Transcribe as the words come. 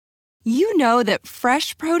you know that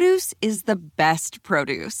fresh produce is the best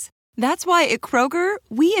produce. That's why at Kroger,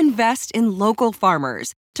 we invest in local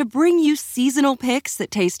farmers to bring you seasonal picks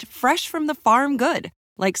that taste fresh from the farm good,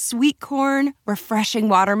 like sweet corn, refreshing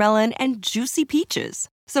watermelon, and juicy peaches.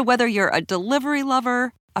 So whether you're a delivery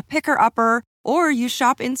lover, a picker-upper, or you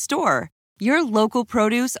shop in-store, your local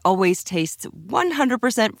produce always tastes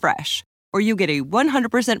 100% fresh, or you get a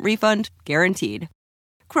 100% refund guaranteed.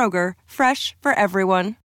 Kroger, fresh for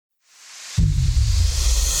everyone.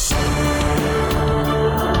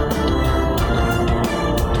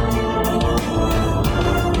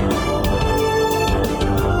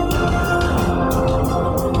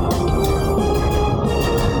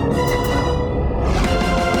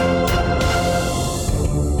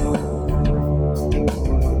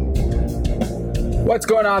 What's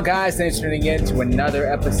going on, guys? Thanks for tuning in to another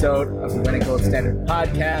episode of the Winning Gold Standard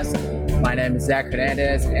podcast. My name is Zach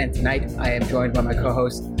Hernandez, and tonight I am joined by my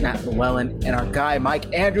co-host, Matt Llewellyn, and our guy,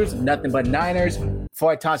 Mike Andrews of Nothing But Niners.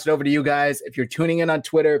 Before I toss it over to you guys, if you're tuning in on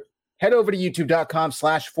Twitter, head over to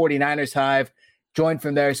youtube.com/49ershive. Join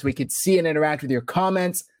from there so we can see and interact with your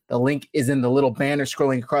comments. The link is in the little banner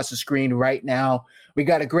scrolling across the screen right now. We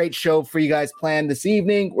got a great show for you guys planned this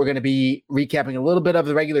evening. We're going to be recapping a little bit of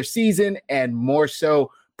the regular season and more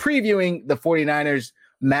so previewing the 49ers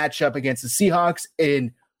matchup against the Seahawks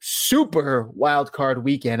in super wildcard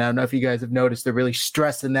weekend. I don't know if you guys have noticed, they're really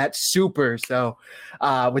stressing that super. So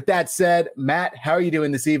with that said, Matt, how are you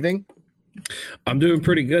doing this evening? I'm doing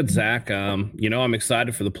pretty good, Zach. I'm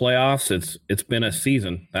excited for the playoffs. It's been a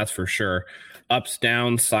season, that's for sure. Ups,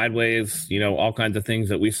 downs, sideways, all kinds of things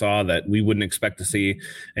that we saw that we wouldn't expect to see.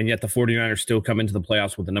 And yet the 49ers still come into the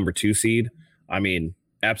playoffs with the number 2 seed. I mean,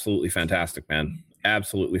 absolutely fantastic, man.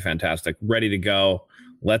 Absolutely fantastic. Ready to go.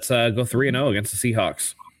 Let's go 3-0 against the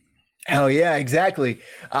Seahawks. Hell yeah, exactly.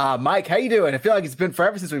 Mike, how you doing? I feel like it's been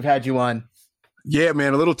forever since we've had you on. Yeah,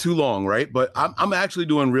 man, a little too long, right? But I'm actually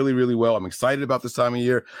doing really, really well. I'm excited about this time of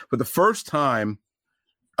year. For the first time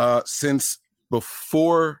since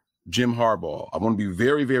before Jim Harbaugh, I want to be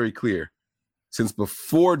very, very clear. Since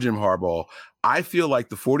before Jim Harbaugh, I feel like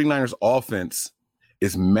the 49ers offense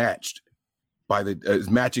is matching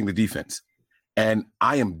the defense. And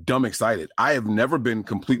I am dumb excited. I have never been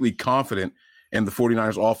completely confident in the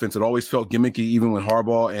 49ers offense. It always felt gimmicky, even when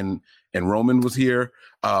Harbaugh and Roman was here.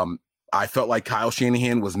 I felt like Kyle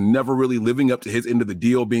Shanahan was never really living up to his end of the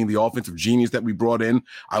deal, being the offensive genius that we brought in.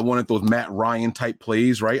 I wanted those Matt Ryan type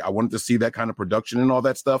plays, right? I wanted to see that kind of production and all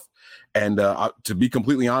that stuff. And to be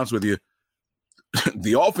completely honest with you,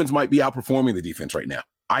 the offense might be outperforming the defense right now.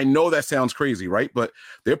 I know that sounds crazy, right? But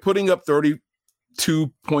they're putting up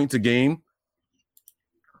 32 points a game.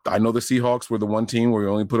 I know the Seahawks were the one team where we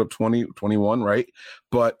only put up 20, 21, right?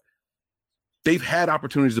 But they've had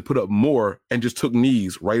opportunities to put up more and just took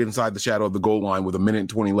knees right inside the shadow of the goal line with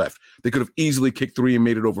 1:20 left. They could have easily kicked 3 and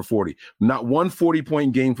made it over 40. Not one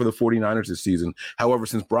 40-point game for the 49ers this season. However,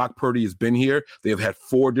 since Brock Purdy has been here, they have had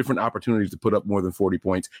 4 different opportunities to put up more than 40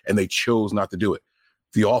 points, and they chose not to do it.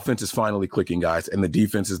 The offense is finally clicking, guys, and the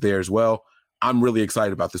defense is there as well. I'm really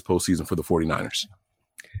excited about this postseason for the 49ers.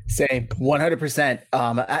 Same, 100%.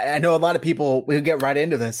 I know a lot of people, we'll get right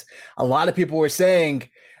into this. A lot of people were saying,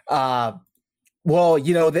 well,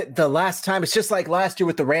 the last time, it's just like last year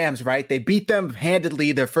with the Rams, right? They beat them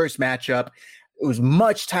handedly their first matchup. It was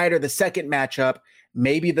much tighter the second matchup.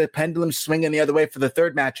 Maybe the pendulum swinging the other way for the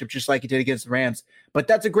third matchup, just like it did against the Rams. But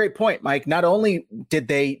that's a great point, Mike. Not only did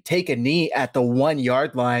they take a knee at the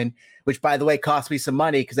 1-yard line, which, by the way, cost me some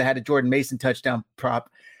money because I had a Jordan Mason touchdown prop,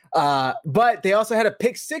 but they also had a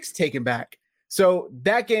pick 6 taken back. So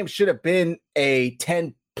that game should have been a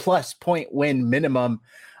 10-plus point win minimum.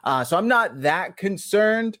 So I'm not that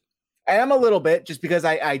concerned. I am a little bit, just because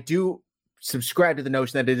I do subscribe to the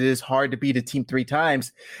notion that it is hard to beat a team 3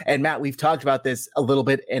 times. And Matt, we've talked about this a little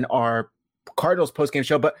bit in our Cardinals postgame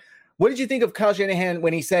show, but what did you think of Kyle Shanahan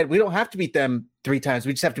when he said, we don't have to beat them 3 times.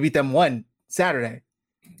 We just have to beat them 1 Saturday?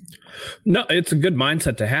 No, it's a good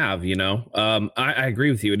mindset to have, I agree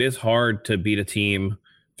with you. It is hard to beat a team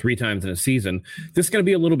 3 times in a season. This is going to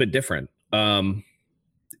be a little bit different.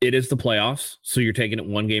 It is the playoffs, so you're taking it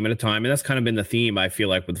 1 game at a time. And that's kind of been the theme, I feel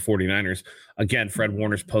like, with the 49ers. Again, Fred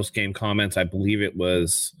Warner's post-game comments, I believe it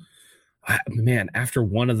was, after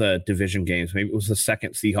one of the division games, maybe it was the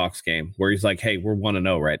second Seahawks game, where he's like, hey, we're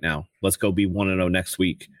 1-0 right now. Let's go be 1-0 next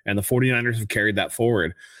week. And the 49ers have carried that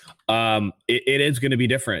forward. It is going to be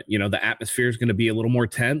different. The atmosphere is going to be a little more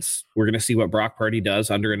tense. We're going to see what Brock Purdy does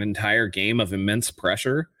under an entire game of immense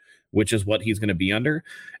pressure, which is what he's going to be under.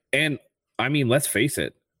 And, let's face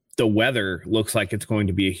it. The weather looks like it's going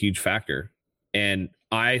to be a huge factor. And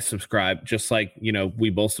I subscribe, just like, we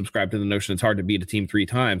both subscribe to the notion it's hard to beat a team 3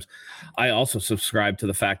 times. I also subscribe to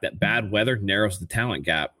the fact that bad weather narrows the talent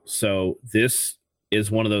gap. So this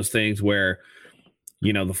is one of those things where, the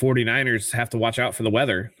 49ers have to watch out for the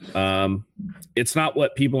weather. It's not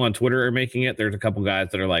what people on Twitter are making it. There's a couple guys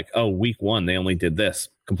that are like, oh, week 1, they only did this.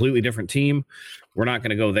 Completely different team. We're not going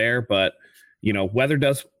to go there, but, weather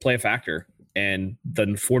does play a factor. And the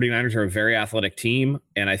 49ers are a very athletic team.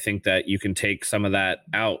 And I think that you can take some of that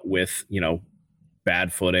out with,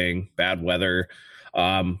 bad footing, bad weather.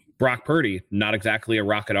 Brock Purdy, not exactly a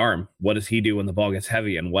rocket arm. What does he do when the ball gets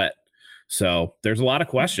heavy and wet? So there's a lot of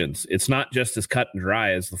questions. It's not just as cut and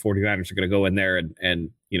dry as the 49ers are going to go in there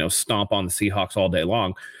and stomp on the Seahawks all day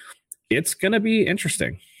long. It's going to be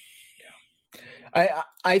interesting.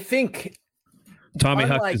 I think Tommy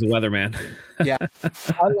Huck is a weatherman. Yeah.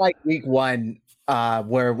 Unlike week 1,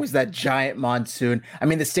 where it was that giant monsoon. I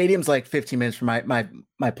mean, the stadium's like 15 minutes from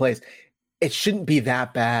my place. It shouldn't be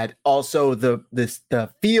that bad. Also, the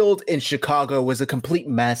field in Chicago was a complete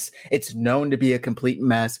mess. It's known to be a complete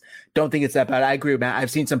mess. Don't think it's that bad. I agree with Matt. I've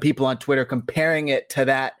seen some people on Twitter comparing it to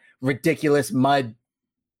that ridiculous mud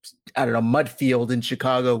field in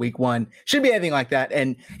Chicago week 1. Shouldn't be anything like that.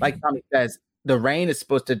 And like Tommy says, the rain is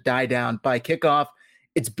supposed to die down by kickoff.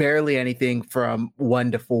 It's barely anything from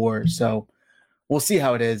 1 to 4. So we'll see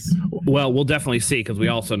how it is. Well, we'll definitely see, because we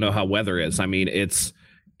also know how weather is. I mean, it's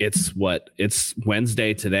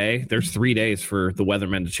Wednesday today. There's 3 days for the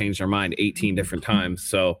weathermen to change their mind 18 different times.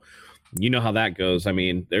 So you know how that goes. I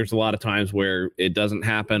mean, there's a lot of times where it doesn't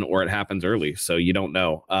happen or it happens early. So you don't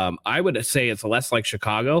know. I would say it's less like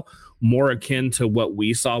Chicago, more akin to what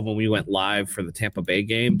we saw when we went live for the Tampa Bay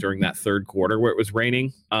game during that third quarter where it was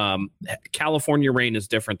raining. California rain is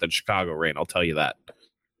different than Chicago rain. I'll tell you that.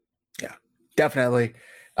 Yeah, definitely.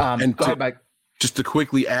 And just to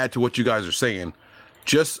quickly add to what you guys are saying,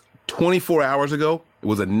 just 24 hours ago, it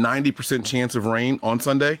was a 90% chance of rain on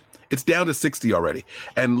Sunday. It's down to 60 already.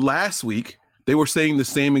 And last week, they were saying the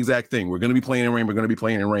same exact thing. We're going to be playing in rain. We're going to be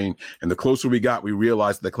playing in rain. And the closer we got, we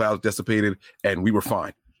realized the clouds dissipated and we were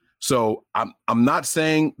fine. So I'm not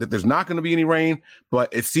saying that there's not going to be any rain, but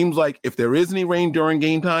it seems like if there is any rain during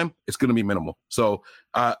game time, it's going to be minimal. So,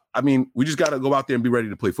 we just got to go out there and be ready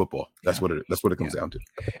to play football. That's what it comes down to.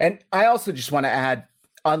 And I also just want to add,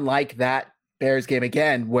 unlike that Bears game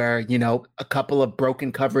again, where, a couple of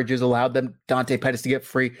broken coverages allowed Dante Pettis to get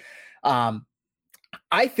free.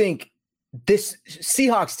 I think this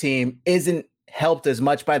Seahawks team isn't helped as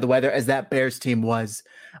much by the weather as that Bears team was.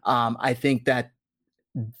 I think that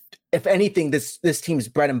if anything, this team's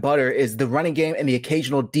bread and butter is the running game and the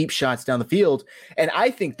occasional deep shots down the field. And I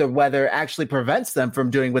think the weather actually prevents them from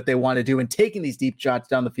doing what they want to do and taking these deep shots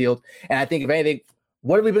down the field. And I think if anything,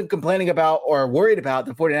 what have we been complaining about or worried about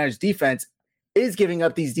the 49ers defense is giving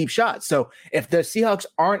up these deep shots. So if the Seahawks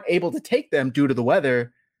aren't able to take them due to the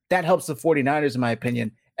weather, that helps the 49ers, in my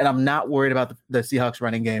opinion. And I'm not worried about the Seahawks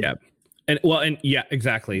running game. Yeah. And yeah,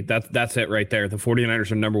 exactly. That's it right there. The 49ers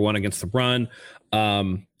are number 1 against the run.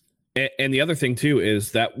 And the other thing too,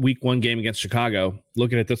 is that week 1 game against Chicago,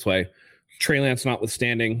 look at it this way, Trey Lance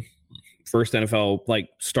notwithstanding, first NFL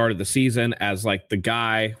start of the season as the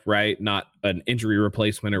guy, right? Not an injury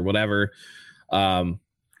replacement or whatever.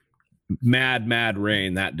 Mad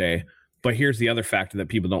rain that day. But here's the other factor that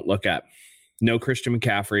people don't look at. No Christian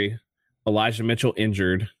McCaffrey, Elijah Mitchell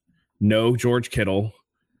injured, no George Kittle.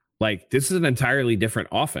 This is an entirely different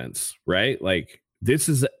offense, right? This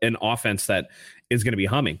is an offense that is going to be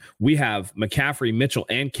humming. We have McCaffrey, Mitchell,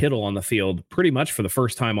 and Kittle on the field pretty much for the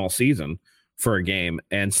first time all season for a game.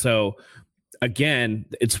 And so, again,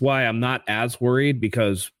 it's why I'm not as worried,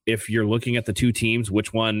 because if you're looking at the two teams,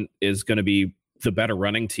 which one is going to be the better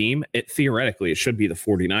running team, theoretically, it should be the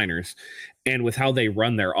 49ers. And with how they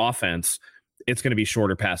run their offense, it's going to be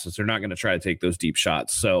shorter passes. They're not going to try to take those deep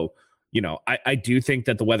shots. So, I do think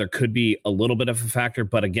that the weather could be a little bit of a factor,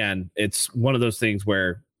 but again, it's one of those things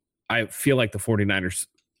where I feel like the 49ers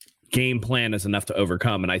game plan is enough to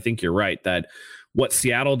overcome. And I think you're right that what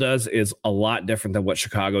Seattle does is a lot different than what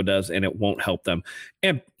Chicago does, and it won't help them.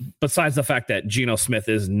 And besides the fact that Geno Smith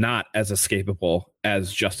is not as escapable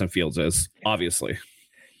as Justin Fields is, obviously.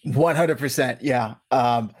 100%. Yeah.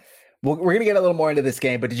 We're going to get a little more into this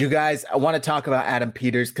game, but I want to talk about Adam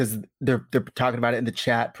Peters because they're talking about it in the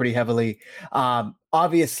chat pretty heavily.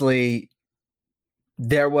 Obviously,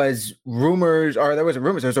 there was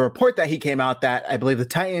a report that he came out that I believe the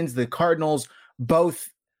Titans, the Cardinals, both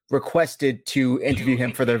requested to interview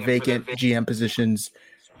him for their vacant GM positions.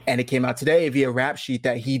 And it came out today via Rap Sheet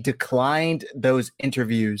that he declined those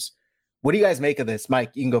interviews. What do you guys make of this? Mike,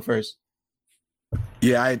 you can go first.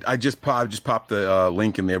 Yeah, I just popped the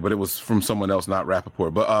link in there, but it was from someone else, not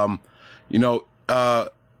Rappaport. But I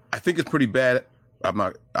think it's pretty bad. I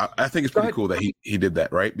think it's pretty cool that he did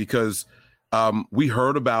that, right? Because we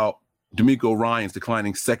heard about D'Amico Ryans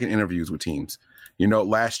declining second interviews with teams,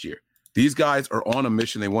 last year. These guys are on a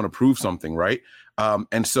mission. They want to prove something, right?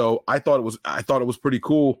 And so I thought it was pretty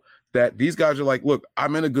cool that these guys are like, look,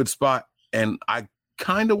 I'm in a good spot and I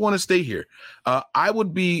kind of want to stay here. I'm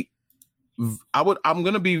going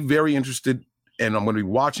to be very interested, and I'm going to be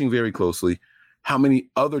watching very closely how many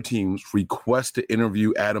other teams request to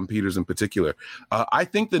interview Adam Peters in particular. I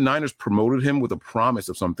think the Niners promoted him with a promise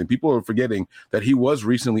of something. People are forgetting that he was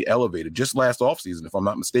recently elevated just last offseason, if I'm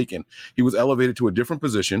not mistaken. He was elevated to a different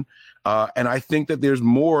position, and I think that there's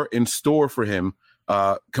more in store for him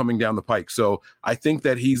coming down the pike. So I think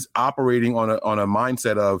that he's operating on a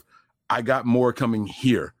mindset of, I got more coming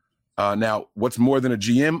here. Now, what's more than a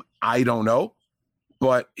GM? I don't know,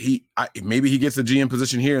 but maybe he gets a GM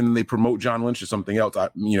position here and then they promote John Lynch or something else.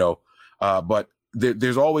 But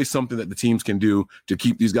there's always something that the teams can do to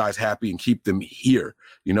keep these guys happy and keep them here.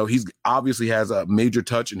 He's obviously has a major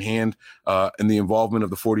touch in hand in the involvement of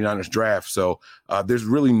the 49ers draft. So there's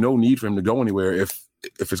really no need for him to go anywhere if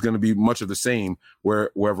it's going to be much of the same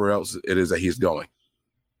wherever else it is that he's going.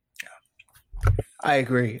 I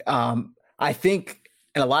agree. I think,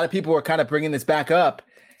 and a lot of people were kind of bringing this back up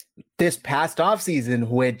this past offseason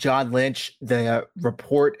with John Lynch, the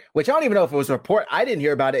report, which I don't even know if it was a report. I didn't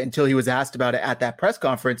hear about it until he was asked about it at that press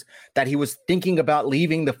conference, that he was thinking about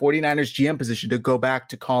leaving the 49ers GM position to go back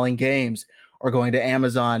to calling games or going to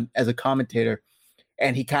Amazon as a commentator.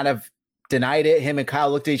 And he kind of denied it. Him and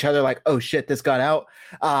Kyle looked at each other like, oh shit, this got out.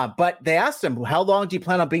 But they asked him, how long do you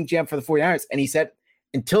plan on being GM for the 49ers? And he said,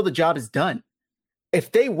 until the job is done.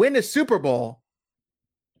 If they win a Super Bowl,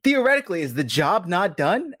 theoretically, is the job not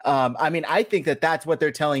done? I think that's what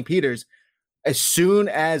they're telling Peters. As soon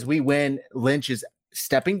as we win, Lynch is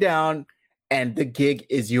stepping down and the gig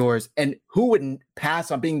is yours. And who wouldn't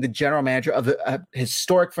pass on being the general manager of a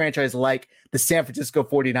historic franchise like the San Francisco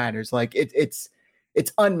 49ers? Like it's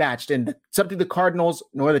unmatched and something the Cardinals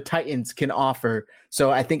nor the Titans can offer. So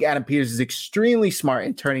I think Adam Peters is extremely smart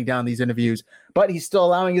in turning down these interviews, but he's still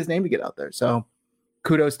allowing his name to get out there. So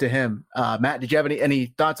kudos to him. Matt, did you have any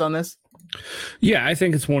thoughts on this? Yeah, I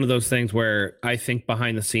think it's one of those things where I think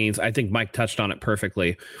behind the scenes, I think Mike touched on it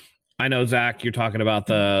perfectly. I know, Zach, you're talking about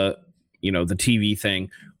the TV thing.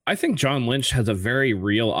 I think John Lynch has a very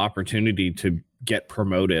real opportunity to get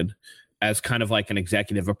promoted as kind of like an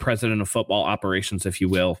executive, a president of football operations, if you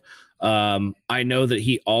will. I know that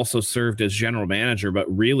he also served as general manager, but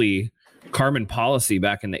really Carmen Policy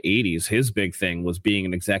back in the 80s, his big thing was being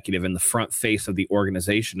an executive in the front face of the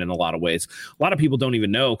organization in a lot of ways. A lot of people don't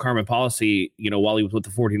even know Carmen Policy, while he was with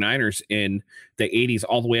the 49ers in the 80s,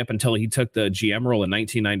 all the way up until he took the GM role in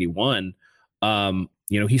 1991.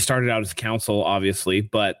 He started out as counsel, obviously,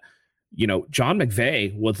 but John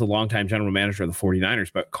McVay was the longtime general manager of the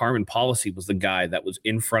 49ers, but Carmen Policy was the guy that was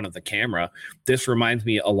in front of the camera. This reminds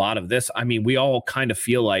me a lot of this. I mean, we all kind of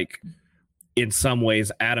feel like in some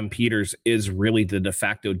ways, Adam Peters is really the de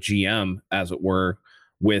facto GM, as it were,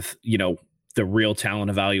 with, the real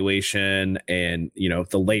talent evaluation and,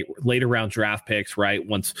 the later round draft picks, right?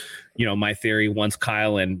 Once, my theory, once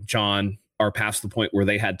Kyle and John are past the point where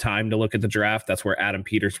they had time to look at the draft, that's where Adam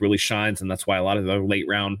Peters really shines. And that's why a lot of the late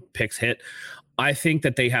round picks hit. I think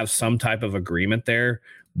that they have some type of agreement there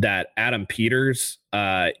that Adam Peters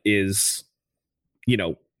is,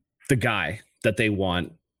 the guy that they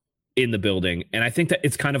want in the building. And I think that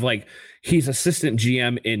it's kind of like he's assistant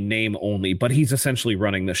GM in name only, but he's essentially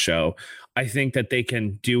running the show. I think that they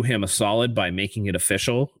can do him a solid by making it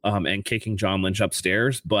official and kicking John Lynch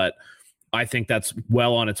upstairs. But I think that's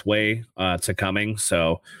well on its way to coming.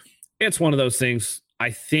 So it's one of those things.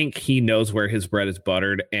 I think he knows where his bread is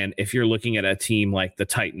buttered. And if you're looking at a team like the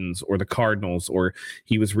Titans or the Cardinals, or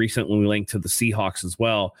he was recently linked to the Seahawks as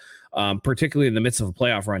well, particularly in the midst of a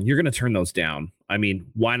playoff run, you're going to turn those down. I mean,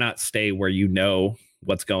 why not stay where you know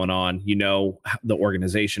what's going on? You know the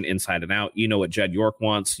organization inside and out. You know what Jed York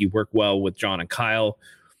wants. You work well with John and Kyle.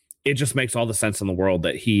 It just makes all the sense in the world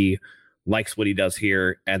that he likes what he does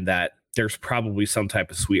here and that there's probably some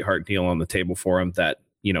type of sweetheart deal on the table for him that,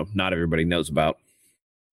 not everybody knows about.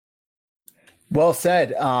 Well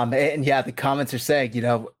said. And yeah, the comments are saying,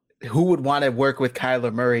 who would want to work with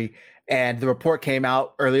Kyler Murray? And the report came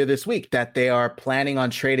out earlier this week that they are planning on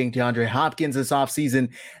trading DeAndre Hopkins this offseason.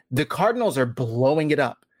 The Cardinals are blowing it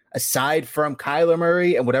up. Aside from Kyler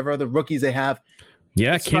Murray and whatever other rookies they have.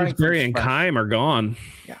 Yeah, Kingsbury and Keim are gone.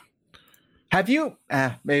 Yeah. Have you?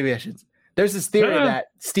 Maybe I should. There's this theory that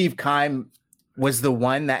Steve Keim was the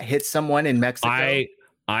one that hit someone in Mexico.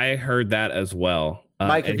 I heard that as well.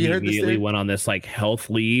 Mike, have you heard this? He immediately went on this like health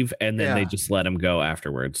leave, and then they just let him go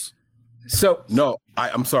afterwards. So no,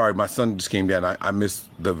 I'm sorry, my son just came down. I missed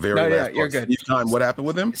the very last part. You're good. Time, what happened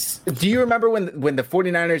with him? Do you remember when the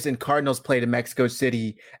 49ers and Cardinals played in Mexico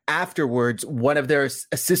City? Afterwards, one of their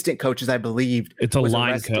assistant coaches, I believe, it's a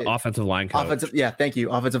offensive line coach. Thank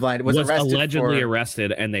you. Offensive line was allegedly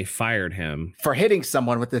arrested, and they fired him for hitting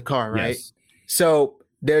someone with the car. Right. Yes. So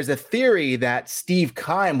there's a theory that Steve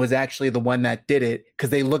Keim was actually the one that did it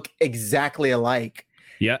because they look exactly alike.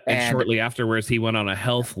 Yeah, and shortly afterwards, he went on a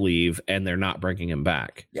health leave, and they're not bringing him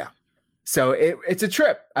back. Yeah, so it's a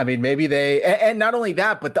trip. I mean, maybe and not only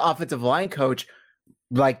that, but the offensive line coach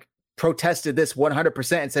like protested this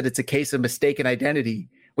 100% and said it's a case of mistaken identity,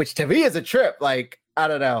 which to me is a trip. Like, I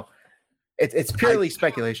don't know, it's purely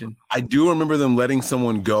speculation. I do remember them letting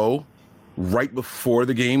someone go right before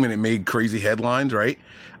the game, and it made crazy headlines, right?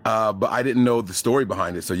 But I didn't know the story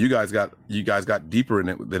behind it. So you guys got deeper in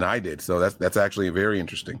it than I did. So that's actually very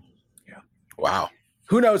interesting. Yeah. Wow.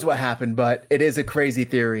 Who knows what happened, but it is a crazy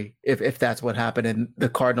theory if that's what happened, and the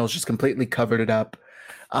Cardinals just completely covered it up.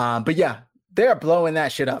 But yeah, they're blowing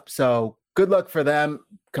that shit up. So good luck for them,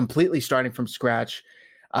 completely starting from scratch.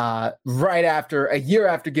 Right after a year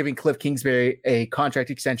after giving Cliff Kingsbury a contract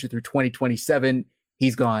extension through 2027,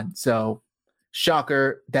 he's gone. So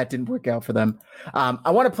shocker, that didn't work out for them. I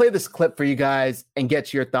want to play this clip for you guys and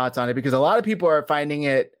get your thoughts on it, because a lot of people are finding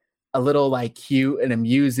it a little like cute and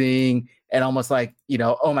amusing and almost like,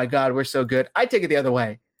 oh my God, we're so good. I take it the other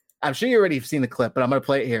way. I'm sure you already have seen the clip, but I'm going to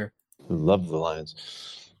play it here. Love the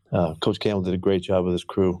Lions. Coach Campbell did a great job with his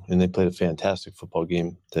crew, and they played a fantastic football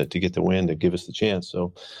game to get the win, to give us the chance.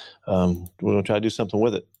 So we're going to try to do something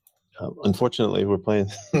with it. Unfortunately, we're playing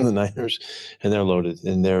the Niners, and they're loaded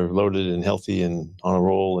and healthy and on a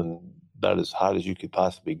roll and about as hot as you could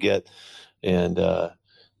possibly get, and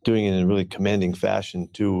doing it in a really commanding fashion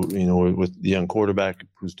too. With the young quarterback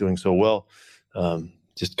who's doing so well,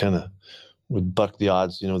 just kind of would buck the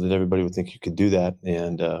odds. That everybody would think you could do that,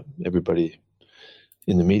 and everybody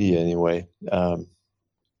in the media anyway.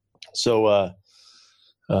 So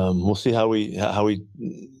we'll see how we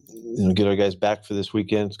get our guys back for this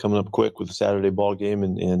weekend. It's coming up quick with the Saturday ball game,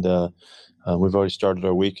 and we've already started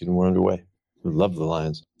our week and we're underway. We love the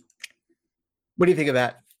Lions. What do you think of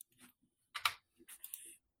that,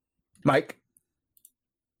 Mike?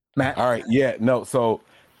 Matt? All right. Yeah, no. So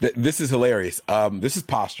this is hilarious. This is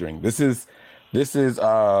posturing. This is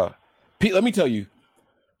Pete, let me tell you,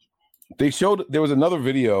 there was another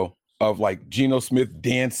video of like Geno Smith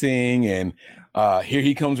dancing, and here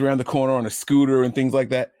he comes around the corner on a scooter and things like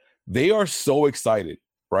that. They are so excited,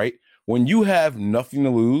 right? When you have nothing to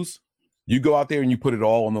lose, you go out there and you put it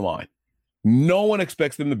all on the line. No one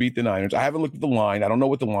expects them to beat the Niners. I haven't looked at the line. I don't know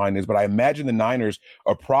what the line is, but I imagine the Niners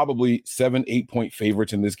are probably 7-8 point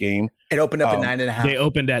favorites in this game. It opened up at 9.5. They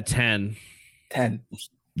opened at 10.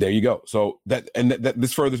 There you go. So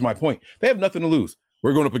this furthers my point. They have nothing to lose.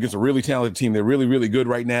 We're going up against a really talented team. They're really, really good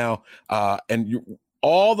right now. And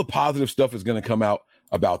all the positive stuff is going to come out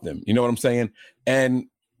about them. You know what I'm saying? And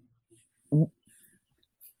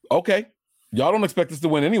okay, y'all don't expect us to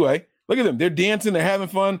win anyway. Look at them. They're dancing. They're having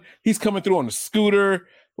fun. He's coming through on the scooter.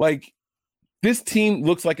 Like, this team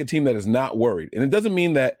looks like a team that is not worried. And it doesn't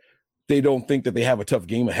mean that they don't think that they have a tough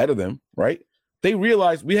game ahead of them, right? They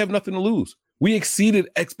realize we have nothing to lose. We exceeded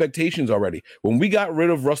expectations already. When we got rid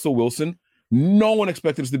of Russell Wilson, no one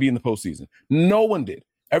expected us to be in the postseason. No one did.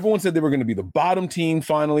 Everyone said they were going to be the bottom team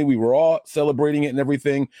finally. We were all celebrating it and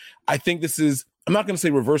everything. I think this is, I'm not going to say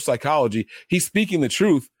reverse psychology. He's speaking the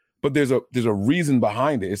truth, but there's a reason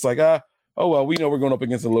behind it. It's like, oh, well, we know we're going up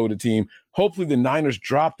against a loaded team. Hopefully the Niners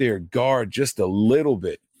drop their guard just a little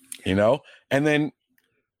bit, and then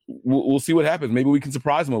we'll see what happens. Maybe we can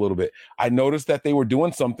surprise them a little bit. I noticed that they were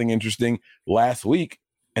doing something interesting last week,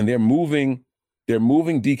 and they're moving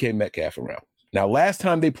DK Metcalf around. Now, last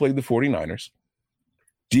time they played the 49ers,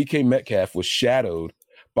 DK Metcalf was shadowed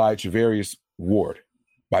by Charvarius Ward,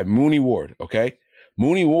 by Mooney Ward, okay?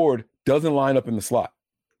 Mooney Ward doesn't line up in the slot.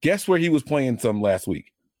 Guess where he was playing some last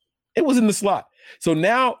week? It was in the slot. So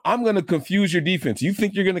now I'm going to confuse your defense. You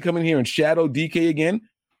think you're going to come in here and shadow DK again?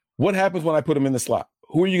 What happens when I put him in the slot?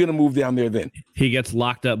 Who are you going to move down there then? He gets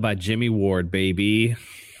locked up by Jimmy Ward, baby.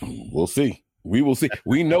 We'll see. We will see.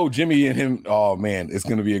 We know Jimmy and him. Oh, man, it's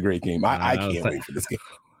going to be a great game. I can't wait for this game.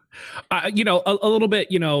 A little bit,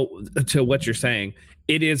 to what you're saying,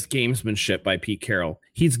 it is gamesmanship by Pete Carroll.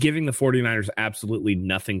 He's giving the 49ers absolutely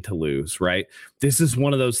nothing to lose, right? This is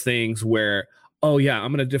one of those things where, oh, yeah,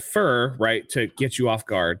 I'm going to defer, right, to get you off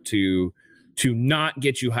guard, to not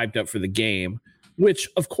get you hyped up for the game. which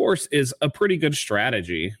of course is a pretty good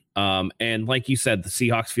strategy. And like you said, the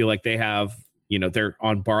Seahawks feel like they have, they're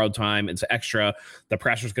on borrowed time. It's extra. The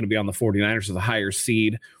pressure is going to be on the 49ers as a higher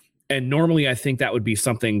seed. And normally I think that would be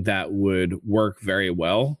something that would work very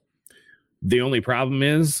well. The only problem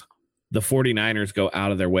is the 49ers go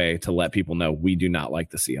out of their way to let people know we do not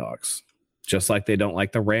like the Seahawks. Just like they don't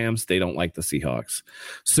like the Rams, they don't like the Seahawks.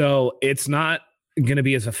 So it's not going to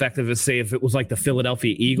be as effective as, say, if it was like the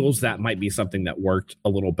Philadelphia Eagles. That might be something that worked a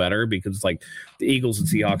little better because like the Eagles and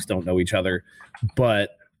Seahawks don't know each other.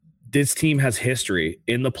 But this team has history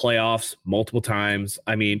in the playoffs multiple times.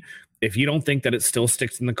 I mean, if you don't think that it still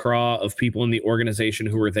sticks in the craw of people in the organization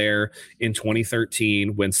who were there in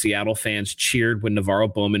 2013 when Seattle fans cheered when Navarro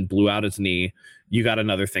Bowman blew out his knee, you got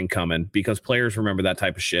another thing coming because players remember that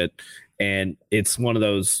type of shit. And it's one of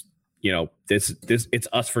those, this it's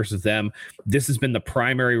us versus them. This has been the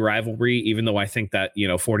primary rivalry, even though I think that,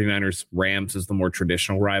 49ers Rams is the more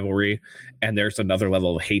traditional rivalry. And there's another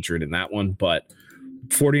level of hatred in that one. But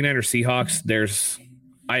 49ers Seahawks,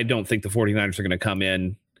 I don't think the 49ers are going to come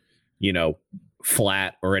in,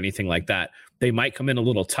 flat or anything like that. They might come in a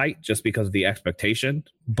little tight just because of the expectation,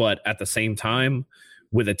 but at the same time,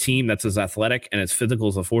 with a team that's as athletic and as physical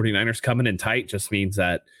as the 49ers, coming in tight just means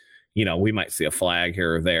that, we might see a flag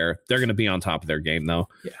here or there. They're going to be on top of their game though.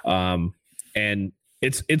 Yeah. And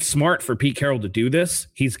it's smart for Pete Carroll to do this.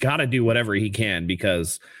 He's got to do whatever he can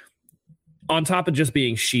because on top of just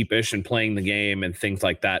being sheepish and playing the game and things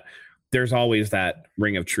like that, there's always that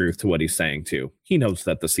ring of truth to what he's saying too. He knows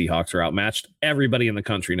that the Seahawks are outmatched. Everybody in the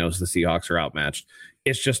country knows the Seahawks are outmatched.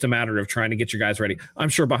 It's just a matter of trying to get your guys ready. I'm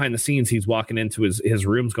sure behind the scenes, he's walking into his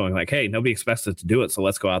rooms going like, hey, nobody expects us to do it. So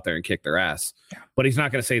let's go out there and kick their ass. Yeah. But he's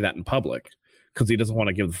not going to say that in public because he doesn't want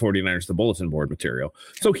to give the 49ers the bulletin board material.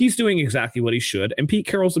 So he's doing exactly what he should. And Pete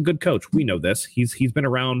Carroll's a good coach. We know this. He's been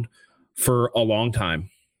around for a long time.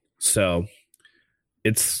 So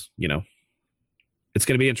it's, it's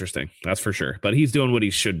going to be interesting. That's for sure. But he's doing what he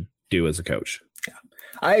should do as a coach. Yeah,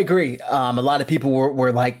 I agree. A lot of people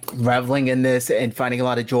were like reveling in this and finding a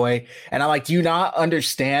lot of joy. And I'm like, do you not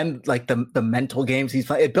understand like the mental games he's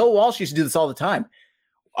playing? Bill Walsh used to do this all the time.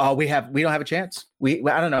 We don't have a chance.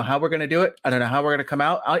 I don't know how we're going to do it. I don't know how we're going to come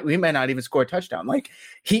out. We may not even score a touchdown. Like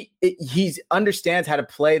he understands how to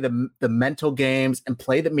play the mental games and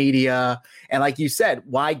play the media. And like you said,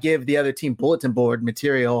 why give the other team bulletin board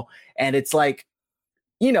material? And it's like,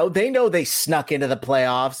 they know they snuck into the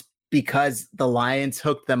playoffs because the Lions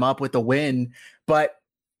hooked them up with a win, but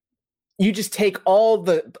you just take all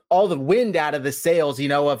the wind out of the sails,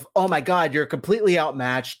 of, oh my God, you're completely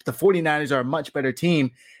outmatched. The 49ers are a much better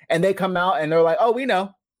team. And they come out and they're like, oh, we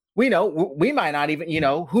know, we might not even,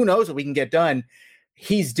 who knows what we can get done.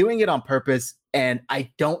 He's doing it on purpose. And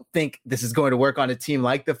I don't think this is going to work on a team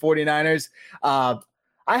like the 49ers. I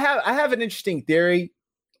have an interesting theory.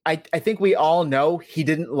 I think we all know he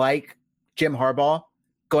didn't like Jim Harbaugh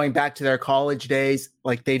going back to their college days.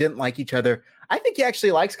 Like they didn't like each other. I think he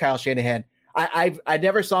actually likes Kyle Shanahan. I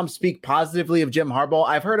never saw him speak positively of Jim Harbaugh.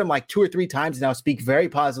 I've heard him like 2 or 3 times now speak very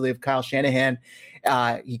positively of Kyle Shanahan.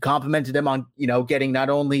 He complimented him on, getting not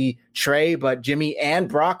only Trey, but Jimmy and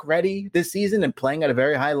Brock ready this season and playing at a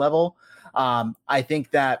very high level. I think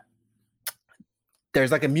that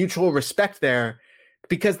there's like a mutual respect there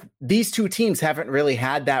because these two teams haven't really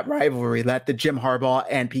had that rivalry that the Jim Harbaugh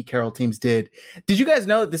and Pete Carroll teams did. Did you guys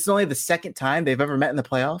know that this is only the second time they've ever met in the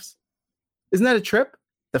playoffs? Isn't that a trip?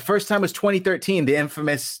 The first time was 2013, the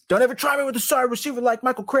infamous "don't ever try me with a sorry receiver like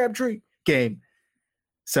Michael Crabtree" game.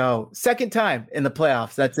 So second time in the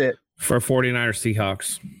playoffs. That's it. For 49ers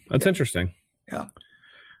Seahawks. That's interesting. Yeah.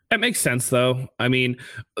 That makes sense, though. I mean,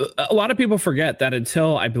 a lot of people forget that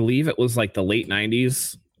until I believe it was like the late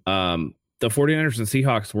 90s, the 49ers and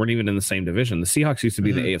Seahawks weren't even in the same division. The Seahawks used to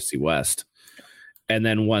be the AFC West. And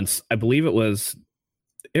then once, I believe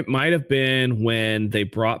it might have been when they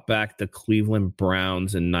brought back the Cleveland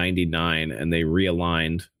Browns in 99 and they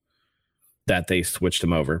realigned that they switched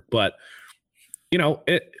them over. But,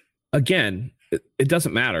 it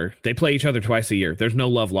doesn't matter. They play each other twice a year. There's no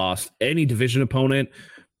love lost. Any division opponent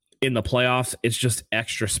in the playoffs, it's just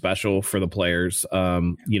extra special for the players.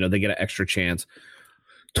 They get an extra chance.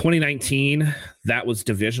 2019, that was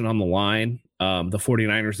division on the line. The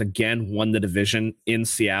 49ers again won the division in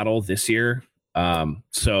Seattle this year.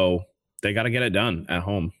 So they got to get it done at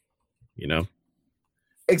home,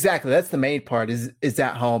 Exactly. That's the main part is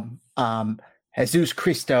at home. Jesus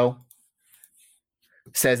Cristo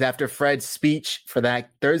says after Fred's speech for that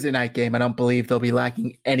Thursday night game, I don't believe they'll be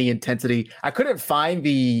lacking any intensity. I couldn't find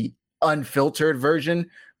the unfiltered version,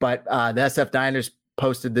 but the SF Diners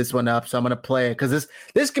posted this one up, so I'm gonna play it because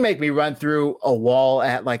this can make me run through a wall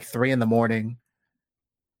at like 3 a.m. Tonight,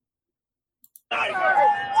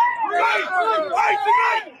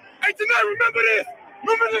 remember this.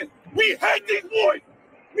 We hate these boys.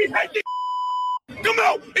 We hate these. Come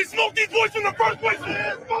out and smoke these boys from the first whistle.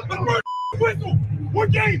 The first whistle. One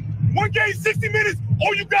game, 60 minutes.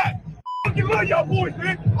 All you got. I fucking love y'all boys,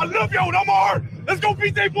 man. I love y'all with all my heart. Let's go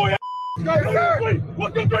beat that boy.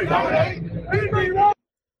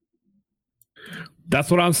 That's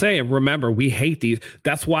what I'm saying. Remember, we hate these.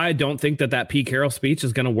 That's why I don't think that Pete Carroll speech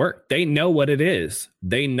is going to work. They know what it is.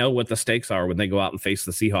 They know what the stakes are when they go out and face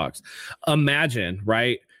the Seahawks. Imagine,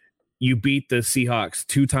 right? You beat the Seahawks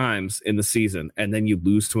 2 times in the season, and then you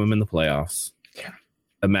lose to them in the playoffs. Yeah.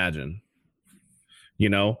 Imagine. You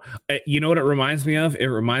know what it reminds me of? It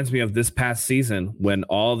reminds me of this past season when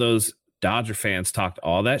all those Dodger fans talked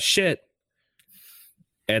all that shit,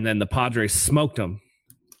 and then the Padres smoked them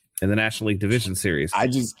in the National League Division Series. I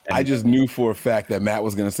just knew for a fact that Matt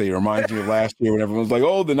was going to say it reminds me of last year when everyone was like,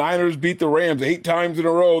 "Oh, the Niners beat the Rams 8 times in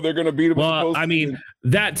a row. They're going to beat them." Well, I mean,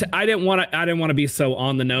 that I didn't want to be so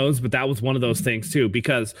on the nose, but that was one of those things too,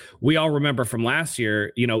 because we all remember from last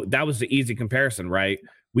year. That was the easy comparison, right?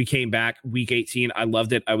 We came back week 18. I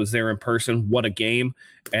loved it. I was there in person. What a game!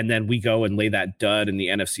 And then we go and lay that dud in the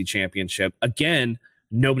NFC Championship again.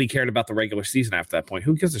 Nobody cared about the regular season after that point.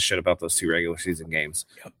 Who gives a shit about those 2 regular season games?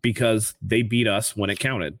 Because they beat us when it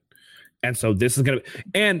counted. And so this is going to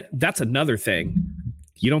 – and that's another thing.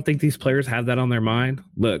 You don't think these players have that on their mind?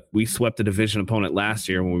 Look, we swept the division opponent last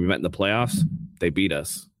year when we met in the playoffs. They beat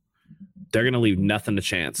us. They're going to leave nothing to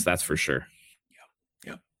chance. That's for sure.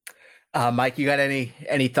 Mike, you got any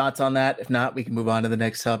thoughts on that? If not, we can move on to the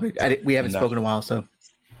next topic. We haven't spoken in a while, so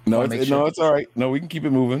no, it's all right. No, we can keep it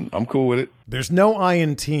moving. I'm cool with it. There's no I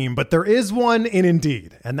in team, but there is one in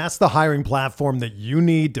Indeed, and that's the hiring platform that you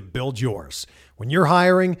need to build yours. When you're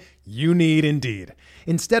hiring, you need Indeed.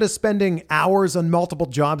 Instead of spending hours on multiple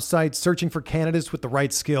job sites searching for candidates with the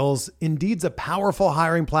right skills, Indeed's a powerful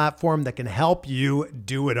hiring platform that can help you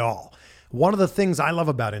do it all. One of the things I love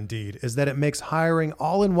about Indeed is that it makes hiring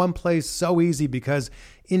all in one place so easy because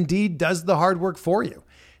Indeed does the hard work for you.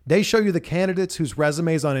 They show you the candidates whose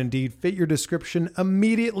resumes on Indeed fit your description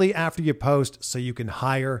immediately after you post so you can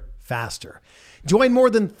hire faster. Join more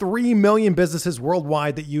than 3 million businesses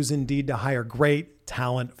worldwide that use Indeed to hire great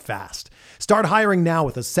talent fast. Start hiring now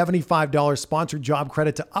with a $75 sponsored job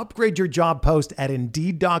credit to upgrade your job post at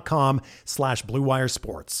Indeed.com/Blue Wire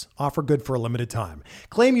Sports. Offer good for a limited time.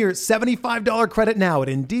 Claim your $75 credit now at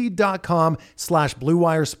Indeed.com/Blue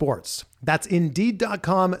Wire Sports. That's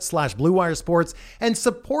Indeed.com/Blue Wire Sports, and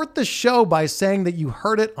support the show by saying that you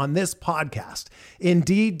heard it on this podcast.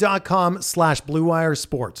 Indeed.com/Blue Wire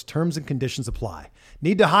Sports. Terms and conditions apply.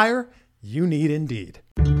 Need to hire? You need Indeed.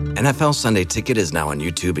 NFL Sunday Ticket is now on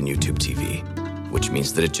YouTube and YouTube TV, which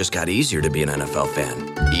means that it just got easier to be an NFL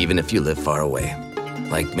fan, even if you live far away.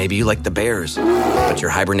 Like maybe you like the Bears, but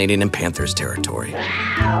you're hibernating in Panthers territory.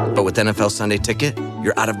 But with NFL Sunday Ticket,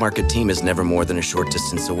 your out-of-market team is never more than a short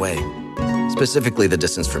distance away. Specifically, the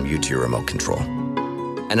distance from you to your remote control.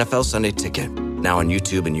 NFL Sunday Ticket, now on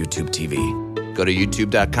YouTube and YouTube TV. Go to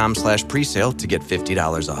youtube.com/presale to get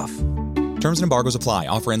 $50 off. Terms and embargoes apply.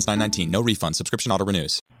 Offer ends 9/19. No refund. Subscription auto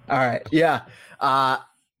renews. All right. Yeah. I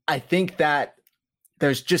think that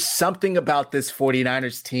there's just something about this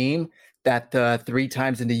 49ers team that 3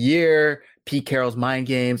 times in the year, Pete Carroll's mind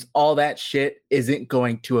games, all that shit isn't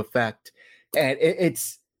going to affect. And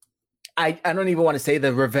I don't even want to say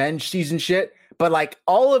the revenge season shit, but like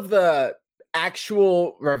all of the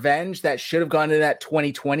actual revenge that should have gone into that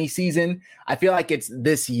 2020 season, I feel like it's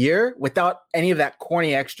this year without any of that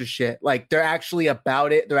corny extra shit. Like they're actually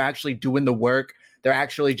about it. They're actually doing the work. They're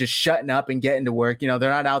actually just shutting up and getting to work. They're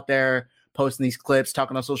not out there posting these clips,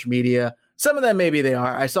 talking on social media. Some of them, maybe they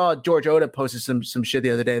are. I saw George Oda posted some shit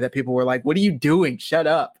the other day that people were like, what are you doing? Shut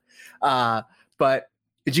up. But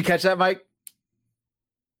did you catch that, Mike?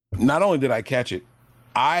 Not only did I catch it,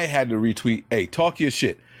 I had to retweet, hey, talk your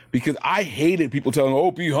shit. Because I hated people telling,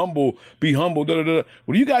 oh, be humble, da, da, da.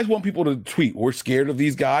 What do you guys want people to tweet? We're scared of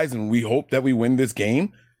these guys and we hope that we win this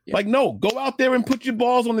game. Yeah. Like, no, go out there and put your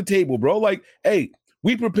balls on the table, bro. Like, hey,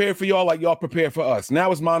 we prepare for y'all like y'all prepare for us.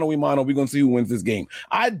 Now it's mano y mano. We're going to see who wins this game.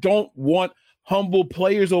 I don't want humble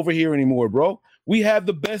players over here anymore, bro. We have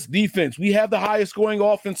the best defense. We have the highest scoring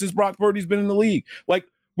offense since Brock Purdy's been in the league. Like,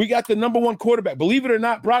 we got the number 1 quarterback. Believe it or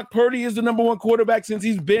not, Brock Purdy is the number 1 quarterback since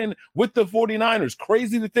he's been with the 49ers.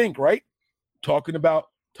 Crazy to think, right? Talking about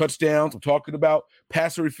touchdowns. I'm talking about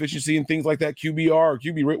passer efficiency and things like that, QBR or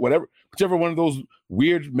QB rate, whatever, whichever one of those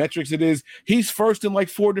weird metrics it is. He's first in like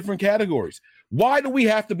 4 different categories. Why do we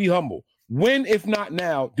have to be humble? When, if not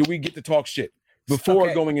now, do we get to talk shit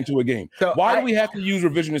before going into a game? So why do we have to use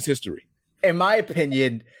revisionist history? In my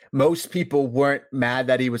opinion, most people weren't mad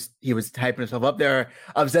that he was typing himself up there,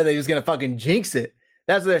 upset that he was gonna fucking jinx it.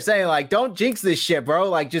 That's what they're saying. Like, don't jinx this shit, bro.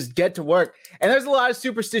 Like, just get to work. And there's a lot of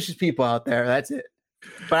superstitious people out there. That's it.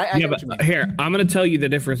 But here, I'm going to tell you the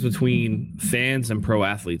difference between fans and pro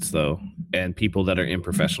athletes, though, and people that are in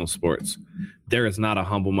professional sports. There is not a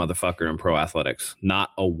humble motherfucker in pro athletics. Not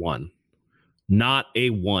a one. Not a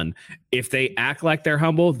one. If they act like they're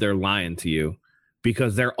humble, they're lying to you,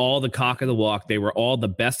 because they're all the cock of the walk. They were all the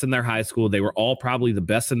best in their high school. They were all probably the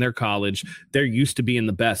best in their college. They're used to being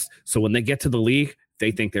the best. So when they get to the league, they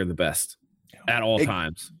think they're the best at all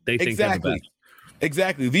times. They think they're the best.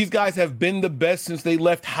 Exactly. These guys have been the best since they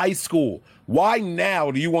left high school. Why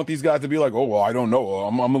now do you want these guys to be like, oh, well, I don't know.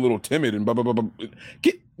 I'm a little timid and blah, blah, blah, blah.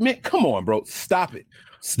 Man, come on, bro. Stop it.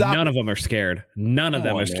 None of them are scared. None of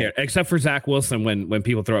them are scared, except for Zach Wilson when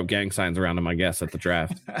people throw up gang signs around him, I guess, at the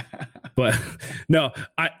draft. But no,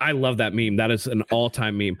 I love that meme. That is an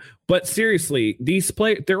all-time meme. But seriously, these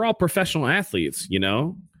players, they're all professional athletes, you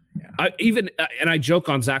know? Yeah. I joke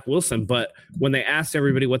on Zach Wilson, but when they asked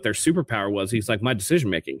everybody what their superpower was, he's like, my decision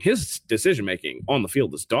making. His decision making on the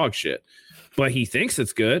field is dog shit, but he thinks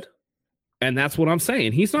it's good, and that's what I'm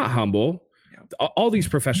saying. He's not humble. Yeah. All these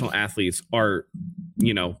professional athletes are,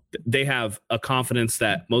 you know, they have a confidence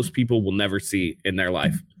that most people will never see in their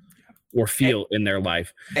life or feel in their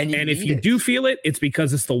life. And if you do feel it, it's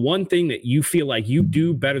because it's the one thing that you feel like you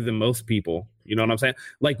do better than most people. You know what I'm saying?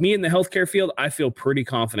 Like me in the healthcare field, I feel pretty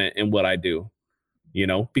confident in what I do, you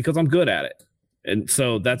know, because I'm good at it. And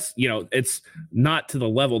so that's, you know, it's not to the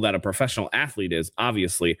level that a professional athlete is.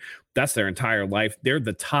 Obviously, that's their entire life. They're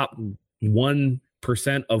the top 1%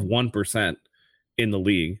 of 1% in the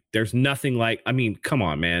league. There's nothing like, I mean, come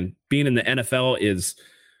on, man. Being in the NFL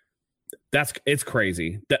it's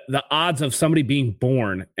crazy. The odds of somebody being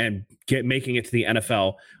born and making it to the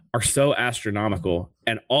NFL are so astronomical,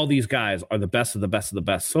 and all these guys are the best of the best of the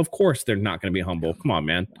best. So of course they're not going to be humble. Come on,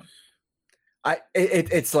 man.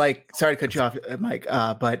 It's like, sorry to cut you off, Mike,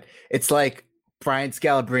 but it's like Brian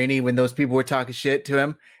Scalabrine when those people were talking shit to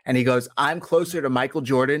him, and he goes, "I'm closer to Michael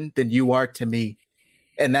Jordan than you are to me,"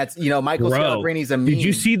 and that's, you know, Michael Scalabrine's a meme. Did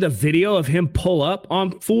you see the video of him pull up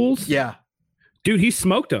on fools? Yeah, dude, he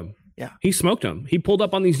smoked him. Yeah, he smoked him. He pulled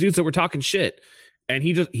up on these dudes that were talking shit, and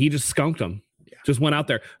he just skunked them. Just went out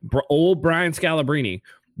there. Old Brian Scalabrine.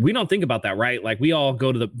 We don't think about that, right? Like, we all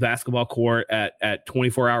go to the basketball court at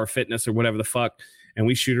 24-hour fitness or whatever the fuck, and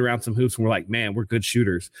we shoot around some hoops, and we're like, man, we're good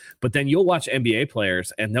shooters. But then you'll watch NBA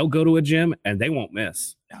players, and they'll go to a gym, and they won't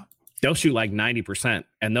miss. Yeah. They'll shoot like 90%,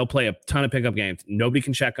 and they'll play a ton of pickup games. Nobody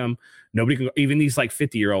can check them. Nobody can, even these like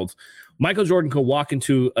 50-year-olds. Michael Jordan could walk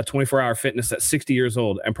into a 24-hour fitness at 60 years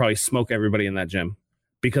old and probably smoke everybody in that gym,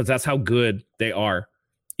 because that's how good they are.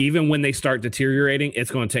 Even when they start deteriorating, it's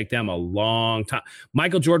going to take them a long time.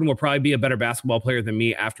 Michael Jordan will probably be a better basketball player than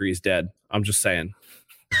me after he's dead. I'm just saying.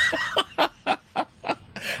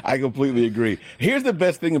 I completely agree. Here's the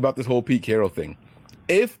best thing about this whole Pete Carroll thing.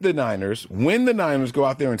 When the Niners go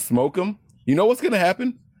out there and smoke him, you know what's going to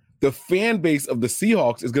happen? The fan base of the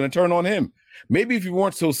Seahawks is going to turn on him. Maybe if you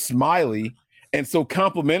weren't so smiley and so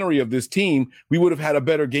complimentary of this team, we would have had a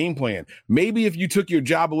better game plan. Maybe if you took your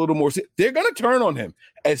job a little more, they're going to turn on him.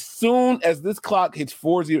 As soon as this clock hits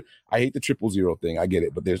 4-0, I hate the 000 thing. I get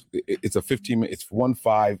it, but it's a 15-minute, it's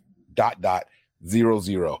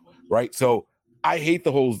 15.00, right? So I hate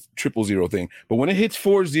the whole 000 thing. But when it hits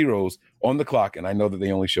 4 zeros on the clock, and I know that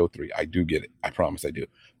they only show 3, I do get it. I promise I do.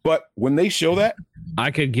 But when they show that,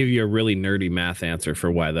 I could give you a really nerdy math answer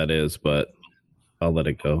for why that is, but I'll let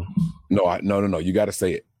it go. No. You got to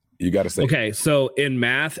say it. Okay, so in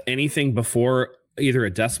math, anything before either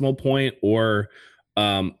a decimal point or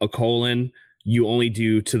a colon, you only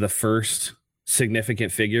do to the first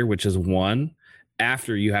significant figure, which is 1.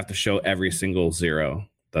 After, you have to show every single zero.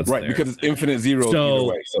 That's right, because it's infinite zeros either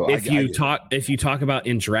way. So if you talk about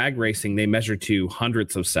in drag racing, they measure to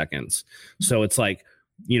hundredths of seconds. So it's like,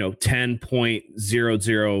 you know,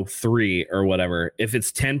 10.003 or whatever. If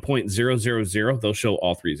it's 10.000, they'll show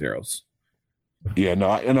all 3 zeros. Yeah,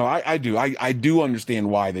 I do. I do understand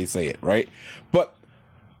why they say it, right? But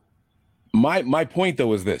my point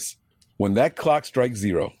though is this: when that clock strikes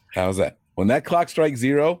 0, how's that? When that clock strikes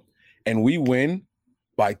 0 and we win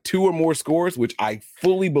by 2 or more scores, which I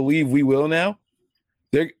fully believe we will now,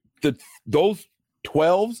 those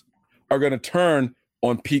 12s are going to turn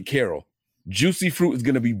on Pete Carroll. Juicy Fruit is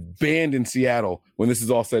going to be banned in Seattle when this is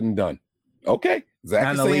all said and done. Okay.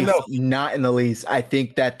 Not in the least. I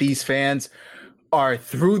think that these fans are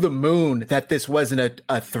through the moon that this wasn't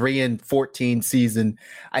a 3-14 season.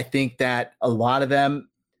 I think that a lot of them,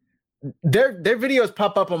 their videos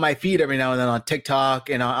pop up on my feed every now and then on TikTok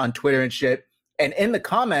and on Twitter and shit. And in the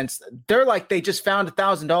comments, they're like, they just found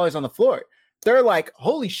 $1,000 on the floor. They're like,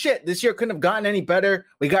 holy shit, this year couldn't have gotten any better.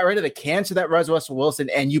 We got rid of the cancer that was Russell Wilson,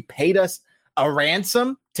 and you paid us a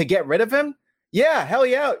ransom to get rid of him? Yeah, hell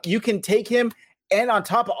yeah. You can take him. And on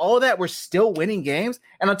top of all of that, we're still winning games.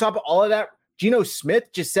 And on top of all of that, Geno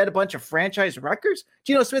Smith just set a bunch of franchise records.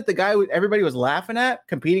 Geno Smith, the guy who everybody was laughing at,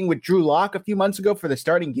 competing with Drew Lock a few months ago for the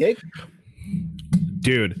starting gig.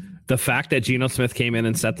 Dude, the fact that Geno Smith came in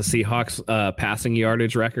and set the Seahawks passing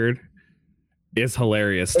yardage record is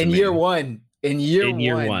hilarious. In year one. In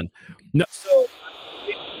year one. No, so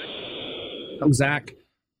Zach,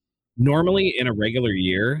 normally in a regular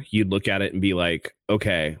year, you'd look at it and be like,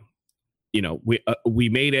 okay, you know, we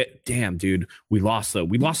made it. Damn, dude, we lost though.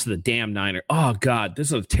 We lost to the damn Niners. Oh God, this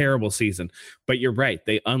is a terrible season. But you're right.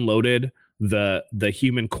 They unloaded the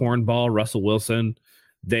human cornball, Russell Wilson.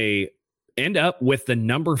 They end up with the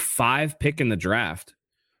number 5 pick in the draft.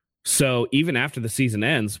 So even after the season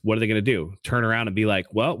ends, what are they going to do? Turn around and be like,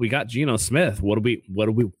 well, we got Geno Smith. What are we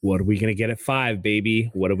going to get at 5,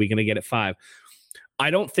 baby? What are we going to get at 5?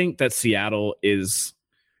 I don't think that Seattle is,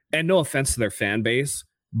 and no offense to their fan base,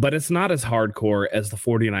 but it's not as hardcore as the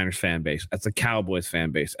 49ers fan base, as the Cowboys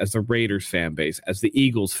fan base, as the Raiders fan base, as the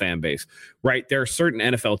Eagles fan base, right? There are certain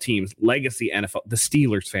NFL teams, legacy NFL, the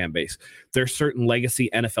Steelers fan base. There are certain legacy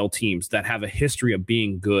NFL teams that have a history of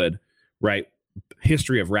being good, right?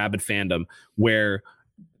 History of rabid fandom, where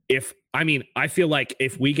I feel like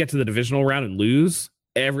if we get to the divisional round and lose,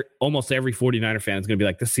 almost every 49er fan is going to be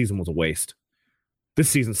like, this season was a waste. This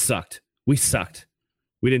season sucked. We sucked.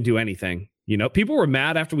 We didn't do anything. You know, people were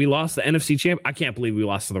mad after we lost the NFC champ. I can't believe we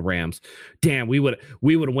lost to the Rams. Damn, we would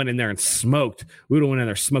have went in there and smoked. We would have went in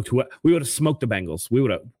there smoked. We would have smoked the Bengals. We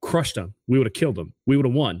would have crushed them. We would have killed them. We would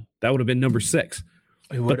have won. That would have been number 6.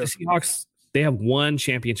 But the Seahawks, they have one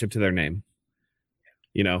championship to their name.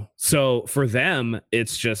 You know, so for them,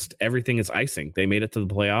 it's just everything is icing. They made it to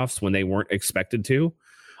the playoffs when they weren't expected to.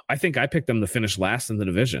 I think I picked them to finish last in the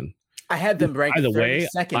division. I had them ranked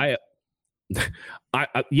 32nd.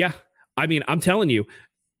 I mean, I'm telling you,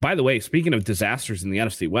 by the way, speaking of disasters in the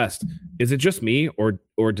NFC West, is it just me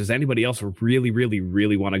or does anybody else really, really,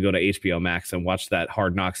 really want to go to HBO Max and watch that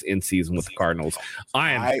Hard Knocks in season with the Cardinals?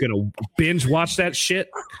 I am going to binge watch that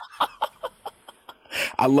shit.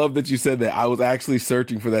 I love that you said that. I was actually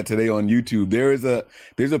searching for that today on YouTube. There's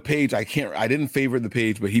a page. I didn't favorite the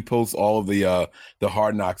page, but he posts all of the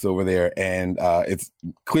Hard Knocks over there, and it's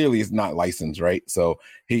not licensed, right? So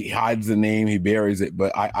he hides the name, he buries it.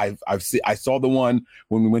 But I saw the one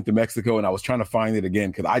when we went to Mexico, and I was trying to find it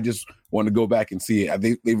again because I just want to go back and see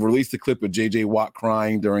it. They've released a clip of JJ Watt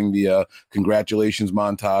crying during the congratulations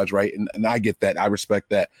montage, right? And I get that, I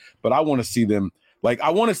respect that, but I want to see them. Like,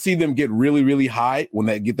 I want to see them get really, really high when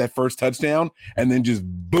they get that first touchdown and then just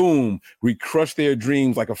boom, we crush their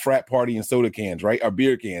dreams like a frat party in soda cans, right? Or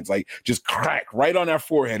beer cans, like just crack right on our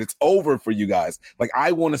forehead. It's over for you guys. Like,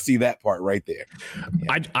 I want to see that part right there.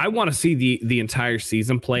 Yeah. I want to see the entire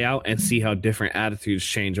season play out and see how different attitudes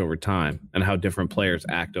change over time and how different players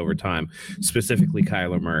act over time, specifically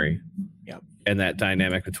Kyler Murray. And that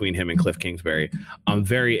dynamic between him and Cliff Kingsbury. I'm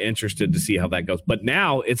very interested to see how that goes. But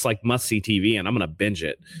now it's like must-see TV, and I'm going to binge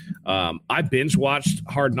it. I binge-watched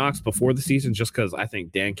Hard Knocks before the season just because I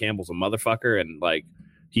think Dan Campbell's a motherfucker, and, like,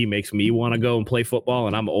 he makes me want to go and play football,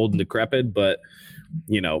 and I'm old and decrepit. But,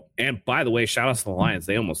 you know, and by the way, shout-out to the Lions.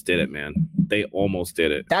 They almost did it, man. They almost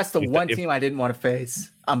did it. That's the one team I didn't want to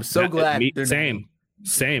face. I'm so glad.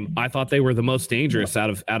 Same. I thought they were the most dangerous out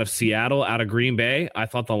of Seattle, out of Green Bay. I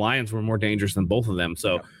thought the Lions were more dangerous than both of them.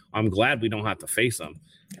 So I'm glad we don't have to face them.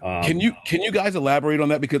 Can you guys elaborate on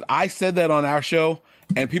that? Because I said that on our show,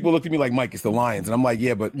 and people looked at me like, Mike, it's the Lions. And I'm like,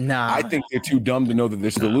 yeah, but I think they're too dumb to know that they're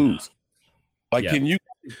to lose. Like, can you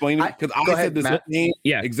explain it? Because I said this same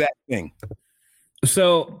exact thing.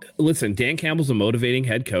 So listen, Dan Campbell's a motivating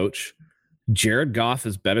head coach. Jared Goff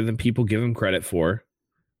is better than people give him credit for,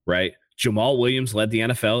 right? Jamal Williams led the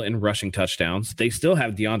NFL in rushing touchdowns. They still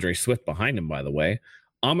have DeAndre Swift behind him, by the way.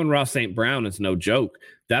 Amon-Ra St. Brown is no joke.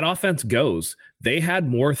 That offense goes. They had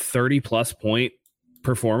more 30-plus point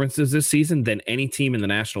performances this season than any team in the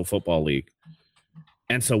National Football League.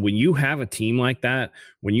 And so when you have a team like that,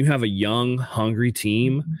 when you have a young, hungry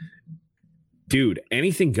team, dude,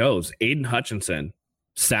 anything goes. Aiden Hutchinson,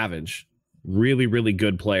 savage, really, really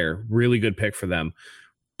good player, really good pick for them.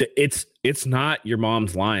 It's not your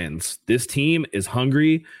mom's Lions. This team is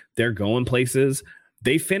hungry. They're going places.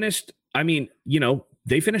 They finished,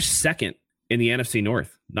 they finished second in the NFC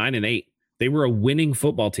North, 9-8. They were a winning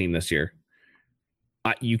football team this year.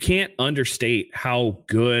 You can't understate how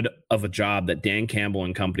good of a job that Dan Campbell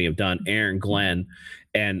and company have done. Aaron Glenn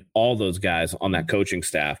and all those guys on that coaching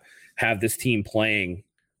staff have this team playing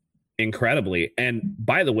incredibly. And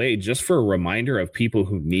by the way, just for a reminder of people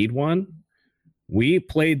who need one, we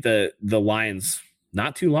played the Lions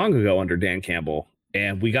not too long ago under Dan Campbell,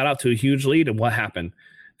 and we got out to a huge lead. And what happened?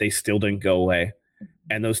 They still didn't go away.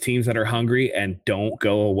 And those teams that are hungry and don't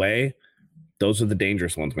go away, those are the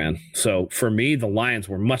dangerous ones, man. So for me, the Lions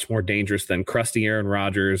were much more dangerous than crusty Aaron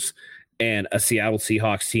Rodgers and a Seattle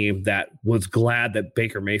Seahawks team that was glad that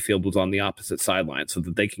Baker Mayfield was on the opposite sideline so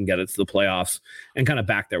that they can get it to the playoffs and kind of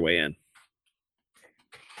back their way in.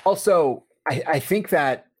 Also, I think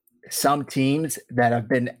that some teams that have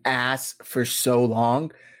been ass for so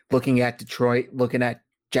long, looking at Detroit, looking at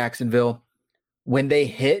Jacksonville, when they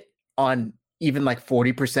hit on even like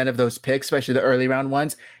 40% of those picks, especially the early round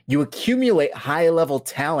ones, you accumulate high level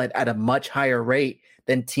talent at a much higher rate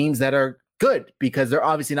than teams that are good because they're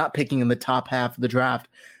obviously not picking in the top half of the draft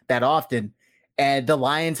that often. And the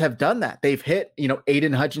Lions have done that. They've hit,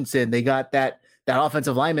 Aiden Hutchinson. They got that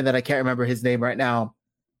offensive lineman that I can't remember his name right now.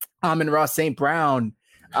 Amon-Ra St. Brown.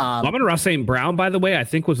 Amon-Ra St. Brown, by the way, I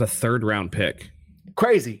think was a 3rd round pick.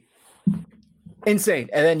 Crazy. Insane.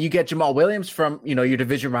 And then you get Jamal Williams from, your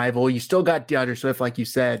division rival. You still got DeAndre Swift, like you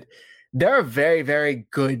said. They're a very, very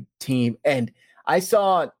good team. And I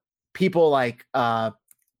saw people like,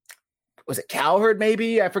 was it Cowherd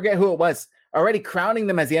maybe? I forget who it was, already crowning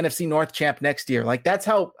them as the NFC North champ next year. Like that's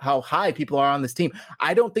how high people are on this team.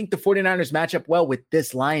 I don't think the 49ers match up well with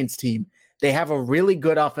this Lions team. They have a really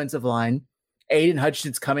good offensive line. Aiden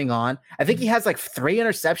Hutchinson's coming on. I think he has like 3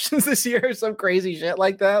 interceptions this year or some crazy shit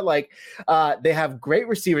like that. Like they have great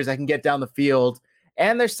receivers that can get down the field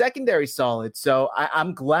and their secondary solid. So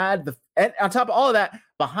I'm glad. And on top of all of that,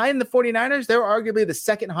 behind the 49ers, they're arguably the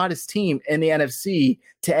second hottest team in the NFC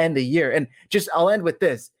to end the year. And I'll end with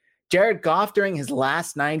this. Jared Goff during his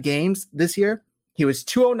last 9 games this year, he was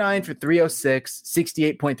 209 for 306,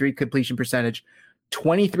 68.3 completion percentage,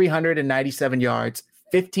 2,397 yards,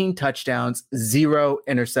 15 touchdowns, 0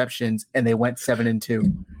 interceptions, and they went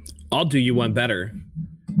 7-2. I'll do you one better.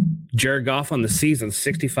 Jared Goff on the season,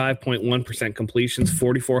 65.1% completions,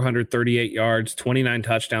 4,438 yards, 29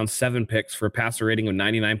 touchdowns, 7 picks for a passer rating of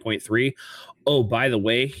 99.3. Oh, by the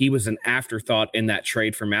way, he was an afterthought in that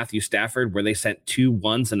trade for Matthew Stafford where they sent 2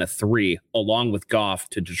 1s and a 3 along with Goff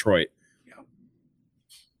to Detroit.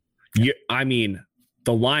 Yeah, I mean,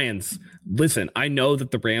 the Lions, listen, I know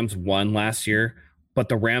that the Rams won last year, but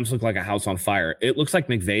the Rams look like a house on fire. It looks like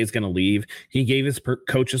McVay is going to leave. He gave his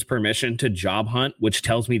coaches permission to job hunt, which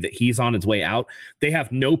tells me that he's on his way out. They have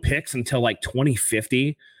no picks until like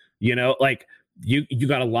 2050. You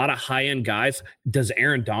got a lot of high-end guys. Does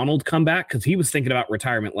Aaron Donald come back? Because he was thinking about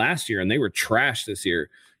retirement last year, and they were trash this year.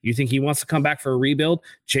 You think he wants to come back for a rebuild?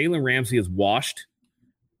 Jalen Ramsey is washed,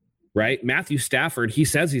 right? Matthew Stafford, he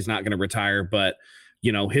says he's not going to retire, but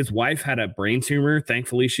his wife had a brain tumor.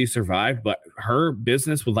 Thankfully, she survived. But her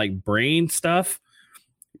business with like brain stuff,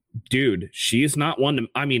 dude, she is not one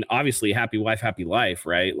to, obviously, happy wife, happy life,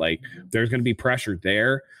 right? Like, there's going to be pressure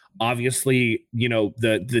there. Obviously,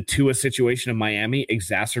 the Tua situation in Miami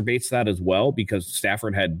exacerbates that as well because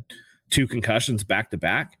Stafford had 2 concussions back to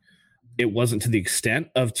back. It wasn't to the extent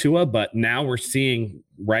of Tua, but now we're seeing,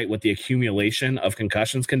 right, what the accumulation of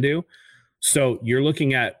concussions can do. So you're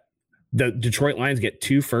looking at the Detroit Lions get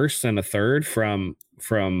 2 firsts and a 3rd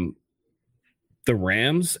from the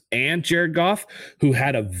Rams and Jared Goff, who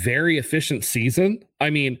had a very efficient season. I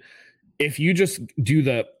mean, if you just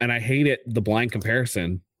do and I hate it, the blind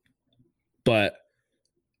comparison, but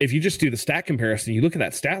if you just do the stat comparison, you look at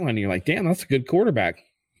that stat line and you're like, damn, that's a good quarterback.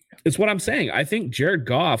 It's what I'm saying. I think Jared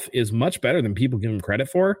Goff is much better than people give him credit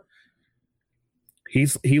for.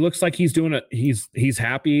 He looks like he's doing it. He's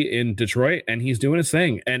happy in Detroit and he's doing his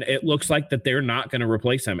thing. And it looks like that they're not going to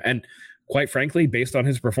replace him. And quite frankly, based on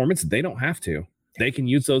his performance, they don't have to. They can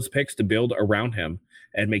use those picks to build around him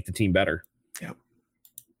and make the team better. Yep.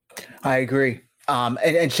 I agree.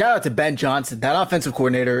 And shout out to Ben Johnson. That offensive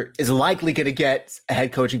coordinator is likely going to get a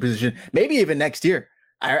head coaching position, maybe even next year.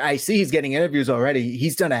 I see he's getting interviews already.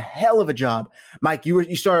 He's done a hell of a job. Mike,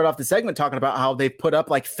 you started off the segment talking about how they've put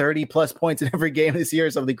up like 30 plus points in every game this year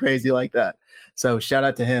or something crazy like that. So shout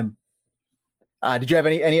out to him. Did you have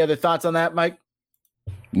any other thoughts on that, Mike?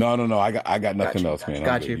 No. I got nothing else, man.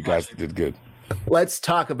 Got you. You guys did good. Let's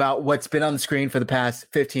talk about what's been on the screen for the past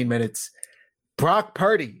 15 minutes. Brock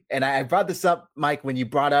Purdy. And I brought this up, Mike, when you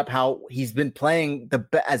brought up how he's been playing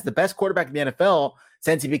as the best quarterback in the NFL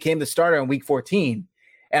since he became the starter in week 14.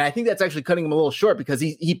 And I think that's actually cutting him a little short because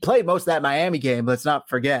he played most of that Miami game. Let's not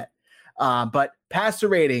forget. But passer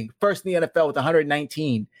rating, first in the NFL with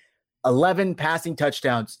 119, 11 passing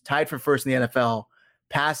touchdowns, tied for first in the NFL.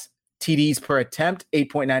 Pass TDs per attempt,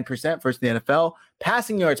 8.9%, first in the NFL.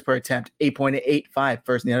 Passing yards per attempt, 8.85,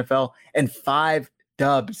 first in the NFL. And 5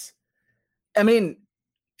 dubs. I mean,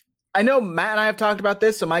 I know Matt and I have talked about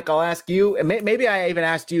this, so Mike, I'll ask you, and maybe I even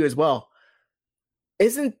asked you as well.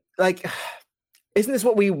 Isn't this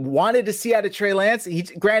what we wanted to see out of Trey Lance?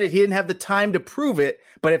 Granted, he didn't have the time to prove it,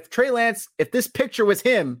 but if this picture was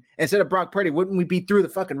him instead of Brock Purdy, wouldn't we be through the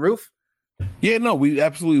fucking roof? Yeah, no, we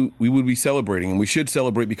would be celebrating, and we should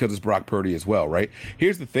celebrate because it's Brock Purdy as well, right?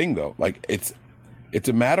 Here's the thing, though. Like, it's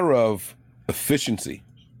a matter of efficiency,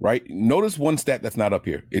 right? Notice one stat that's not up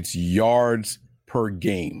here. It's yards per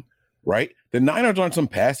game, right? The Niners aren't some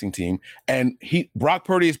passing team, and Brock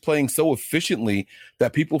Purdy is playing so efficiently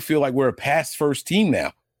that people feel like we're a pass-first team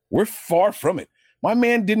now. We're far from it. My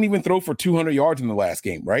man didn't even throw for 200 yards in the last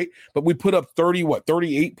game, right? But we put up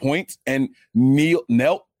 38 points and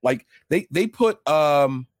knelt. Like, they put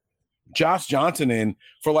Josh Johnson in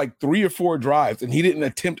for like 3 or 4 drives, and he didn't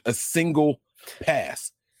attempt a single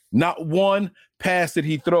pass. Not one pass did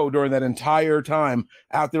he throw during that entire time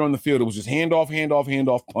out there on the field. It was just handoff,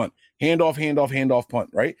 punt, handoff, punt,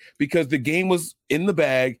 right? Because the game was in the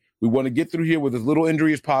bag. We want to get through here with as little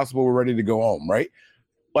injury as possible. We're ready to go home, right?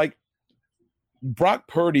 Like, Brock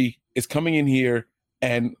Purdy is coming in here,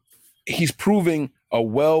 and he's proving a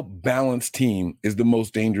well-balanced team is the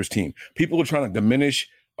most dangerous team. People are trying to diminish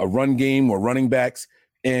a run game or running backs,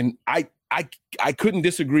 and I couldn't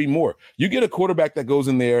disagree more. You get a quarterback that goes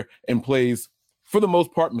in there and plays, for the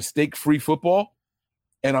most part, mistake-free football,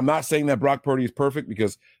 and I'm not saying that Brock Purdy is perfect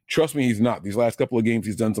because, trust me, he's not. These last couple of games,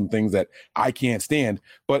 he's done some things that I can't stand.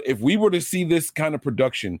 But if we were to see this kind of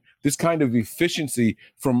production, this kind of efficiency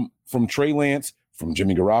from Trey Lance, from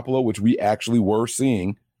Jimmy Garoppolo, which we actually were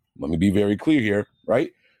seeing, let me be very clear here,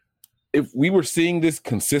 right? If we were seeing this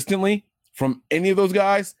consistently from any of those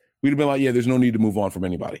guys, we'd have been like, yeah, there's no need to move on from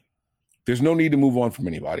anybody. There's no need to move on from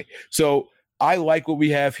anybody. So I like what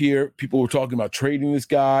we have here. People were talking about trading this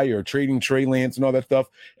guy or trading Trey Lance and all that stuff.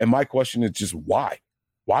 And my question is just why?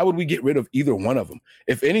 Why would we get rid of either one of them?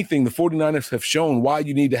 If anything, the 49ers have shown why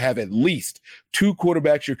you need to have at least 2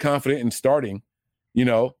 quarterbacks you're confident in starting,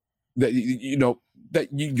 that you're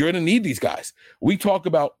going to need these guys. We talk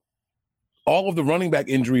about all of the running back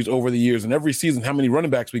injuries over the years and every season, how many running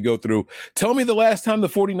backs we go through. Tell me the last time the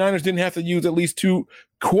 49ers didn't have to use at least 2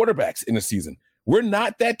 quarterbacks in a season. We're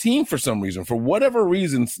not that team for some reason. For whatever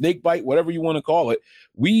reason, snake bite, whatever you want to call it,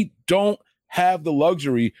 we don't have the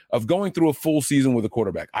luxury of going through a full season with a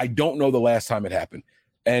quarterback. I don't know the last time it happened.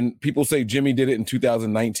 And people say Jimmy did it in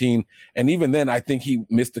 2019. And even then, I think he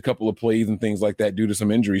missed a couple of plays and things like that due to some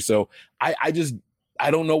injury. So I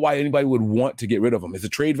don't know why anybody would want to get rid of him. Is the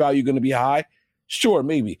trade value going to be high? Sure,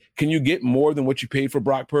 maybe. Can you get more than what you paid for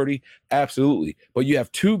Brock Purdy? Absolutely. But you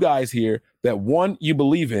have 2 guys here that, 1, you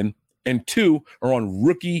believe in, and 2, are on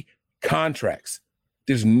rookie contracts.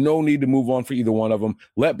 There's no need to move on for either one of them.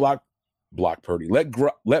 Let Brock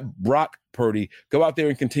Purdy go out there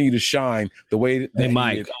and continue to shine the way that hey,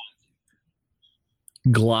 Mike.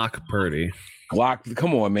 Glock Purdy. Glock,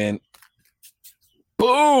 come on, man.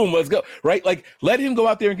 Boom, let's go. Right? Like, let him go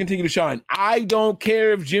out there and continue to shine. I don't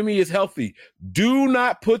care if Jimmy is healthy. Do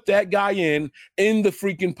not put that guy in the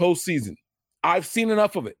freaking postseason. I've seen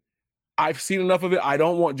enough of it. I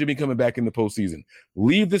don't want Jimmy coming back in the postseason.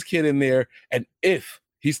 Leave this kid in there, and if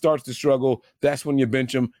he starts to struggle, that's when you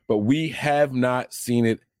bench him. But we have not seen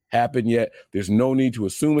it happen yet. There's no need to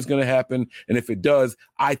assume it's going to happen. And if it does,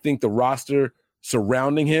 I think the roster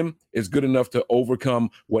surrounding him is good enough to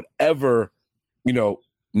overcome whatever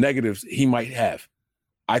negatives he might have.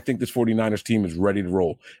 I think this 49ers team is ready to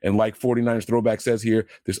roll. And like 49ers Throwback says here,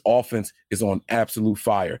 this offense is on absolute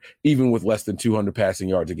fire, even with less than 200 passing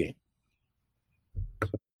yards a game.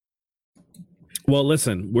 Well,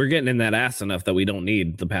 listen, we're getting in that ass enough that we don't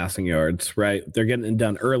need the passing yards, right? They're getting it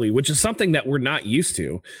done early, which is something that we're not used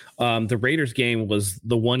to. The Raiders game was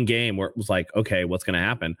the one game where it was like, okay, what's going to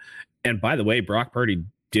happen? And by the way, Brock Purdy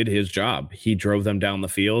did his job. He drove them down the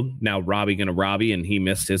field. Now Robbie going to Robbie, and he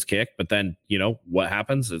missed his kick. But then, what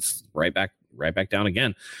happens? It's right back down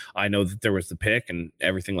again. I know that there was the pick and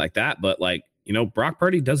everything like that, but Brock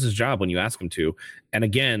Purdy does his job when you ask him to. And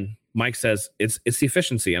again, Mike says it's the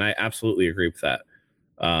efficiency, and I absolutely agree with that.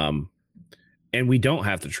 And we don't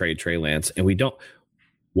have to trade Trey Lance, and we don't.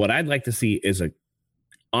 What I'd like to see is a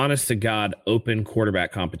honest to God open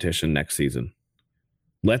quarterback competition next season.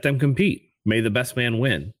 Let them compete. May the best man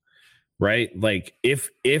win, right? Like if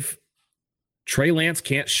Trey Lance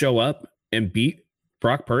can't show up and beat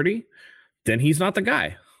Brock Purdy, then he's not the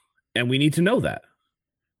guy. And we need to know that.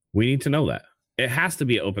 It has to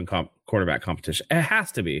be an open quarterback competition. It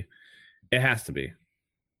has to be.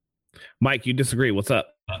 Mike, you disagree. What's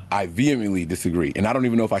up? I vehemently disagree. And I don't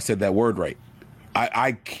even know if I said that word right.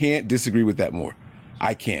 I can't disagree with that more.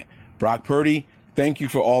 I can't. Brock Purdy, thank you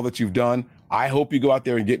for all that you've done. I hope you go out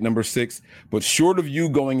there and get number 6. But short of you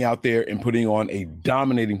going out there and putting on a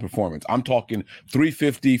dominating performance, I'm talking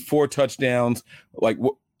 350, 4 touchdowns, like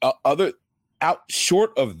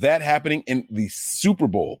short of that happening in the Super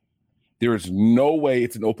Bowl, there is no way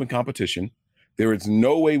it's an open competition. There is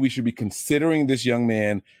no way we should be considering this young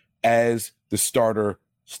man as the starter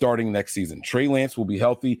starting next season. Trey Lance will be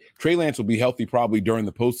healthy. Trey Lance will be healthy probably during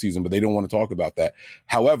the postseason, but they don't want to talk about that.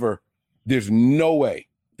 However, there's no way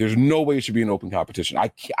it should be an open competition.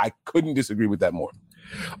 I couldn't disagree with that more.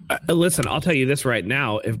 Listen, I'll tell you this right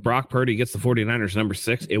now. If Brock Purdy gets the 49ers number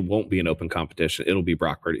 6, it won't be an open competition. It'll be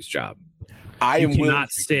Brock Purdy's job. You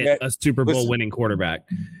cannot sit a Super Bowl winning quarterback.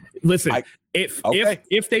 Listen,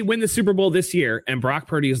 if they win the Super Bowl this year and Brock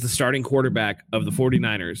Purdy is the starting quarterback of the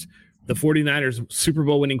 49ers Super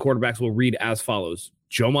Bowl winning quarterbacks will read as follows: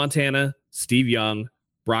 Joe Montana, Steve Young,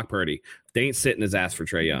 Brock Purdy. They ain't sitting his ass for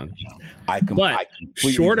Trey Young. But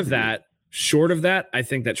short of that, I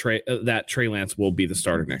think that Trey Lance will be the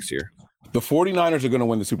starter next year. The 49ers are going to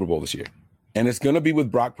win the Super Bowl this year, and it's going to be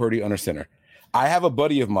with Brock Purdy under center. I have a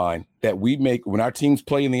buddy of mine that we make when our teams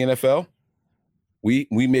play in the NFL, we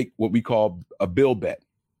make what we call a bill bet,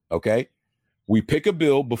 okay? We pick a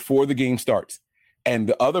bill before the game starts, and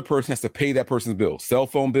the other person has to pay that person's bill, cell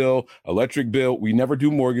phone bill, electric bill. We never do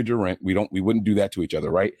mortgage or rent. We wouldn't do that to each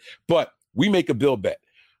other, right? But we make a bill bet.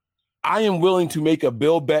 I am willing to make a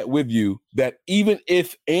bill bet with you that even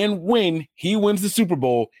if and when he wins the Super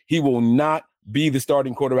Bowl, he will not be the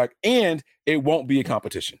starting quarterback, and it won't be a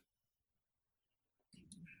competition.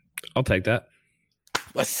 I'll take that.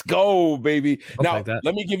 Let's go, baby. Now,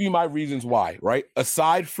 let me give you my reasons why, right?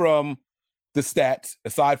 Aside from the stats,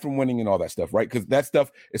 aside from winning and all that stuff, right? Because that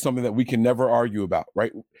stuff is something that we can never argue about,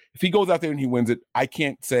 right? If he goes out there and he wins it, I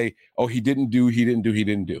can't say, oh, he didn't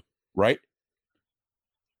do, right?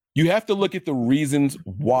 You have to look at the reasons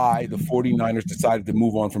why the 49ers decided to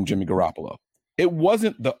move on from Jimmy Garoppolo. It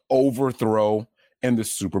wasn't the overthrow in the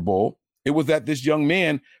Super Bowl. It was that this young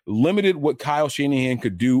man limited what Kyle Shanahan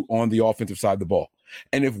could do on the offensive side of the ball.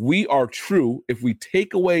 And if we are true, if we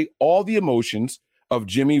take away all the emotions of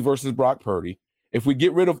Jimmy versus Brock Purdy, if we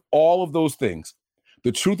get rid of all of those things,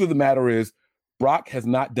 the truth of the matter is Brock has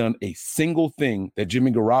not done a single thing that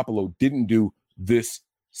Jimmy Garoppolo didn't do this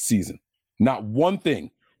season. Not one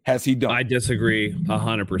thing has he done. I disagree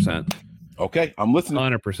 100%. Okay, I'm listening.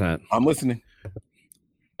 100%. I'm listening.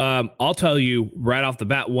 I'll tell you right off the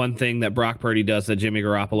bat one thing that Brock Purdy does that Jimmy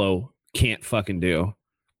Garoppolo can't fucking do.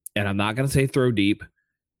 And I'm not going to say throw deep.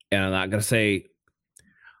 And I'm not going to say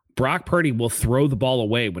Brock Purdy will throw the ball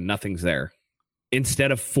away when nothing's there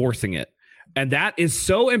instead of forcing it. And that is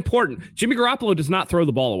so important. Jimmy Garoppolo does not throw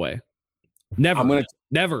the ball away. Never.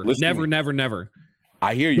 Never.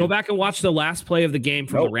 I hear you. Go back and watch the last play of the game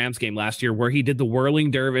from the Rams game last year where he did the whirling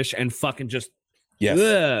dervish and fucking just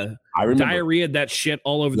I remember. Diarrhea'd that shit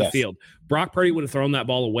all over the field. Brock Purdy would have thrown that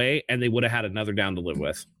ball away and they would have had another down to live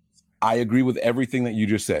with. I agree with everything that you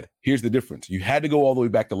just said. Here's the difference. You had to go all the way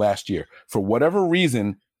back to last year. For whatever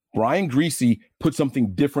reason, Brian Griese put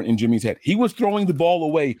something different in Jimmy's head. He was throwing the ball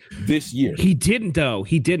away this year. He didn't, though.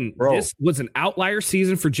 He didn't. Bro. This was an outlier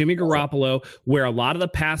season for Jimmy Garoppolo where a lot of the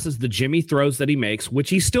passes the Jimmy throws that he makes,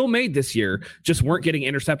 which he still made this year, just weren't getting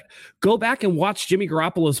intercepted. Go back and watch Jimmy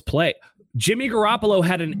Garoppolo's play. Jimmy Garoppolo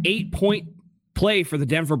had an 8-point play for the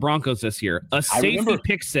Denver Broncos this year, a safety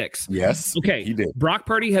pick 6. Yes. Okay. He did. Brock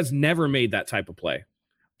Purdy has never made that type of play.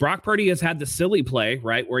 Brock Purdy has had the silly play,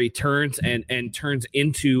 right, where he turns and turns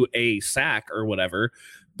into a sack or whatever.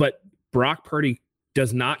 But Brock Purdy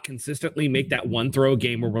does not consistently make that one throw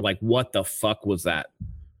game where we're like, what the fuck was that?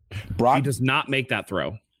 He does not make that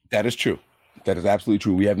throw. That is true. That is absolutely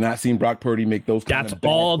true. We have not seen Brock Purdy make those kind of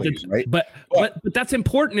plays, right? But that's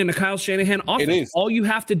important in a Kyle Shanahan offense. It is. All you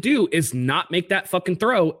have to do is not make that fucking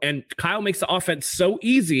throw, and Kyle makes the offense so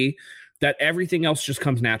easy that everything else just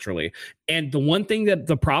comes naturally. And the one thing that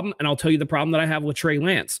the problem, and I'll tell you the problem that I have with Trey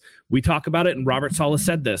Lance, we talk about it, and Robert Saleh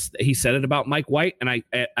said this. He said it about Mike White, and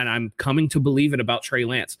I'm coming to believe it about Trey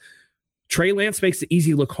Lance. Trey Lance makes the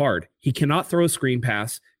easy look hard. He cannot throw a screen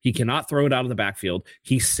pass. He cannot throw it out of the backfield.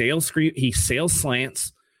 He sails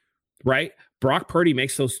slants, right? Brock Purdy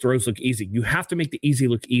makes those throws look easy. You have to make the easy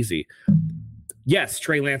look easy. Yes,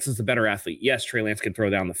 Trey Lance is the better athlete. Yes, Trey Lance can throw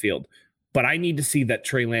down the field. But I need to see that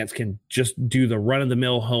Trey Lance can just do the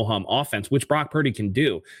run-of-the-mill ho-hum offense, which Brock Purdy can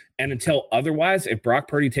do. And until otherwise, if Brock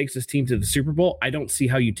Purdy takes his team to the Super Bowl, I don't see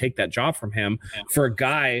how you take that job from him for a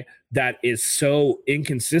guy that is so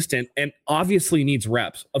inconsistent and obviously needs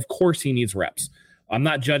reps. Of course he needs reps. I'm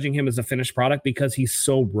not judging him as a finished product because he's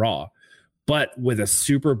so raw. But with a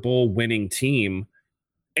Super Bowl winning team,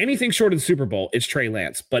 anything short of the Super Bowl is Trey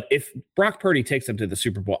Lance. But if Brock Purdy takes them to the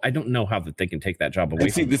Super Bowl, I don't know how that they can take that job away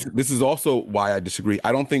from him. This is also why I disagree.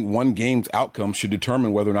 I don't think one game's outcome should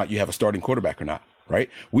determine whether or not you have a starting quarterback or not, right?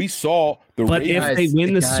 We saw the But if they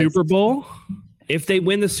win the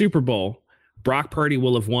Super Bowl, Brock Purdy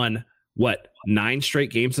will have won, 9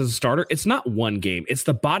 straight games as a starter? It's not one game. It's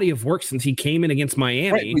the body of work since he came in against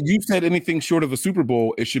Miami. Right, but you said anything short of a Super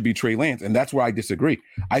Bowl, it should be Trey Lance, and that's where I disagree.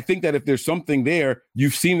 I think that if there's something there,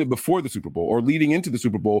 you've seen it before the Super Bowl or leading into the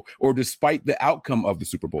Super Bowl or despite the outcome of the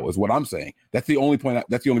Super Bowl is what I'm saying. That's the only point.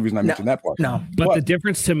 That's the only reason I mentioned that part. But the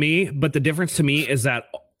difference to me is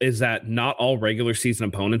that not all regular season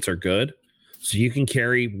opponents are good. So you can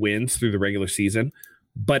carry wins through the regular season,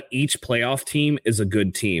 but each playoff team is a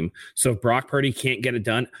good team. So if Brock Purdy can't get it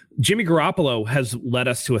done, Jimmy Garoppolo has led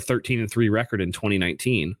us to a 13-3 record in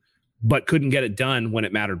 2019, but couldn't get it done when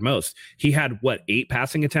it mattered most. He had 8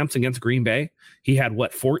 passing attempts against Green Bay. He had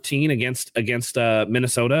 14 against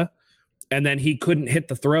Minnesota. And then he couldn't hit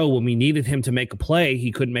the throw when we needed him to make a play.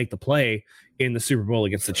 He couldn't make the play in the Super Bowl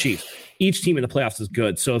against the Chiefs. Each team in the playoffs is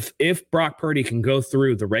good. So if Brock Purdy can go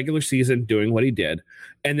through the regular season doing what he did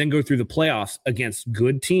and then go through the playoffs against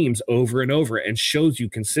good teams over and over and shows you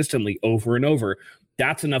consistently over and over,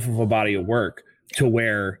 that's enough of a body of work to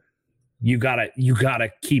where you gotta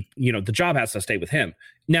keep, the job has to stay with him.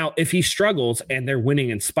 Now, if he struggles and they're winning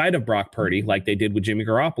in spite of Brock Purdy, like they did with Jimmy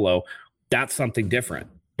Garoppolo, that's something different.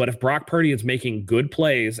 But if Brock Purdy is making good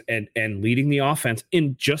plays and leading the offense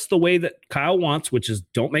in just the way that Kyle wants, which is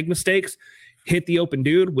don't make mistakes, hit the open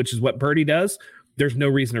dude, which is what Purdy does, there's no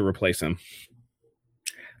reason to replace him.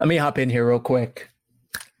 Let me hop in here real quick.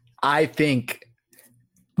 I think,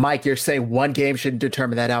 Mike, you're saying one game shouldn't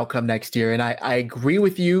determine that outcome next year. And I agree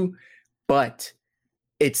with you, but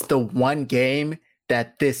it's the one game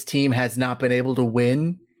that this team has not been able to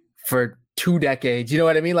win for 2 decades. You know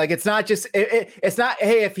what I mean? Like, it's not just, it's not,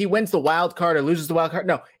 hey, if he wins the wild card or loses the wild card.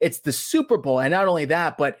 No, it's the Super Bowl. And not only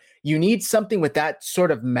that, but you need something with that sort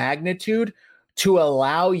of magnitude to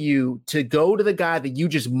allow you to go to the guy that you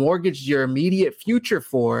just mortgaged your immediate future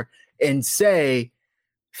for and say,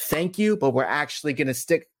 thank you, but we're actually going to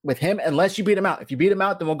stick with him unless you beat him out. If you beat him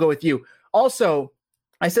out, then we'll go with you. Also,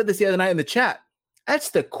 I said this the other night in the chat.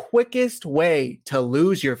 That's the quickest way to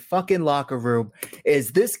lose your fucking locker room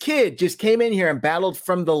is this kid just came in here and battled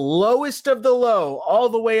from the lowest of the low all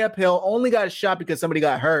the way uphill, only got a shot because somebody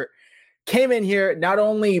got hurt, came in here, not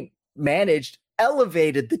only managed,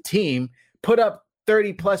 elevated the team, put up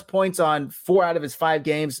 30-plus points on 4 out of his 5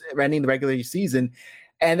 games ending the regular season.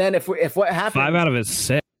 And then if what happened... 5 out of his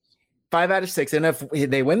 6. 5 out of 6. And if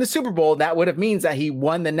they win the Super Bowl, that would have means that he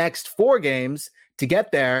won the next 4 games to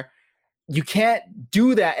get there. You can't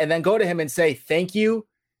do that and then go to him and say, thank you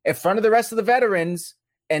in front of the rest of the veterans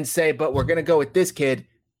and say, but we're going to go with this kid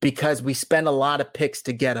because we spent a lot of picks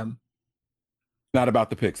to get him. Not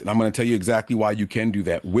about the picks. And I'm going to tell you exactly why you can do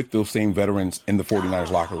that with those same veterans in the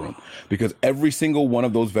 49ers locker room, because every single one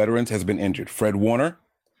of those veterans has been injured. Fred Warner,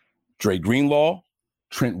 Dre Greenlaw,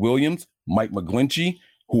 Trent Williams, Mike McGlinchey,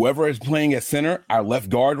 whoever is playing at center, our left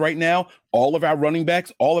guard right now, all of our running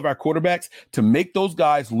backs, all of our quarterbacks, to make those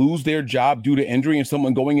guys lose their job due to injury and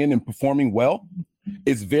someone going in and performing well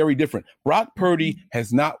is very different. Brock Purdy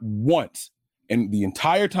has not once in the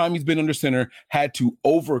entire time he's been under center had to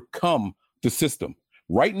overcome the system.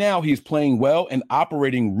 Right now, he's playing well and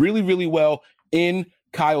operating really, really well in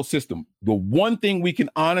Kyle's system. The one thing we can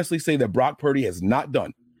honestly say that Brock Purdy has not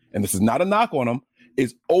done, and this is not a knock on him,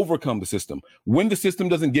 is overcome the system. When the system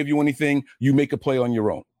doesn't give you anything, you make a play on your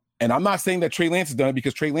own. And I'm not saying that Trey Lance has done it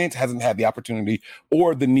because Trey Lance hasn't had the opportunity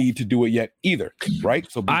or the need to do it yet either, right?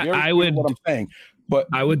 So I would what I'm saying. But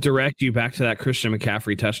I would direct you back to that Christian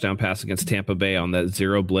McCaffrey touchdown pass against Tampa Bay on that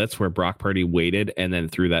 0 blitz where Brock Purdy waited and then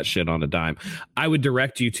threw that shit on a dime. I would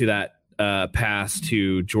direct you to that pass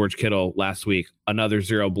to George Kittle last week, another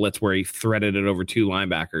 0 blitz where he threaded it over 2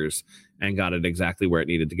 linebackers and got it exactly where it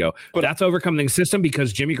needed to go. But that's overcoming the system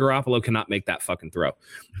because Jimmy Garoppolo cannot make that fucking throw.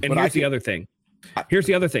 And here's the other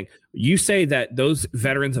thing. You say that those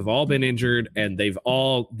veterans have all been injured and they've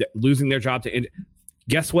all losing their job to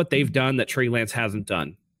guess what they've done that Trey Lance hasn't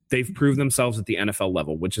done? They've proved themselves at the NFL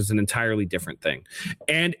level, which is an entirely different thing.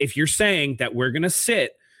 And if you're saying that we're going to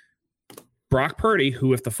sit Brock Purdy,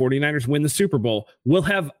 who if the 49ers win the Super Bowl, will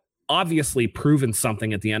have obviously proven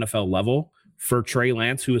something at the NFL level. For Trey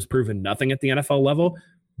Lance, who has proven nothing at the NFL level,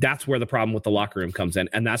 that's where the problem with the locker room comes in.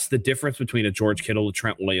 And that's the difference between a George Kittle, a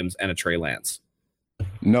Trent Williams, and a Trey Lance.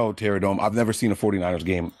 No, Terry Dome. I've never seen a 49ers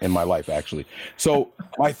game in my life, actually. So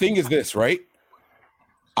my thing is this, right?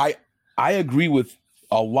 I agree with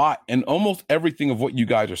a lot and almost everything of what you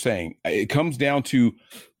guys are saying. It comes down to,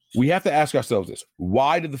 we have to ask ourselves this.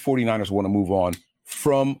 Why did the 49ers want to move on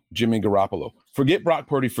from Jimmy Garoppolo? Forget Brock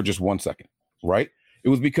Purdy for just 1 second, right? It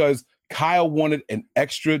was because Kyle wanted an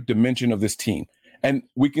extra dimension of this team. And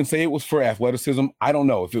we can say it was for athleticism. I don't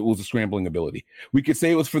know if it was a scrambling ability. We could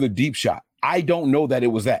say it was for the deep shot. I don't know that it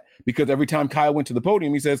was that, because every time Kyle went to the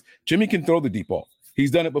podium, he says, Jimmy can throw the deep ball.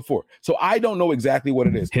 He's done it before. So I don't know exactly what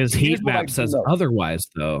it is. His heat map says otherwise,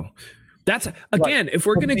 though. That's again, if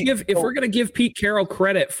we're gonna give Pete Carroll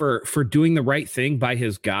credit for doing the right thing by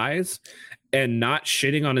his guys and not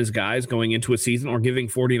shitting on his guys going into a season or giving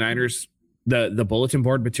 49ers the bulletin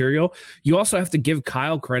board material, you also have to give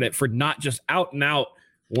Kyle credit for not just out and out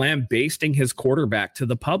lambasting his quarterback to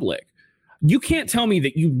the public. You can't tell me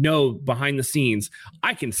that behind the scenes.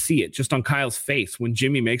 I can see it just on Kyle's face when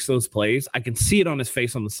Jimmy makes those plays. I can see it on his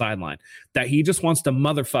face on the sideline that he just wants to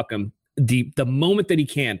motherfuck him the moment that he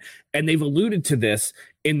can. And they've alluded to this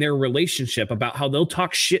in their relationship about how they'll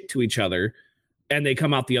talk shit to each other and they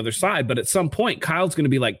come out the other side. But at some point, Kyle's going to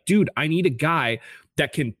be like, dude, I need a guy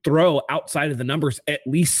that can throw outside of the numbers at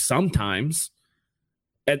least sometimes.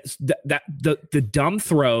 The dumb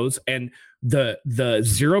throws and the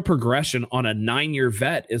zero progression on a 9-year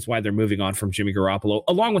vet is why they're moving on from Jimmy Garoppolo,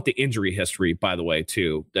 along with the injury history, by the way,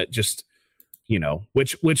 too. That just,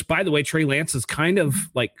 which by the way, Trey Lance is kind of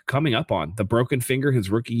like coming up on the broken finger his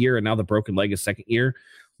rookie year, and now the broken leg his second year.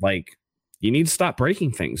 Like, you need to stop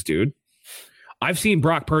breaking things, dude. I've seen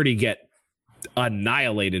Brock Purdy get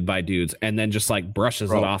annihilated by dudes and then just like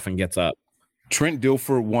brushes it off and gets up. Trent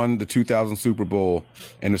Dilfer won the 2000 Super Bowl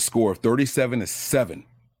and a score of 37-7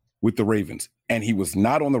 with the Ravens, and he was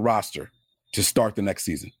not on the roster to start the next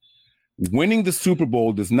season. Winning the Super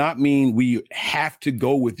Bowl does not mean we have to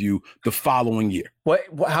go with you the following year.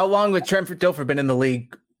 How long had Trent Dilfer been in the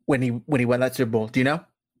league when he won that Super Bowl? Do you know?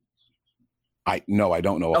 I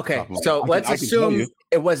don't know. Okay, so let's assume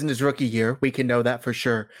it wasn't his rookie year. We can know that for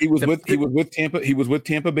sure. He was with Tampa. He was with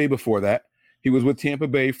Tampa Bay before that. He was with Tampa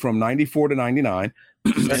Bay from 94 to 99.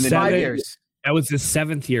 That's 5 years. That was his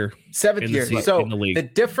seventh year. So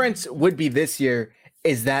the difference would be this year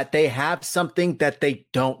is that they have something that they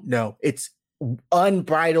don't know. It's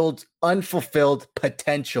unbridled, unfulfilled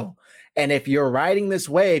potential. And if you're riding this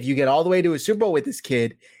wave, you get all the way to a Super Bowl with this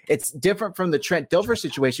kid. It's different from the Trent Dilfer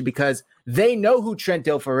situation because they know who Trent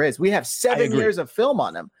Dilfer is. We have 7 years of film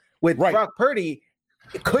on him. With Brock Purdy,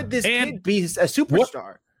 could this kid be a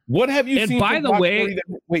superstar? What have you seen? By the way,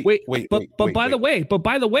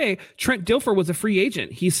 by the way, Trent Dilfer was a free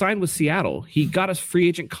agent. He signed with Seattle. He got a free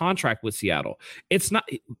agent contract with Seattle. It's not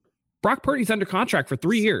Brock Purdy's under contract for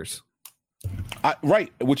 3 years.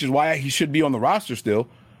 Right, which is why he should be on the roster still.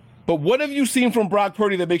 But what have you seen from Brock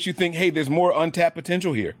Purdy that makes you think, hey, there's more untapped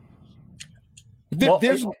potential here? It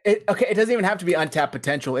doesn't even have to be untapped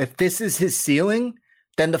potential. If this is his ceiling,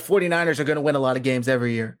 then the 49ers are going to win a lot of games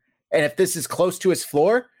every year. And if this is close to his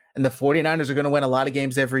floor, and the 49ers are going to win a lot of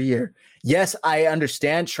games every year. Yes, I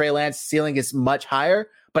understand Trey Lance's ceiling is much higher,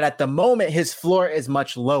 but at the moment, his floor is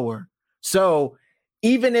much lower. So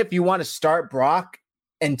even if you want to start Brock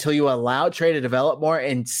until you allow Trey to develop more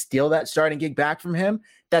and steal that starting gig back from him,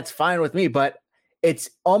 that's fine with me. But it's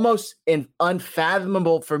almost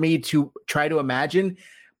unfathomable for me to try to imagine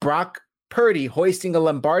Brock Purdy hoisting a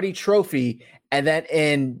Lombardi trophy and then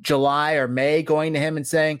in July or May going to him and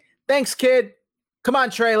saying, thanks, kid. Come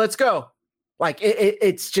on, Trey, let's go. Like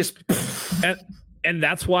it's just, and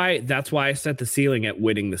that's why I set the ceiling at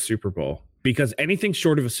winning the Super Bowl, because anything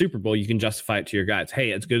short of a Super Bowl, you can justify it to your guys.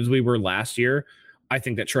 Hey, as good as we were last year, I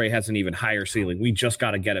think that Trey has an even higher ceiling. We just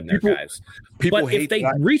got to get him there, guys. But if they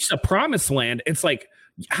reach the promised land, it's like,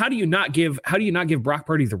 how do you not give Brock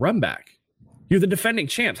Purdy the run back? You're the defending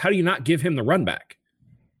champs. How do you not give him the run back?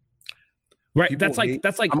 Right. That's like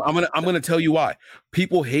I'm gonna tell you why.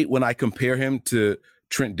 People hate when I compare him to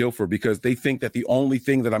Trent Dilfer because they think that the only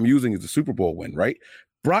thing that I'm using is the Super Bowl win, right?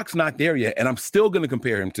 Brock's not there yet, and I'm still gonna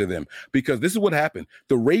compare him to them because this is what happened.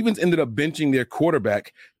 The Ravens ended up benching their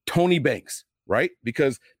quarterback, Tony Banks, right?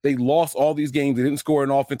 Because they lost all these games. They didn't score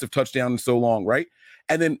an offensive touchdown in so long, right?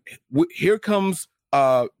 And then here comes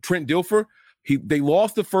Trent Dilfer. They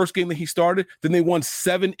lost the first game that he started, then they won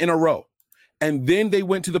 7 in a row. And then they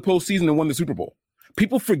went to the postseason and won the Super Bowl.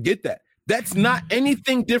 People forget that. That's not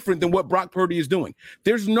anything different than what Brock Purdy is doing.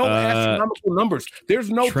 There's no astronomical numbers. There's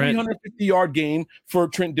no 350-yard game for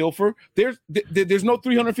Trent Dilfer. There's no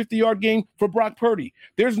 350-yard game for Brock Purdy.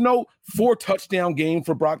 There's no 4-touchdown game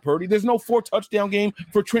for Brock Purdy. There's no 4-touchdown game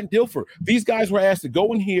for Trent Dilfer. These guys were asked to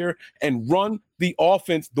go in here and run the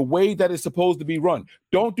offense the way that it's supposed to be run.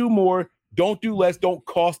 Don't do more. Don't do less. Don't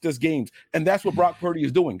cost us games. And that's what Brock Purdy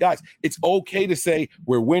is doing. Guys, it's okay to say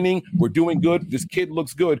we're winning, we're doing good, this kid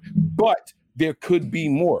looks good, but there could be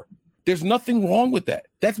more. There's nothing wrong with that.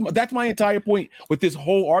 That's my entire point with this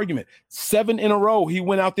whole argument. 7 in a row, he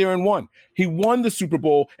went out there and won. He won the Super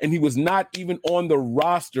Bowl, and he was not even on the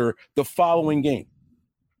roster the following game.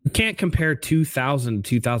 You can't compare 2000 to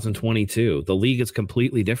 2022. The league is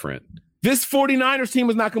completely different. This 49ers team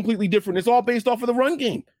is not completely different. It's all based off of the run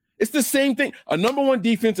game. It's the same thing. A number one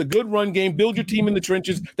defense, a good run game, build your team in the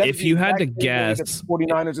trenches. If you had to guess, the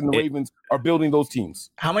 49ers and the Ravens are building those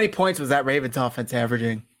teams. How many points was that Ravens offense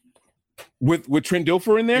averaging? With Trent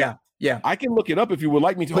Dilfer in there? Yeah. I can look it up if you would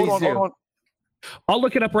like me to. Hold on. I'll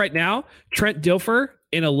look it up right now. Trent Dilfer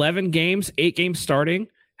in 11 games, 8 games starting,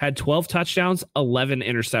 had 12 touchdowns, 11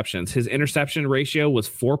 interceptions. His interception ratio was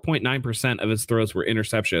 4.9% of his throws were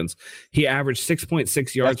interceptions. He averaged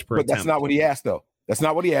 6.6 yards per attempt. But that's not what he asked, though. That's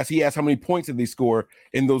not what he asked. He asked how many points did they score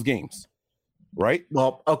in those games, right?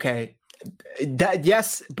 Well, okay.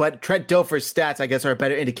 Yes, but Trent Dilfer's stats, I guess, are a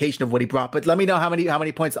better indication of what he brought. But let me know how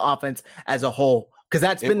many points the offense as a whole, because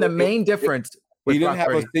that's been the main difference. He didn't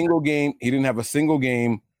have a single game. He didn't have a single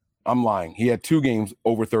game. I'm lying. He had 2 games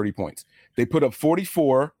over 30 points. They put up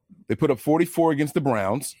 44. They put up 44 against the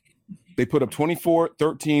Browns. They put up 24,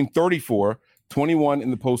 13, 34, 21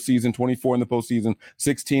 in the postseason, 24 in the postseason,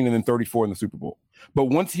 16, and then 34 in the Super Bowl. But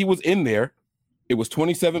once he was in there, it was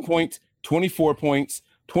 27 points, 24 points,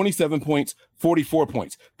 27 points, 44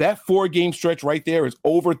 points. That 4-game stretch right there is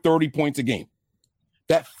over 30 points a game.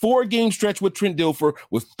 That 4-game stretch with Trent Dilfer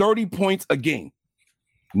was 30 points a game.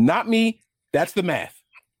 Not me. That's the math.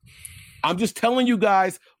 I'm just telling you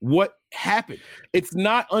guys what happened. It's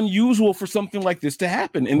not unusual for something like this to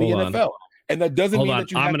happen in the NFL. And that doesn't mean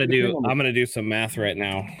that you have I'm gonna do some math right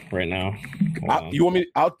now. You want me?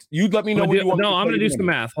 You let me know when you want. No, I'm gonna do some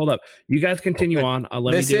math. Hold up. You guys continue on.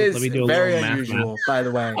 Let me do a very little unusual, math. by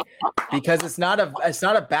the way, because it's not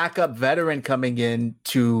a backup veteran coming in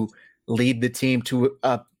to lead the team to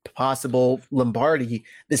a possible Lombardi.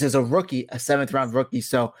 This is a rookie, a 7th-round rookie.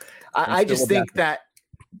 So I just think that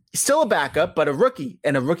still a backup, but a rookie,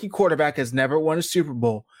 and a rookie quarterback has never won a Super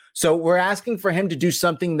Bowl. So we're asking for him to do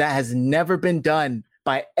something that has never been done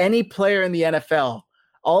by any player in the NFL.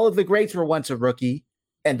 All of the greats were once a rookie,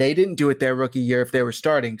 and they didn't do it their rookie year if they were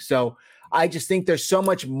starting. So I just think there's so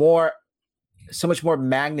much more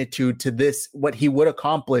magnitude to this, what he would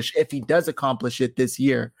accomplish if he does accomplish it this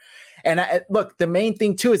year. And look, the main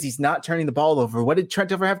thing too is he's not turning the ball over. What did Trent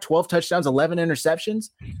Dilfer have? 12 touchdowns, 11 interceptions.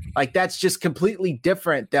 Like, that's just completely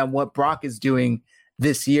different than what Brock is doing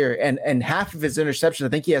this year. And half of his interceptions, I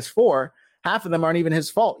think he has 4. Half of them aren't even his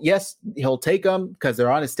fault. Yes, he'll take them because they're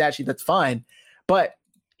on his stat sheet. That's fine. But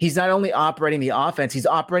he's not only operating the offense, he's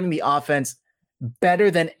operating the offense better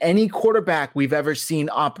than any quarterback we've ever seen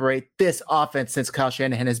operate this offense since Kyle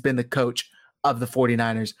Shanahan has been the coach of the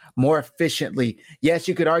 49ers, more efficiently. Yes,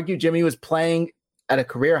 you could argue Jimmy was playing at a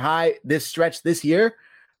career high this stretch this year,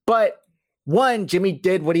 but 1, Jimmy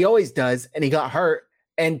did what he always does and he got hurt.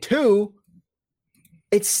 And 2,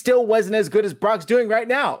 it still wasn't as good as Brock's doing right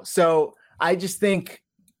now. So I just think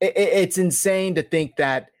it's insane to think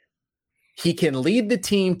that he can lead the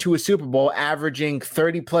team to a Super Bowl averaging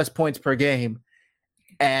 30 plus points per game,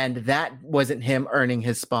 and that wasn't him earning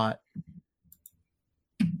his spot.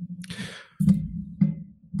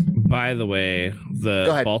 By the way,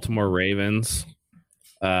 the Baltimore Ravens.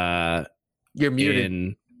 You're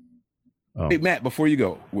muted. Hey, Matt, before you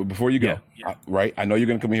go, right? I know you're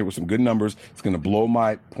going to come in here with some good numbers. It's going to blow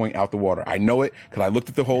my point out the water. I know it because I looked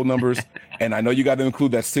at the whole numbers, and I know you got to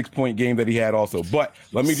include that 6-point game that he had also. But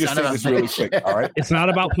let me just say this really quick, all right? It's not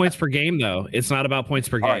about points per game, though. It's not about points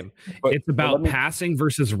per game. Right, it's about passing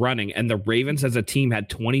versus running, and the Ravens as a team had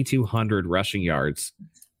 2,200 rushing yards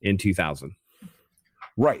in 2000.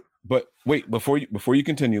 Right. But wait, before you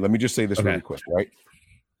continue, let me just say this really quick, right?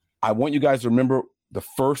 I want you guys to remember the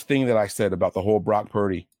first thing that I said about the whole Brock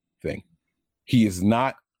Purdy thing. He is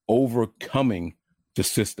not overcoming the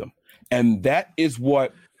system. And that is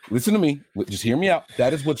what, listen to me, just hear me out.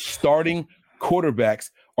 That is what starting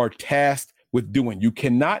quarterbacks are tasked with doing. You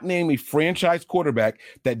cannot name a franchise quarterback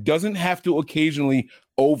that doesn't have to occasionally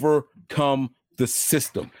overcome the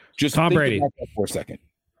system. Just Tom Brady about that for a second.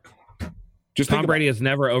 Tom Brady has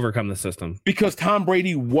never overcome the system. Because Tom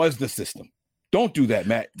Brady was the system. Don't do that,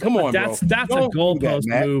 Matt. Come on, that's bro. That's a goalpost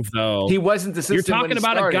move, though. He wasn't the system. You're talking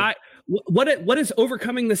about a guy. What is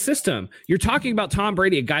overcoming the system? You're talking about Tom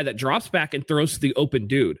Brady, a guy that drops back and throws to the open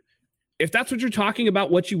dude. If that's what you're talking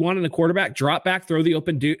about, what you want in a quarterback, drop back, throw to the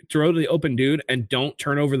open dude, and don't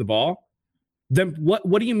turn over the ball. Then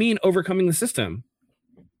what do you mean overcoming the system?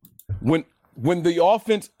 When the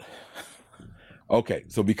offense, okay,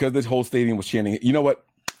 so because this whole stadium was chanting, you know what?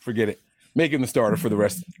 Forget it. Make him the starter for the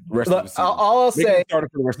rest of the season. All I'll say, starter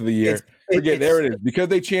for the rest of the year. There it is. Because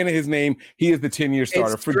they chanted his name, he is the 10-year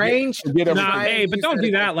starter. Strange. But don't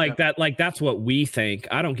do that like that. Like that's what we think.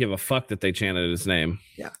 I don't give a fuck that they chanted his name.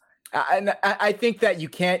 Yeah, and I think that you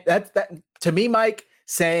can't. That to me, Mike,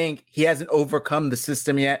 saying he hasn't overcome the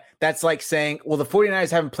system yet. That's like saying, well, the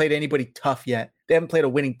 49ers haven't played anybody tough yet. They haven't played a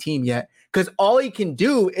winning team yet. Because all he can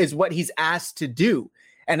do is what he's asked to do.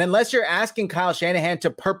 And unless you're asking Kyle Shanahan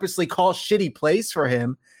to purposely call shitty plays for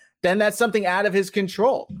him, then that's something out of his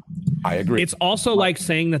control. I agree. It's also like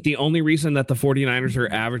saying that the only reason that the 49ers are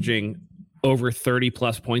averaging over 30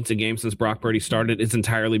 plus points a game since Brock Purdy started is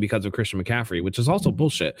entirely because of Christian McCaffrey, which is also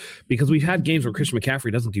bullshit because we've had games where Christian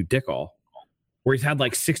McCaffrey doesn't do dick all, where he's had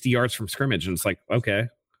like 60 yards from scrimmage. And it's like, okay.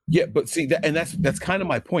 Yeah, but see, that's kind of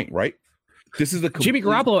my point, right? This is Jimmy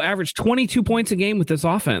Garoppolo averaged 22 points a game with this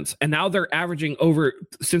offense, and now they're averaging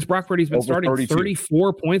since Brock Purdy's been starting 32.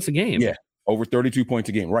 34 points a game. Yeah, over 32 points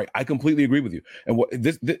a game. Right. I completely agree with you.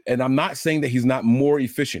 And and I'm not saying that he's not more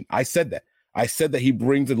efficient. I said that. I said that he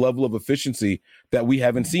brings a level of efficiency that we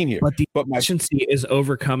haven't seen here. But efficiency is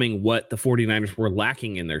overcoming what the 49ers were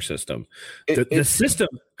lacking in their system. The system,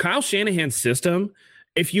 Kyle Shanahan's system.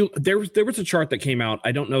 There was a chart that came out,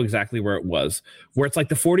 I don't know exactly where it was, where it's like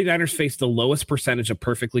the 49ers face the lowest percentage of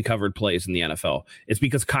perfectly covered plays in the NFL. It's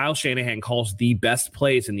because Kyle Shanahan calls the best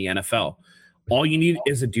plays in the NFL. All you need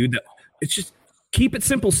is a dude it's just keep it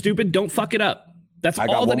simple, stupid. Don't fuck it up. That's all. I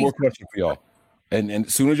got one more question for y'all. And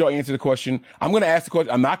as soon as y'all answer the question, I'm going to ask the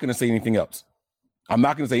question. I'm not going to say anything else. I'm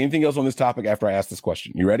not going to say anything else on this topic after I ask this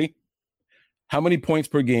question. You ready? How many points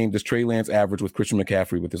per game does Trey Lance average with Christian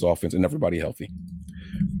McCaffrey with his offense and everybody healthy?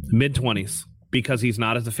 Mid-20s, because he's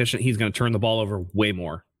not as efficient. He's going to turn the ball over way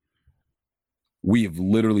more. We have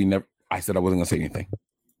literally never. I said I wasn't going to say anything.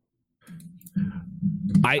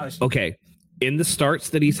 Okay. In the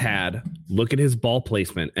starts that he's had, look at his ball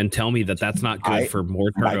placement and tell me that that's not good for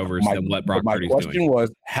more turnovers than what Brock Purdy's doing. My question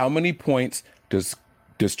was, how many points does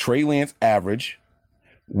Trey Lance average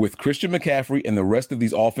with Christian McCaffrey and the rest of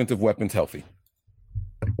these offensive weapons healthy?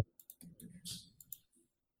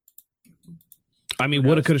 I mean,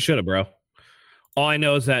 woulda, coulda, shoulda, bro. All I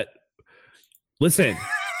know is that, listen,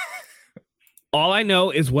 all I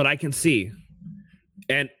know is what I can see.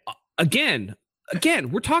 And again,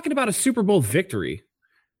 we're talking about a Super Bowl victory.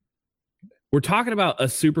 We're talking about a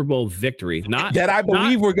Super Bowl victory. Not that I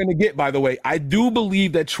believe we're going to get, by the way. I do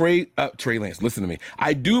believe that Trey Lance, listen to me.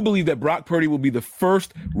 I do believe that Brock Purdy will be the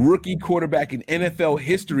first rookie quarterback in NFL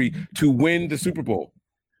history to win the Super Bowl.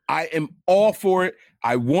 I am all for it.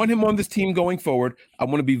 I want him on this team going forward. I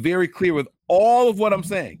want to be very clear with all of what I'm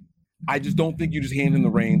saying. I just don't think you just hand him the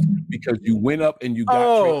reins because you went up and you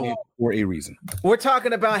got Trey Lance for a reason. We're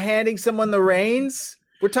talking about handing someone the reins.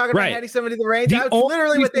 We're talking about handing somebody the reins. That's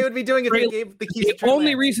literally what they would be doing if they gave the keys to Trey Lance. The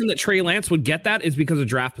only reason that Trey Lance would get that is because of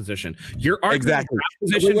draft position. You're arguing draft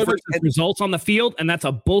position versus results on the field, and that's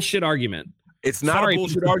a bullshit argument. It's not a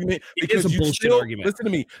bullshit argument because you still, listen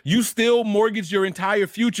to me, you still mortgage your entire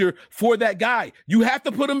future for that guy. You have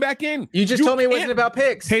to put him back in. You just told me it wasn't about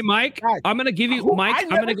picks. Hey, Mike, I'm going to give you, Mike, I'm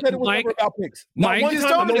going to give you, Mike, about picks. Not one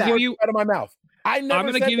time I'm going to give you out of my mouth. I'm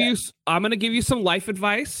going to give you some life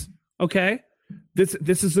advice. Okay. This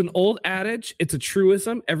is an old adage. It's a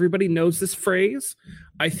truism. Everybody knows this phrase.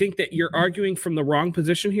 I think that you're arguing from the wrong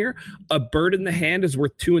position here. A bird in the hand is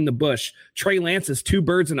worth two in the bush. Trey Lance is two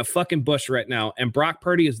birds in a fucking bush right now. And Brock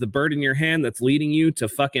Purdy is the bird in your hand that's leading you to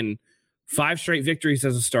fucking 5 straight victories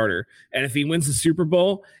as a starter. And if he wins the Super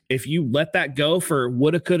Bowl, if you let that go for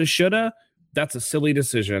woulda, coulda, shoulda, that's a silly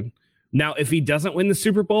decision. Now, if he doesn't win the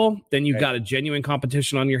Super Bowl, then you've got a genuine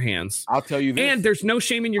competition on your hands. I'll tell you this. And there's no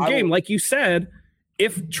shame in your game. Like you said,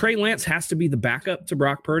 if Trey Lance has to be the backup to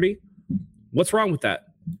Brock Purdy, what's wrong with that?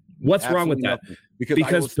 What's wrong with that?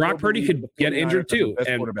 Because Brock Purdy could get injured too,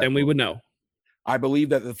 and we would know. I believe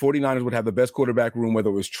that the 49ers would have the best quarterback room, whether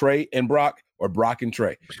it was Trey and Brock or Brock and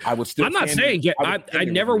Trey. I would still. I'm not saying I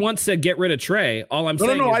never once said get rid of Trey. All I'm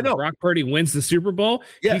saying is if Brock Purdy wins the Super Bowl,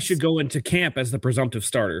 he should go into camp as the presumptive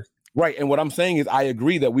starter. Right. And what I'm saying is I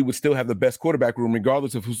agree that we would still have the best quarterback room,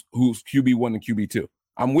 regardless of who's QB1 and QB2.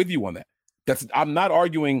 I'm with you on that. I'm not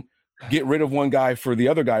arguing get rid of one guy for the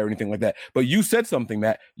other guy or anything like that. But you said something,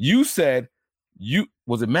 Matt. You said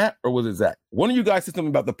was it Matt or was it Zach? One of you guys said something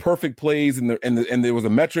about the perfect plays and there was a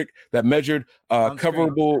metric that measured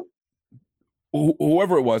coverable.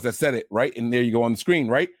 Whoever it was that said it, right? And there you go on the screen,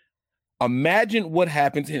 right? Imagine what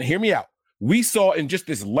happens, and hear me out. We saw in just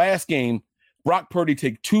this last game, Brock Purdy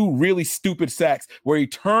take 2 really stupid sacks where he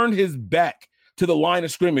turned his back to the line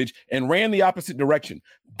of scrimmage and ran the opposite direction.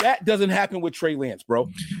 That doesn't happen with Trey Lance, bro.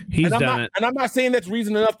 He's done it. And I'm not saying that's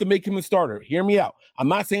reason enough to make him the starter. Hear me out. I'm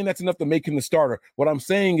not saying that's enough to make him the starter. What I'm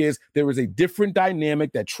saying is there is a different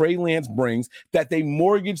dynamic that Trey Lance brings that they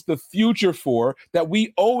mortgage the future for, that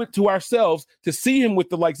we owe it to ourselves to see him with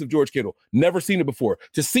the likes of George Kittle. Never seen it before.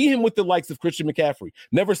 To see him with the likes of Christian McCaffrey.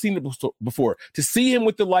 Never seen it before. To see him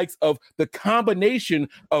with the likes of the combination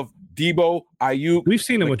of Debo, Ayuk. We've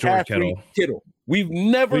seen him with George Kittle. We've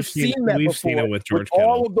never seen that before seen it with George with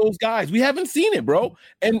all of those guys. We haven't seen it, bro.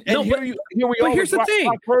 And no, here we are. But here's the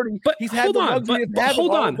thing. Purdy, but he's had hold on.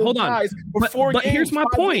 Hold on. But here's my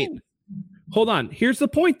point. Hold on. Here's the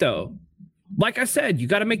point, though. Like I said, you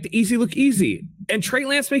got to make the easy look easy. And Trey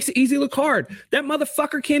Lance makes it easy look hard. That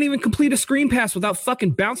motherfucker can't even complete a screen pass without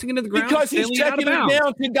fucking bouncing into the ground. Because he's checking it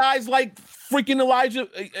down to guys like freaking Elijah.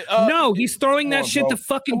 No, he's throwing that shit to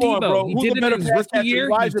fucking Debo. He did it in his rookie year.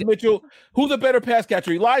 Elijah Mitchell. Who's a better pass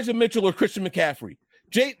catcher, Elijah Mitchell or Christian McCaffrey?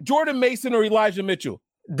 Jordan Mason or Elijah Mitchell?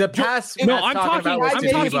 The pass. No, I'm talking.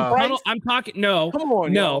 No, come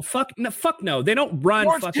on. No, fuck no. They don't run.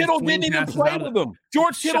 George Kittle didn't even play with him.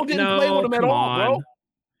 George Kittle didn't play with him at all, bro.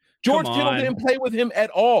 George Kittle didn't play with him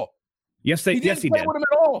at all. Yes, he did. Play with him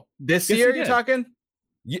at all. This year, you're talking?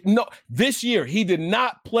 No, this year he did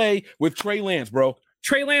not play with Trey Lance, bro.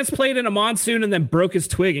 Trey Lance played in a monsoon and then broke his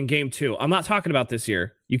twig in game 2. I'm not talking about this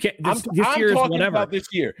year. You can't. This year is whatever. About this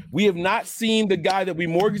year. We have not seen the guy that we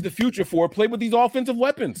mortgaged the future for play with these offensive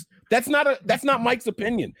weapons. That's not Mike's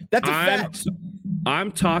opinion. That's a fact.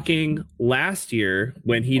 I'm talking last year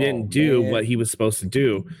when he didn't do what he was supposed to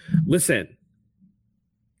do. Listen,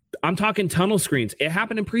 I'm talking tunnel screens. It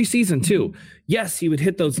happened in preseason too. Yes, he would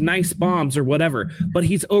hit those nice bombs or whatever, but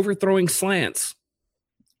he's overthrowing slants.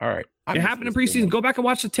 All right. It happened in preseason. Go back and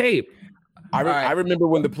watch the tape. I remember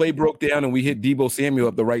when the play broke down and we hit Debo Samuel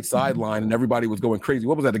up the right sideline and everybody was going crazy.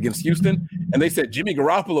 What was that, against Houston? And they said Jimmy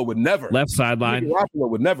Garoppolo would never. Left sideline. Jimmy Garoppolo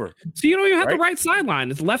would never. So you don't even have the right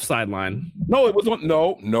sideline. It's left sideline. No, it was on.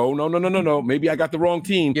 No. Maybe I got the wrong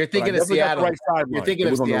team. You're thinking of Seattle. Right sideline. You're thinking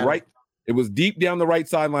of Seattle. On the right. It was deep down the right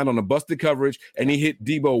sideline on a busted coverage, and he hit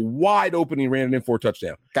Debo wide open. He ran it in for a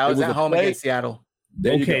touchdown. That was at home against Seattle.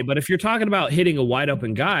 Okay, but if you're talking about hitting a wide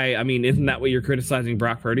open guy, I mean, isn't that what you're criticizing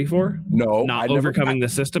Brock Purdy for? No. Not overcoming the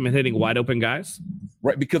system and hitting wide open guys?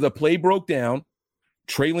 Right, because a play broke down.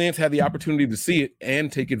 Trey Lance had the opportunity to see it and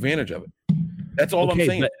take advantage of it. That's all I'm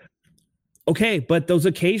saying. But those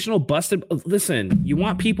occasional busted. Listen, you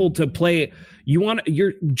want people to play.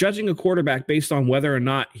 You're judging a quarterback based on whether or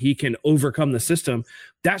not he can overcome the system.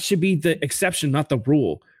 That should be the exception, not the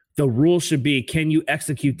rule. The rule should be, can you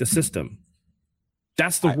execute the system?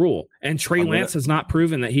 That's the rule. And Trey Lance has not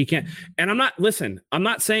proven that he can. And I'm not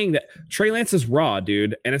saying that Trey Lance is raw,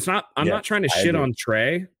 dude. And it's not, I'm not trying to shit on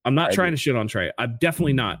Trey. I'm trying to shit on Trey. I'm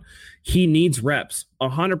definitely not. He needs reps.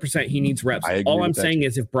 100% he needs reps. All I'm saying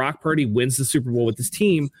is if Brock Purdy wins the Super Bowl with his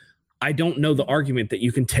team, I don't know the argument that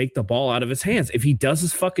you can take the ball out of his hands. If he does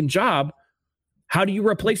his fucking job, how do you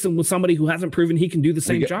replace him with somebody who hasn't proven he can do the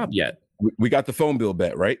same job yet? We got the phone bill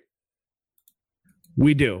bet, right?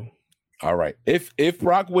 We do. All right. If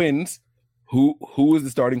Brock wins, who is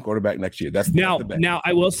the starting quarterback next year? That's the bet. Now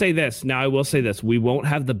I will say this. We won't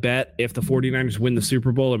have the bet if the 49ers win the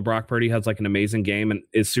Super Bowl and Brock Purdy has like an amazing game and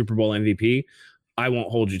is Super Bowl MVP. I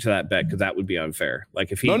won't hold you to that bet because that would be unfair.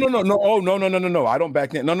 Like if he No. Oh, no. I don't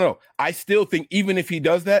back that. No. I still think even if he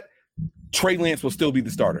does that, Trey Lance will still be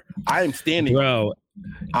the starter. I am standing. Bro,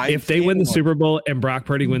 if they win the Super Bowl and Brock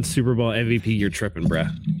Purdy wins Super Bowl MVP, you're tripping, bro.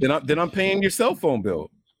 Then I'm paying your cell phone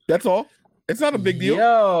bill. That's all. It's not a big deal.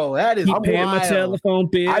 Yo, that is I'm paying my telephone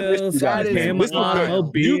bills.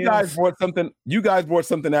 You guys brought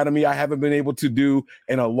something out of me I haven't been able to do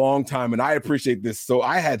in a long time, and I appreciate this. So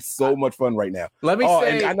I had so much fun right now. Let me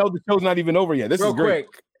say, and I know the show's not even over yet. This is great.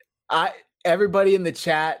 Quick, everybody in the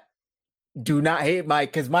chat, do not hate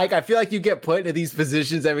Mike, because Mike, I feel like you get put into these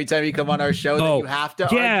positions every time you come on our show that you have to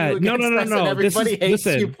argue against us, and everybody hates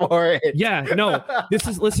you for it. Yeah, no. This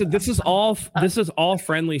is all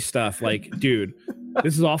friendly stuff. Like, dude,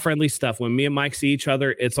 this is all friendly stuff. When me and Mike see each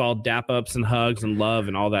other, it's all dap ups and hugs and love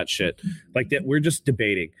and all that shit. Like that, we're just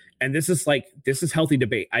debating. And this is healthy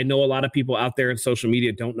debate. I know a lot of people out there in social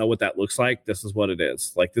media don't know what that looks like. This is what it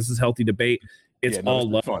is. Like, this is healthy debate. It's all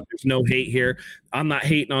love. Fun. There's no hate here. I'm not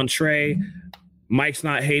hating on Trey. Mike's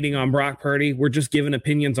not hating on Brock Purdy. We're just giving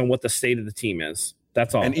opinions on what the state of the team is.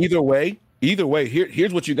 That's all. And either way,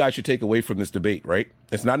 here's what you guys should take away from this debate, right?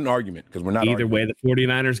 It's not an argument because we're not Either way, the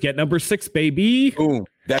 49ers get number 6, baby. Boom.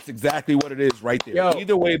 That's exactly what it is right there. Yo.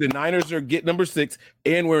 Either way, the Niners are get number 6,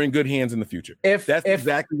 and we're in good hands in the future. That's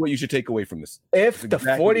exactly what you should take away from this. If the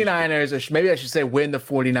 49ers, or maybe I should say when the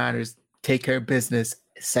 49ers take care of business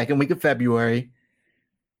second week of February,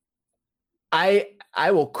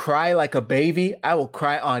 I will cry like a baby. I will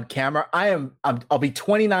cry on camera. I'll be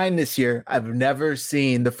 29 this year. I've never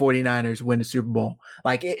seen the 49ers win a Super Bowl.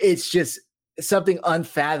 Like it's just something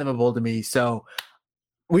unfathomable to me. So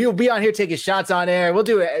we will be on here taking shots on air. We'll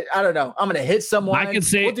do it. I don't know. I'm going to hit someone. I could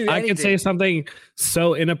say something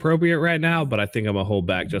so inappropriate right now, but I think I'm going to hold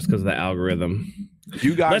back just because of the algorithm.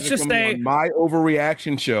 You guys are coming on my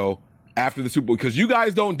overreaction show after the Super Bowl because you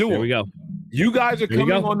guys don't do it. There we go. You guys are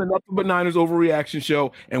coming on the Nothing But Niners overreaction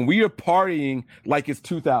show, and we are partying like it's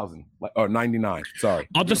 2000 or 99. Sorry.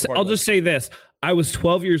 I'll just say this. I was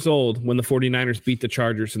 12 years old when the 49ers beat the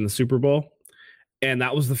Chargers in the Super Bowl, and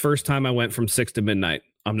that was the first time I went from 6 to midnight.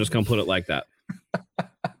 I'm just going to put it like that.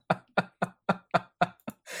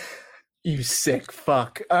 You sick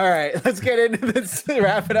fuck. All right, let's get into this.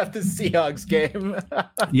 Wrapping up the Seahawks game.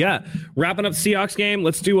 Yeah, wrapping up Seahawks game.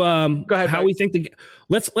 Let's do Go ahead, how Mike. we think the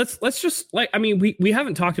let's just like, I mean, we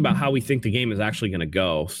haven't talked about how we think the game is actually going to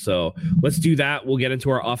go. So let's do that. We'll get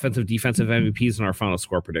into our offensive, defensive MVPs and our final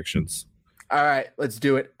score predictions. All right, let's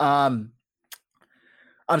do it. I'm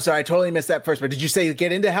sorry, I totally missed that first, but did you say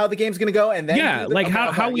get into how the game's going to go? And then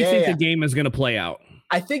how we think the game is going to play out.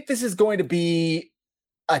 I think this is going to be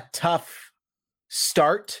a tough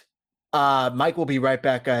start. Mike will be right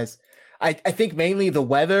back, guys. I think mainly the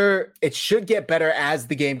weather, it should get better as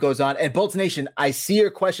the game goes on. And Bolts Nation, I see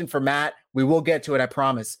your question for Matt. We will get to it, I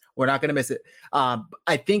promise. We're not going to miss it.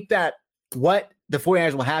 I think that what the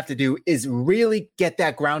 49ers will have to do is really get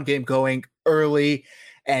that ground game going early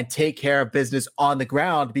and take care of business on the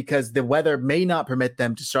ground because the weather may not permit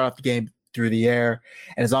them to start off the game through the air.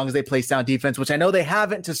 And as long as they play sound defense, which I know they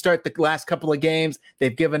haven't to start the last couple of games,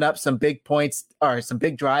 they've given up some big points or some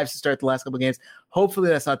big drives to start the last couple of games. Hopefully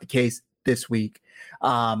that's not the case this week.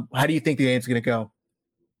 How do you think the game's going to go?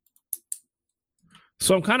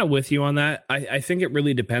 So I'm kind of with you on that. I think it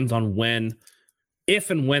really depends on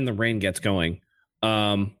if and when the rain gets going.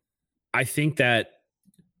 I think that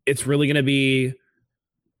it's really going to be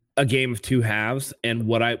a game of two halves. And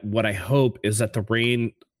what I hope is that the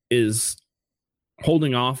rain is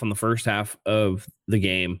holding off on the first half of the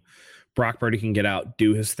game. Brock Purdy can get out,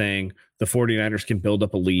 do his thing. The 49ers can build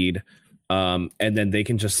up a lead. And then they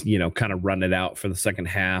can just, kind of run it out for the second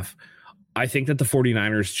half. I think that the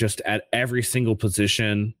 49ers just at every single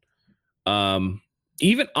position,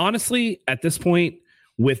 even honestly at this point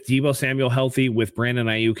with Deebo Samuel healthy, with Brandon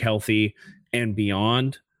Ayuk healthy and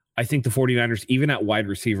beyond, I think the 49ers, even at wide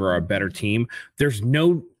receiver, are a better team. There's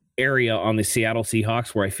no area on the Seattle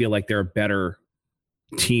Seahawks where I feel like they're a better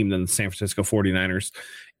team than the San Francisco 49ers.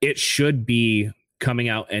 It should be coming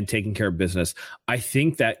out and taking care of business. I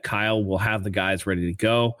think that Kyle will have the guys ready to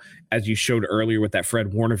go. As you showed earlier with that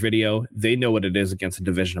Fred Warner video, they know what it is against a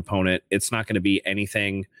division opponent. It's not going to be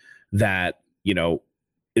anything that,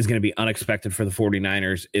 is going to be unexpected for the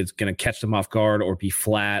 49ers. It's going to catch them off guard or be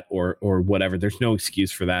flat or whatever. There's no excuse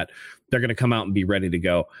for that. They're going to come out and be ready to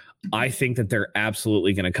go. I think that they're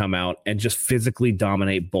absolutely going to come out and just physically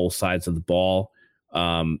dominate both sides of the ball.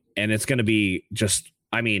 And it's going to be just,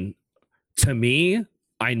 to me,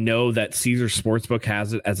 I know that Caesar Sportsbook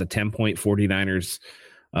has it as a 10-point 49ers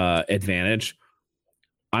advantage.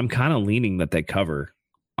 I'm kind of leaning that they cover.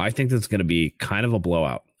 I think that's going to be kind of a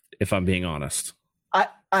blowout, if I'm being honest.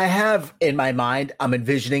 I have in my mind, I'm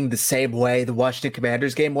envisioning the same way the Washington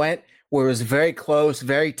Commanders game went, where it was very close,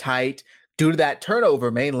 very tight due to that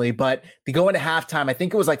turnover mainly. But they go into halftime, I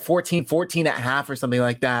think it was like 14-14 at half or something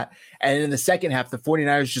like that. And in the second half, the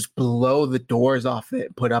 49ers just blow the doors off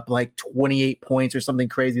it, put up like 28 points or something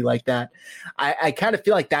crazy like that. I kind of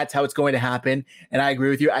feel like that's how it's going to happen. And I agree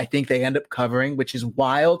with you. I think they end up covering, which is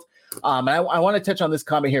wild. And I want to touch on this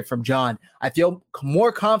comment here from John. I feel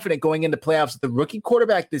more confident going into playoffs with the rookie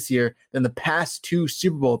quarterback this year than the past two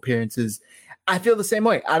Super Bowl appearances. I feel the same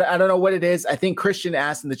way. I don't know what it is. I think Christian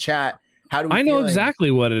asked in the chat, how do we I know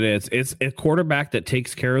exactly what it is. It's a quarterback that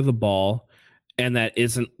takes care of the ball and that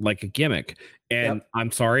isn't like a gimmick. And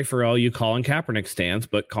I'm sorry for all you Colin Kaepernick stands,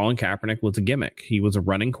 but Colin Kaepernick was a gimmick. He was a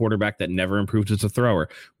running quarterback that never improved as a thrower.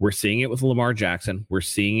 We're seeing it with Lamar Jackson. We're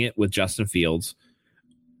seeing it with Justin Fields.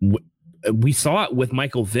 we saw it with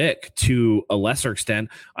Michael Vick to a lesser extent.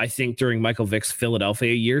 I think during Michael Vick's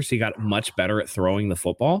Philadelphia years, he got much better at throwing the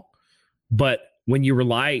football. But when you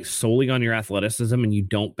rely solely on your athleticism and you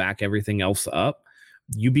don't back everything else up,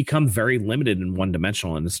 you become very limited and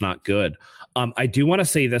one-dimensional, and it's not good. I do want to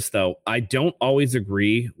say this, though. I don't always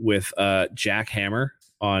agree with Jack Hammer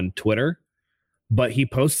on Twitter, but he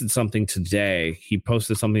posted something today. He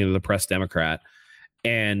posted something to the Press Democrat,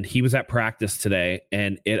 and he was at practice today,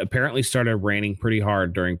 and it apparently started raining pretty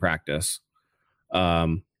hard during practice.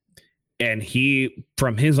 And he,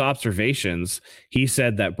 from his observations, he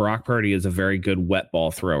said that Brock Purdy is a very good wet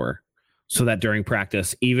ball thrower, so that during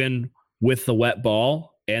practice, even with the wet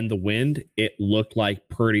ball and the wind, it looked like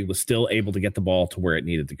Purdy was still able to get the ball to where it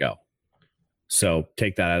needed to go. So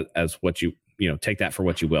take that as what you take that for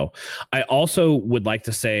what you will. I also would like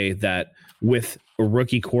to say that with a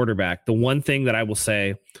rookie quarterback, the one thing that I will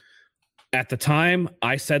say, at the time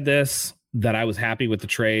I said this, that I was happy with the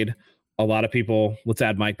trade. A lot of people, let's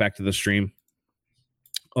add Mike back to the stream.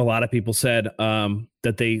 A lot of people said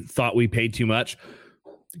that they thought we paid too much.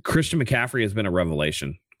 Christian McCaffrey has been a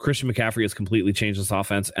revelation. Christian McCaffrey has completely changed this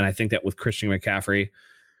offense. And I think that with Christian McCaffrey,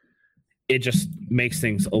 it just makes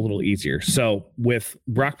things a little easier. So with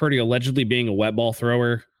Brock Purdy allegedly being a wet ball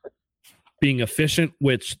thrower, being efficient,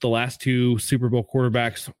 which the last two Super Bowl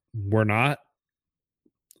quarterbacks were not,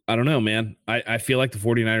 I don't know, man. I feel like the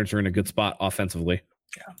 49ers are in a good spot offensively.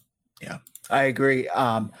 Yeah, I agree.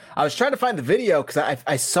 I was trying to find the video because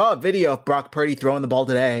I saw a video of Brock Purdy throwing the ball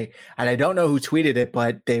today, and I don't know who tweeted it,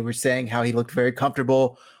 but they were saying how he looked very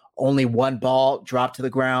comfortable. Only one ball dropped to the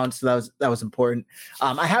ground, so that was important.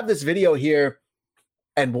 I have this video here,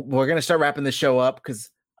 and we're going to start wrapping the show up because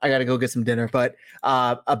I got to go get some dinner. But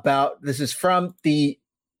this is from the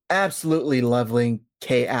absolutely lovely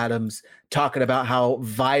Kay Adams talking about how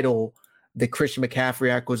vital the Christian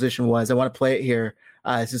McCaffrey acquisition was. I want to play it here.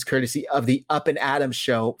 This is courtesy of the Up and Adams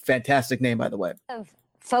show. Fantastic name, by the way.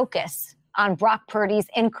 Focus on Brock Purdy's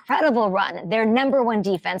incredible run, their number one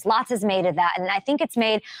defense. Lots is made of that. And I think it's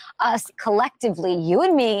made us collectively, you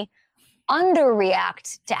and me,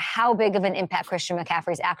 underreact to how big of an impact Christian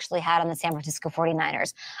McCaffrey's actually had on the San Francisco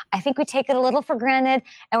 49ers. I think we take it a little for granted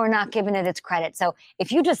and we're not giving it its credit. So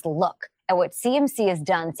if you just look at what CMC has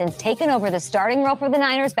done since taking over the starting role for the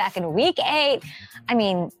Niners back in week 8, I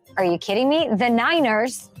mean, are you kidding me? The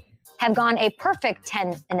Niners have gone a perfect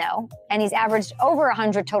 10-0, and he's averaged over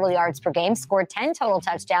 100 total yards per game, scored 10 total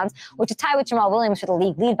touchdowns, which is tied with Jamal Williams for the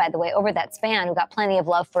league lead, by the way, over that span, who got plenty of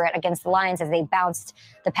love for it against the Lions as they bounced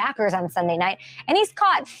the Packers on Sunday night. And he's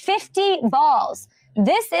caught 50 balls.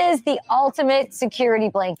 This is the ultimate security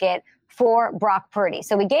blanket for Brock Purdy.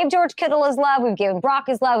 So we gave George Kittle his love. We've given Brock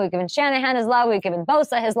his love. We've given Shanahan his love. We've given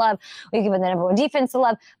Bosa his love. We've given the number one defense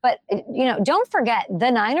love. But, don't forget,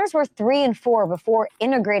 the Niners were 3-4 before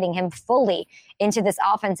integrating him fully into this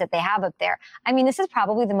offense that they have up there. I mean, this is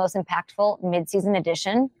probably the most impactful midseason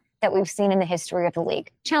addition that we've seen in the history of the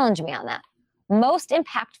league. Challenge me on that. Most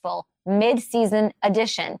impactful midseason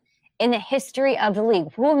addition in the history of the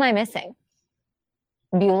league. Who am I missing?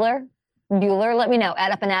 Bueller, let me know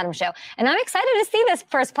at Up and Adams show. And I'm excited to see this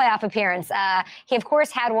first playoff appearance. He, of course,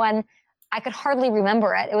 had one. I could hardly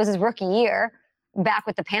remember it. It was his rookie year back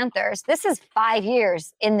with the Panthers. This is 5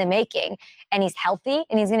 years in the making, and he's healthy,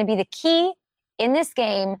 and he's going to be the key in this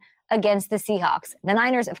game against the Seahawks. The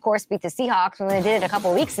Niners, of course, beat the Seahawks when they did it a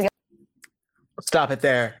couple of weeks ago. Stop it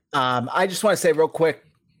there. I just want to say real quick,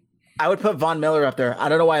 I would put Von Miller up there. I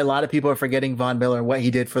don't know why a lot of people are forgetting Von Miller and what he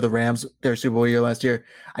did for the Rams, their Super Bowl year last year.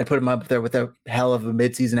 I'd put him up there with a hell of a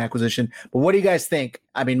midseason acquisition. But what do you guys think?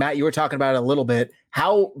 I mean, Matt, you were talking about it a little bit.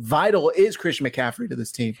 How vital is Christian McCaffrey to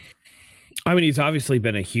this team? I mean, he's obviously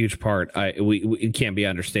been a huge part. It can't be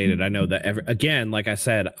understated. I know that, again, like I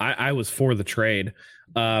said, I was for the trade.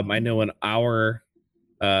 I know in our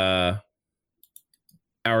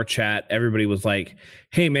chat, everybody was like,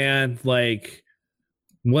 hey, man, like,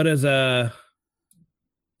 what is what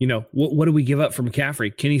do we give up for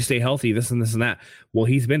McCaffrey? Can he stay healthy? This and this and that. Well,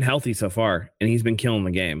 he's been healthy so far, and he's been killing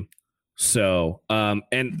the game. So,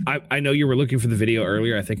 and I know you were looking for the video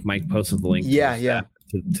earlier. I think Mike posted the link. Yeah.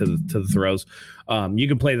 To the throws. You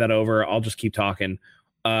can play that over. I'll just keep talking.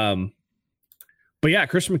 But yeah,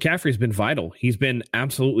 Christian McCaffrey has been vital. He's been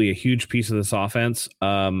absolutely a huge piece of this offense.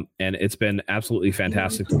 And it's been absolutely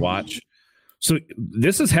fantastic to watch. So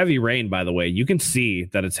this is heavy rain, by the way. You can see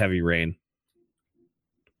that it's heavy rain.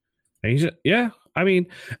 Yeah. I mean,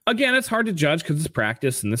 again, it's hard to judge because it's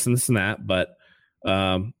practice and this and this and that. But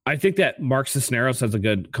I think that Mark Cisneros has a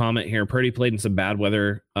good comment here. Purdy played in some bad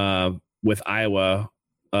weather with Iowa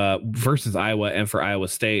versus Iowa and for Iowa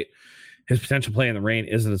State. his potential play in the rain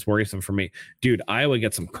isn't as worrisome for me. Dude, Iowa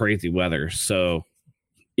gets some crazy weather. So,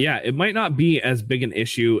 yeah, it might not be as big an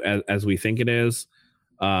issue as we think it is.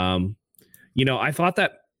 I thought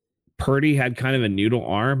that Purdy had kind of a noodle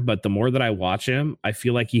arm, but the more that I watch him, I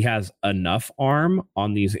feel like he has enough arm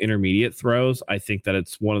on these intermediate throws. I think that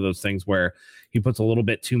it's one of those things where he puts a little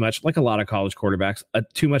bit too much, like a lot of college quarterbacks,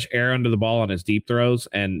 too much air under the ball on his deep throws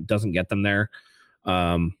and doesn't get them there.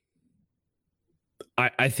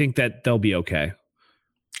 I think that they'll be okay.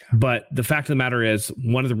 But the fact of the matter is,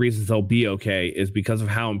 one of the reasons they'll be okay is because of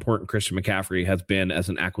how important Christian McCaffrey has been as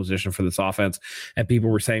an acquisition for this offense. And people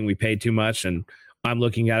were saying we paid too much. And I'm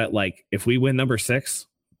looking at it like, if we win number 6,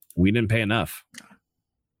 we didn't pay enough.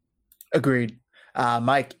 Agreed.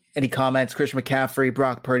 Mike, any comments? Christian McCaffrey,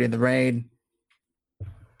 Brock Purdy in the rain.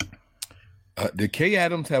 Did Kay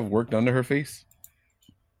Adams have worked under her face?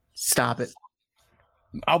 Stop it.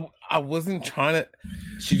 I wasn't trying to.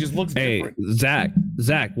 She just looks different.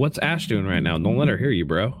 Zach, what's Ash doing right now? Don't let her hear you,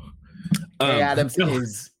 bro. Kay Adams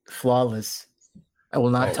is flawless. I will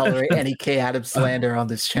not tolerate any Kay Adams slander on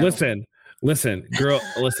this channel. Listen, girl,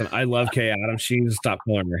 listen, I love Kay Adams. She needs to stop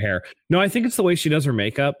coloring her hair. No, I think it's the way she does her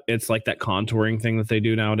makeup. It's like that contouring thing that they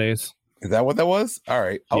do nowadays. Is that what that was? All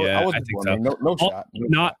right. I think so. No shot.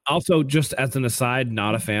 Not also, just as an aside,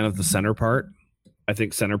 not a fan of the center part. I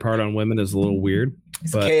think center part on women is a little weird.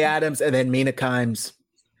 It's Kay Adams and then Mina Kimes.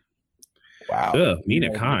 Wow. Ugh, Mina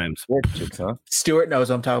Kimes. Chicks, huh? Stuart knows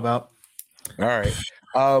what I'm talking about. All right.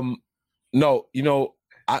 No,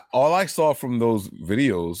 all I saw from those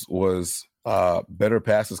videos was better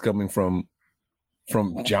passes coming from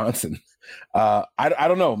Johnson. I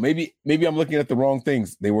don't know. Maybe I'm looking at the wrong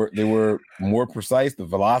things. They were more precise. The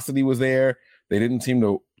velocity was there. They didn't seem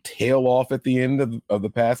to tail off at the end of the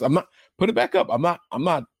pass. I'm not. Put it back up. I'm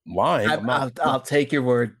not lying. I'll take your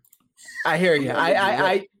word. I hear you.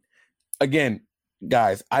 I again,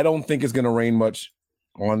 guys, I don't think it's going to rain much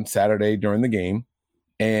on Saturday during the game.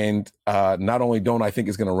 And not only don't I think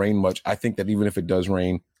it's going to rain much, I think that even if it does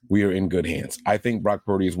rain, we are in good hands. I think Brock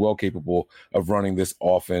Purdy is well capable of running this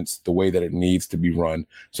offense the way that it needs to be run.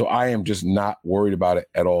 So I am just not worried about it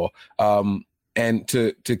at all. And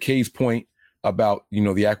to Kay's point about,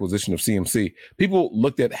 the acquisition of CMC, people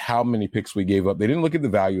looked at how many picks we gave up. They didn't look at the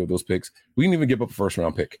value of those picks. We didn't even give up a first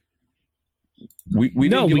round pick. We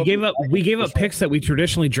gave up picks that we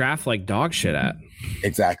traditionally draft like dog shit at.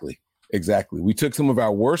 Exactly. We took some of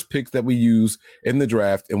our worst picks that we use in the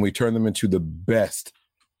draft and we turned them into the best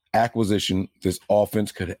acquisition this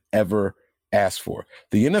offense could ever ask for.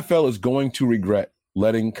 The NFL is going to regret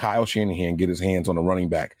letting Kyle Shanahan get his hands on a running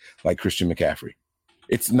back like Christian McCaffrey.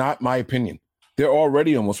 It's not my opinion. They're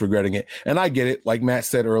already almost regretting it. And I get it. Like Matt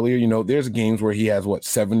said earlier, there's games where he has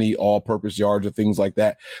 70 all-purpose yards or things like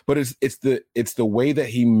that. But it's the way that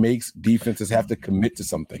he makes defenses have to commit to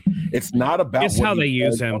something. It's not about it's how they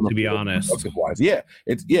use him, to be honest. Yeah,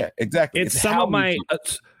 exactly. It's some of my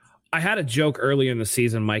I had a joke earlier in the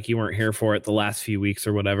season, Mike, you weren't here for it the last few weeks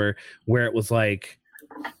or whatever, where it was like,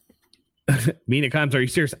 Mina Kimes, are you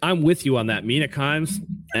serious? I'm with you on that. Mina Kimes,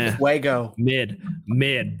 Wago.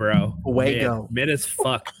 Mid, bro. Wago. Mid as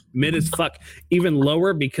fuck. Even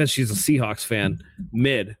lower because she's a Seahawks fan.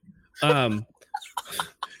 Mid.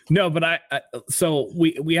 No, but so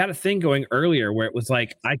we had a thing going earlier where it was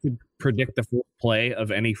like I could predict the full play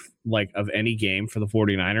of any game for the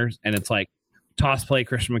 49ers, and it's like toss play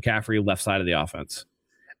Christian McCaffrey left side of the offense.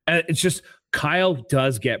 And it's just Kyle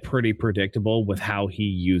does get pretty predictable with how he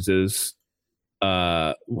uses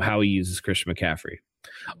Christian McCaffrey.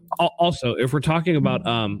 Also, if we're talking about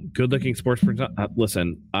good-looking sports,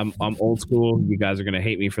 listen, I'm old school. You guys are gonna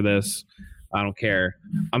hate me for this. I don't care.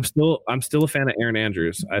 I'm still a fan of Erin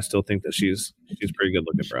Andrews. I still think that she's pretty good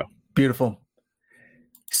looking, bro. Beautiful.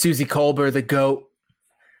 Susie Colbert, the GOAT.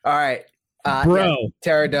 All right,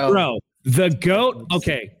 Tara Doe. Bro, the GOAT.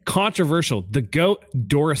 Okay, controversial. The GOAT,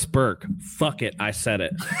 Doris Burke. Fuck it, I said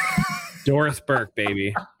it. Doris Burke,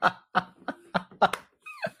 baby.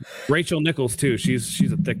 Rachel Nichols too. She's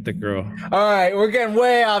a thick girl. All right, we're getting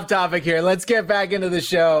way off topic here. Let's get back into the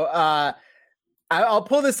show. I'll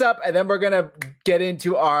pull this up and then we're gonna get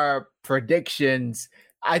into our predictions.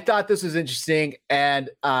 I thought this was interesting, and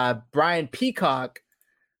Brian Peacock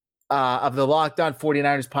of the Locked On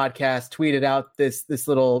 49ers podcast tweeted out this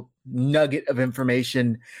little nugget of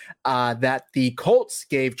information that the Colts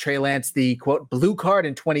gave Trey Lance the quote blue card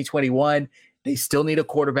in 2021. They still need a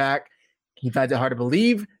quarterback. He finds it hard to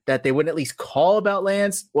believe that they wouldn't at least call about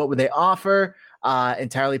Lance. What would they offer?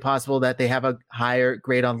 Entirely possible that they have a higher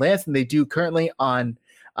grade on Lance than they do currently on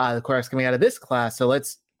the quarterbacks coming out of this class. So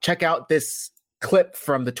let's check out this clip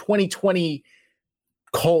from the 2020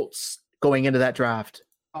 Colts going into that draft?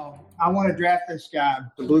 I want to draft this guy.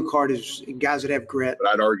 The blue card is guys that have grit.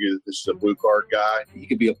 But I'd argue that this is a blue card guy. He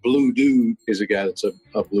could be a blue dude is a guy that's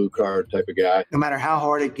a blue card type of guy. No matter how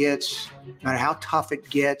hard it gets, no matter how tough it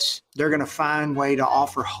gets, they're going to find a way to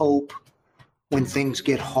offer hope when things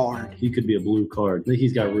get hard. He could be a blue card. I think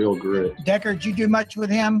he's got real grit. Decker, did you do much with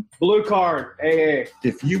him? Blue card, AA.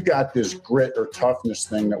 If you got this grit or toughness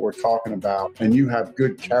thing that we're talking about and you have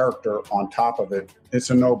good character on top of it,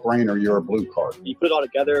 it's a no-brainer. You're a blue card. You put it all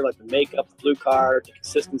together, like the makeup, the blue card, the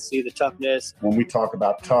consistency, the toughness. When we talk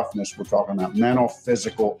about toughness, we're talking about mental,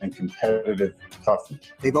 physical, and competitive toughness.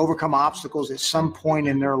 They've overcome obstacles at some point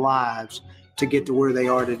in their lives to get to where they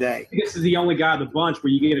are today. This is the only guy of the bunch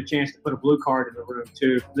where you get a chance to put a blue card in the room,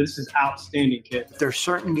 too. This is outstanding, kid. There's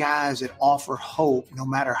certain guys that offer hope no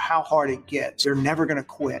matter how hard it gets. They're never going to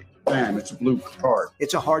quit. Bam, it's a blue card.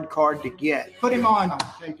 It's a hard card to get. Put him on. I'm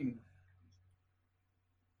taking him.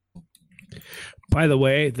 By the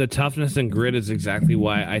way, the toughness and grit is exactly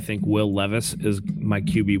why I think Will Levis is my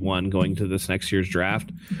QB1 going to this next year's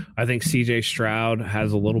draft. I think CJ Stroud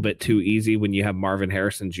has a little bit too easy when you have Marvin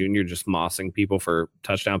Harrison Jr. just mossing people for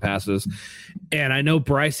touchdown passes. And I know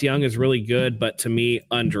Bryce Young is really good, but to me,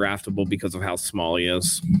 undraftable because of how small he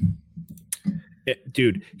is.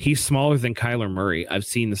 Dude, he's smaller than Kyler Murray. I've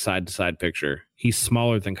seen the side-to-side picture. He's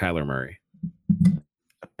smaller than Kyler Murray.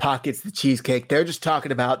 Pockets the cheesecake. They're just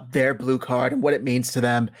talking about their blue card and what it means to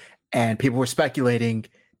them. And people were speculating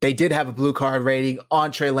they did have a blue card rating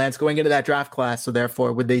on Trey Lance going into that draft class. So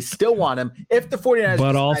therefore, would they still want him if the 49ers?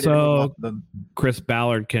 But also, Chris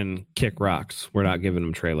Ballard can kick rocks. We're not giving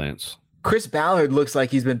him Trey Lance. Chris Ballard looks like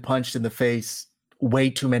he's been punched in the face way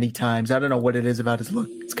too many times. I don't know what it is about his look.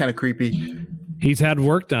 It's kind of creepy. He's had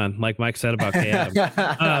work done, like Mike said about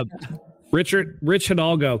KM. Rich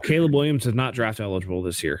Hidalgo, Caleb Williams is not draft eligible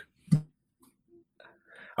this year.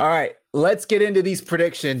 All right, let's get into these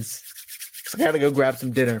predictions. I gotta go grab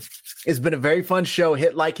some dinner. It's been a very fun show.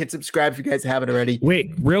 Hit like, hit subscribe if you guys haven't already.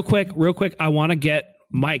 Wait, real quick. I want to get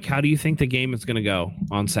Mike. How do you think the game is going to go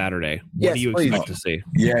on Saturday? What do you expect to see?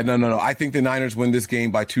 Yeah, no. I think the Niners win this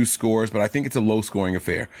game by 2 scores, but I think it's a low-scoring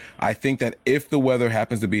affair. I think that if the weather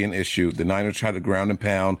happens to be an issue, the Niners try to ground and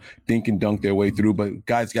pound, dink and dunk their way through. But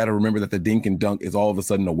guys got to remember that the dink and dunk is all of a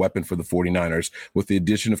sudden a weapon for the 49ers with the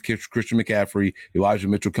addition of Christian McCaffrey, Elijah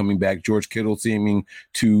Mitchell coming back, George Kittle seeming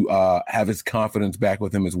to have his confidence back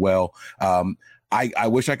with him as well. I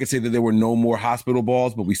wish I could say that there were no more hospital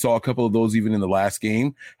balls, but we saw a couple of those even in the last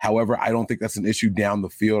game. However, I don't think that's an issue down the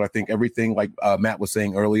field. I think everything, like Matt was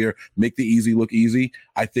saying earlier, make the easy look easy.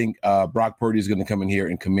 I think Brock Purdy is going to come in here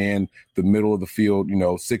and command the middle of the field,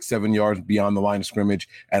 6-7 yards beyond the line of scrimmage.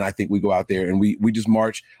 And I think we go out there and we just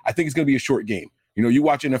march. I think it's going to be a short game. You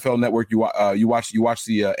watch NFL Network, you watch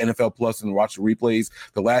the NFL Plus and watch the replays.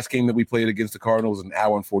 The last game that we played against the Cardinals was an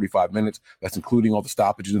hour and 45 minutes. That's including all the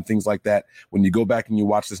stoppages and things like that. When you go back and you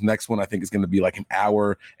watch this next one, I think it's going to be like an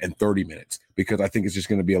hour and 30 minutes because I think it's just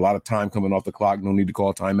going to be a lot of time coming off the clock. No need to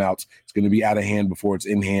call timeouts. It's going to be out of hand before it's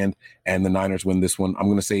in hand, and the Niners win this one. I'm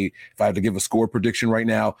going to say, if I had to give a score prediction right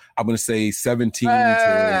now, I'm going to say 17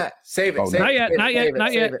 to... Save it. Oh, save it.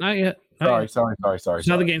 Not yet. Sorry.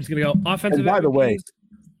 Now the game's going to go offensive. And by the way,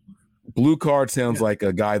 blue card sounds like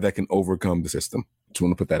a guy that can overcome the system. Just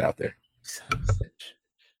want to put that out there.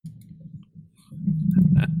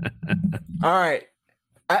 All right.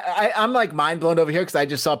 I'm like mind blown over here because I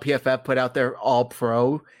just saw PFF put out their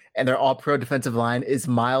all-pro, and their all-pro defensive line is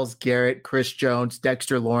Myles Garrett, Chris Jones,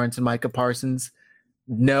 Dexter Lawrence, and Micah Parsons.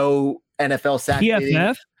 No NFL sack.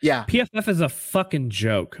 PFF? Yeah. PFF is a fucking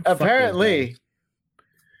joke. Apparently.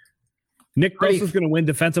 Nick Bosa is going to win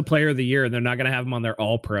Defensive Player of the Year, and they're not going to have him on their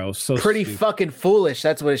All-Pro. So pretty stupid. Fucking foolish.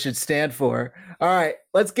 That's what it should stand for. All right,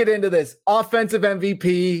 let's get into this. Offensive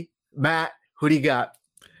MVP, Matt, who do you got?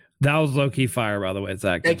 That was low-key fire, by the way,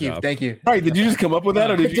 Zach. Thank you. All right, did you just come up with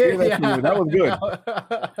that, or did you hear that from me? That was good.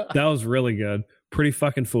 That was really good. Pretty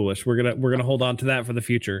fucking foolish. We're gonna hold on to that for the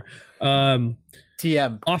future.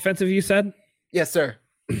 TM. Offensive, you said? Yes, sir.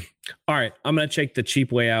 All right, I'm going to take the cheap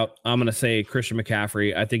way out. I'm going to say Christian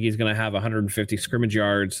McCaffrey. I think he's going to have 150 scrimmage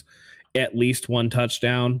yards, at least 1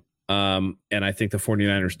 touchdown, and I think the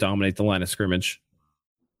 49ers dominate the line of scrimmage.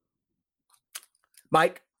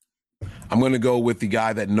 Mike? I'm going to go with the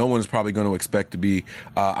guy that no one's probably going to expect to be.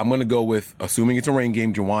 I'm going to go with, assuming it's a rain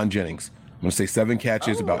game, Jawan Jennings. I'm going to say 7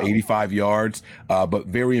 catches, about 85 yards, but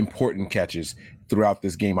very important catches throughout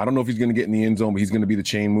this game. I don't know if he's going to get in the end zone, but he's going to be the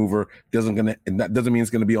chain mover. That doesn't mean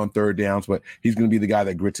it's going to be on third downs, but he's going to be the guy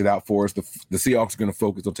that grits it out for us. The Seahawks are going to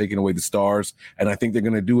focus on taking away the stars, and I think they're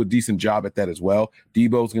going to do a decent job at that as well.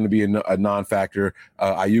 Debo's going to be a non-factor.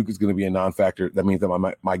 Ayuk is going to be a non-factor. That means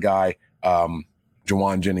that my guy,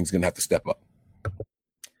 Jawan Jennings is going to have to step up.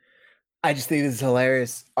 I just think this is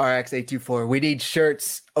hilarious. RX824. We need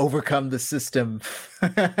shirts. Overcome the system.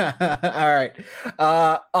 All right.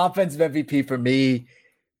 Offensive MVP for me.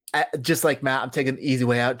 Just like Matt, I'm taking the easy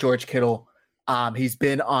way out. George Kittle. He's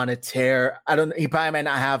been on a tear. He probably might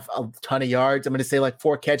not have a ton of yards. I'm going to say like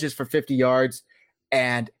 4 catches for 50 yards.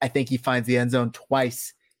 And I think he finds the end zone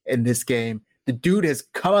twice in this game. The dude has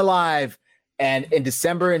come alive. And in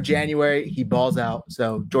December and January, he balls out.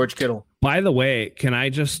 So George Kittle. By the way, can I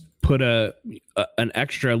just put an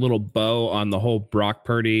extra little bow on the whole Brock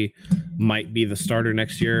Purdy might be the starter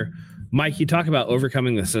next year? Mike, you talk about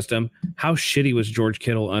overcoming the system. How shitty was George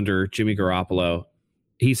Kittle under Jimmy Garoppolo?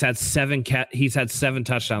 He's had 7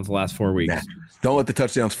 touchdowns the last 4 weeks. Nah, don't let the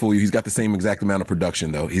touchdowns fool you. He's got the same exact amount of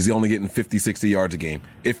production, though. He's only getting 50, 60 yards a game,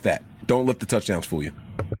 if that. Don't let the touchdowns fool you.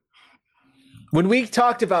 When we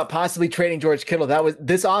talked about possibly trading George Kittle, that was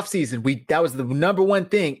this offseason. That was the number one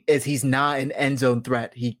thing is he's not an end zone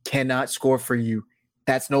threat. He cannot score for you.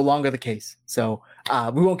 That's no longer the case. So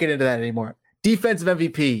we won't get into that anymore. Defensive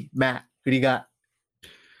MVP, Matt, who do you got?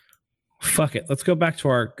 Fuck it. Let's go back to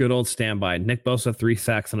our good old standby. Nick Bosa, 3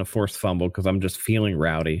 sacks and a forced fumble because I'm just feeling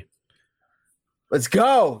rowdy. Let's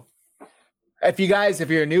go. If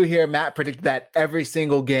you're new here, Matt predicted that every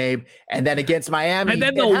single game. And then against Miami. And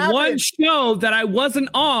then the one show that I wasn't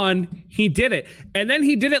on, he did it. And then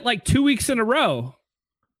he did it like 2 weeks in a row.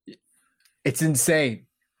 It's insane.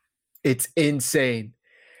 It's insane.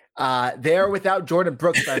 They're without Jordan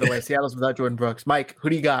Brooks, by the way. Seattle's without Jordan Brooks. Mike,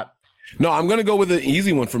 who do you got? No, I'm going to go with an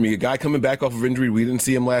easy one for me. A guy coming back off of injury. We didn't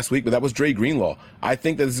see him last week, but that was Dre Greenlaw. I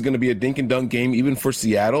think that this is going to be a dink and dunk game even for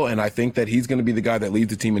Seattle, and I think that he's going to be the guy that leads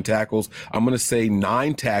the team in tackles. I'm going to say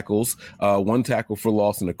 9 tackles, 1 tackle for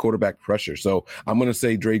loss, and a quarterback pressure. So I'm going to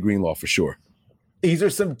say Dre Greenlaw for sure. These are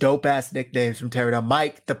some dope-ass nicknames from Terradale.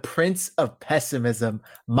 Mike, the Prince of Pessimism.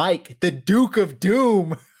 Mike, the Duke of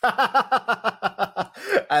Doom.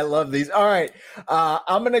 I love these. All right.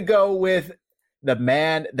 I'm going to go with the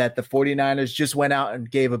man that the 49ers just went out and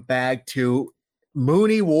gave a bag to,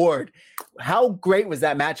 Mooney Ward. How great was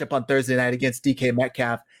that matchup on Thursday night against DK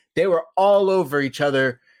Metcalf? They were all over each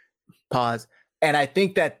other. Pause. And I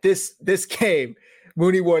think that this game,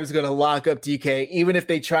 Mooney Ward is going to lock up DK, even if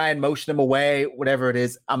they try and motion him away, whatever it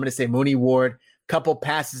is. I'm going to say Mooney Ward, couple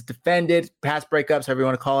passes defended, pass breakups, however you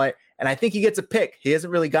want to call it. And I think he gets a pick. He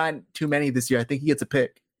hasn't really gotten too many this year. I think he gets a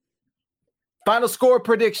pick. Final score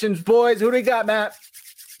predictions, boys. Who do we got, Matt?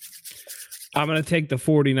 I'm going to take the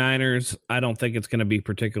 49ers. I don't think it's going to be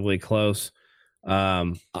particularly close.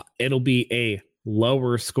 It'll be a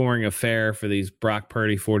lower scoring affair for these Brock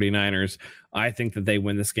Purdy 49ers. I think that they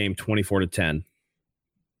win this game 24-10.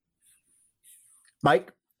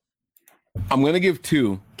 Mike? I'm going to give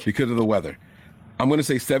 2 because of the weather. I'm going to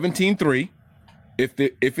say 17-3 if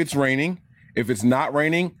it's raining. If it's not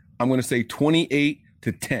raining, I'm going to say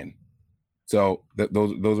 28-10. So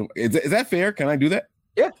those are, is that fair? Can I do that?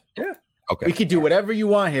 Yeah. Okay. We can do whatever you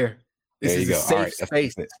want here. This there you is go. a safe All right.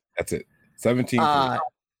 space. That's it. 17-3.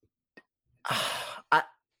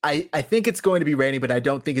 I think it's going to be raining, but I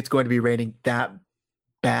don't think it's going to be raining that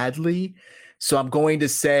badly. So I'm going to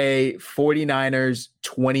say 49ers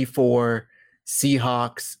 24,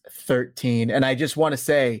 Seahawks 13. And I just want to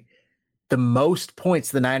say the most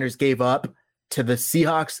points the Niners gave up to the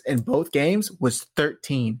Seahawks in both games was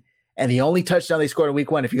 13. And the only touchdown they scored in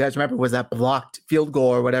week 1, if you guys remember, was that blocked field goal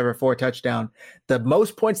or whatever for a touchdown. The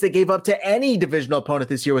most points they gave up to any divisional opponent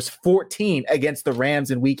this year was 14 against the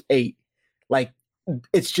Rams in week 8. Like,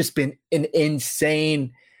 it's just been an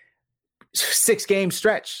insane 6-game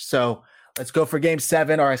stretch. So let's go for game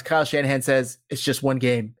 7, or as Kyle Shanahan says, it's just one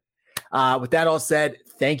game. With that all said,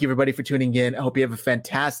 thank you everybody for tuning in. I hope you have a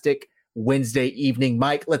fantastic Wednesday evening.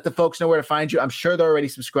 Mike, let the folks know where to find you. I'm sure they're already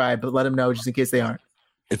subscribed, but let them know just in case they aren't.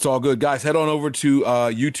 It's all good, guys. Head on over to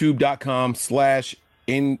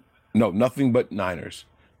youtube.com/nothing-but-Niners.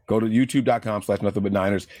 Go to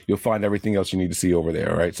youtube.com/nothing-but-Niners. You'll find everything else you need to see over there.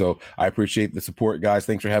 All right. So I appreciate the support, guys.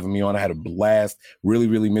 Thanks for having me on. I had a blast. Really,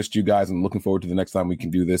 really missed you guys. I'm looking forward to the next time we can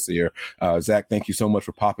do this here. Zach, thank you so much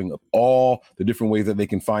for popping up all the different ways that they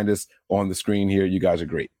can find us on the screen here. You guys are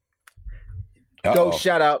great. Go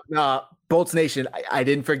shout out Bolts Nation. I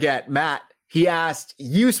didn't forget, Matt. He asked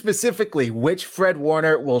you specifically which Fred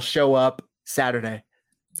Warner will show up Saturday.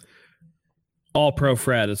 All Pro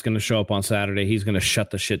Fred is going to show up on Saturday. He's going to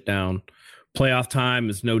shut the shit down. Playoff time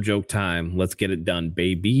is no joke time. Let's get it done,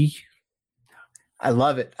 baby. I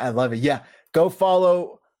love it. Yeah. Go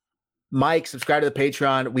follow Mike. Subscribe to the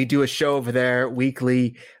Patreon. We do a show over there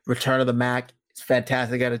weekly. Return of the Mac. It's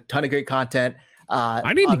fantastic. Got a ton of great content.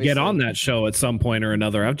 I need to get on that show at some point or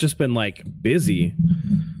another. I've just been like busy.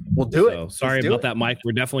 We'll do it. Sorry about that, Mike.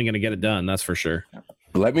 We're definitely going to get it done. That's for sure.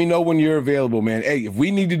 Let me know when you're available, man. Hey, if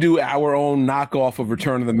we need to do our own knockoff of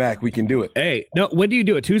Return of the Mac, we can do it. Hey, no, when do you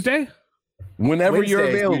do it? Tuesday? Whenever Wednesdays you're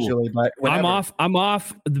available. usually, but whenever. I'm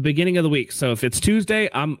off at the beginning of the week. So if it's Tuesday,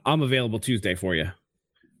 I'm available Tuesday for you.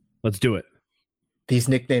 Let's do it. These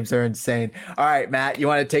nicknames are insane. All right, Matt, you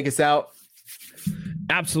want to take us out?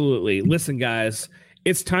 Absolutely. Listen, guys,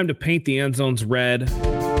 it's time to paint the end zones red.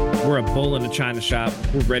 We're a bull in a china shop.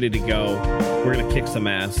 We're ready to go. We're going to kick some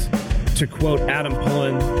ass. To quote Adam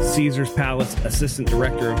Pullen, Caesars Palace Assistant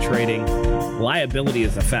Director of Trading, liability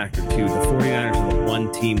is a factor too. The 49ers are the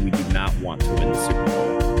one team we do not want to win the Super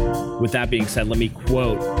Bowl. With that being said, let me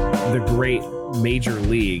quote the great Major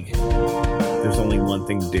League. There's only one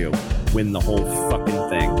thing to do. Win the whole fucking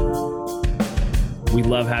thing. We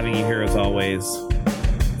love having you here as always.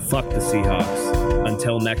 Fuck the Seahawks.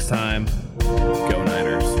 Until next time, go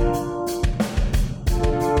Niners.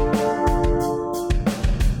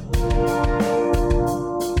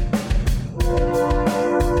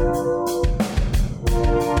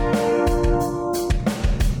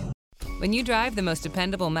 When you drive the most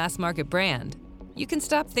dependable mass market brand, you can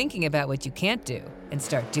stop thinking about what you can't do and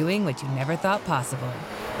start doing what you never thought possible.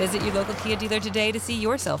 Visit your local Kia dealer today to see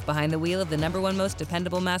yourself behind the wheel of the #1 most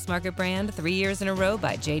dependable mass market brand 3 years in a row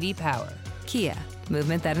by J.D. Power. Kia,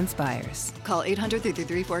 movement that inspires. Call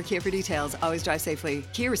 800-333-4KIA for details. Always drive safely.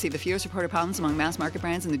 Kia received the fewest reported problems among mass market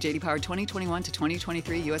brands in the J.D. Power 2021 to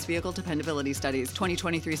 2023 U.S. Vehicle Dependability Studies.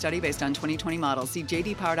 2023 study based on 2020 models. See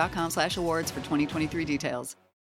jdpower.com/awards for 2023 details.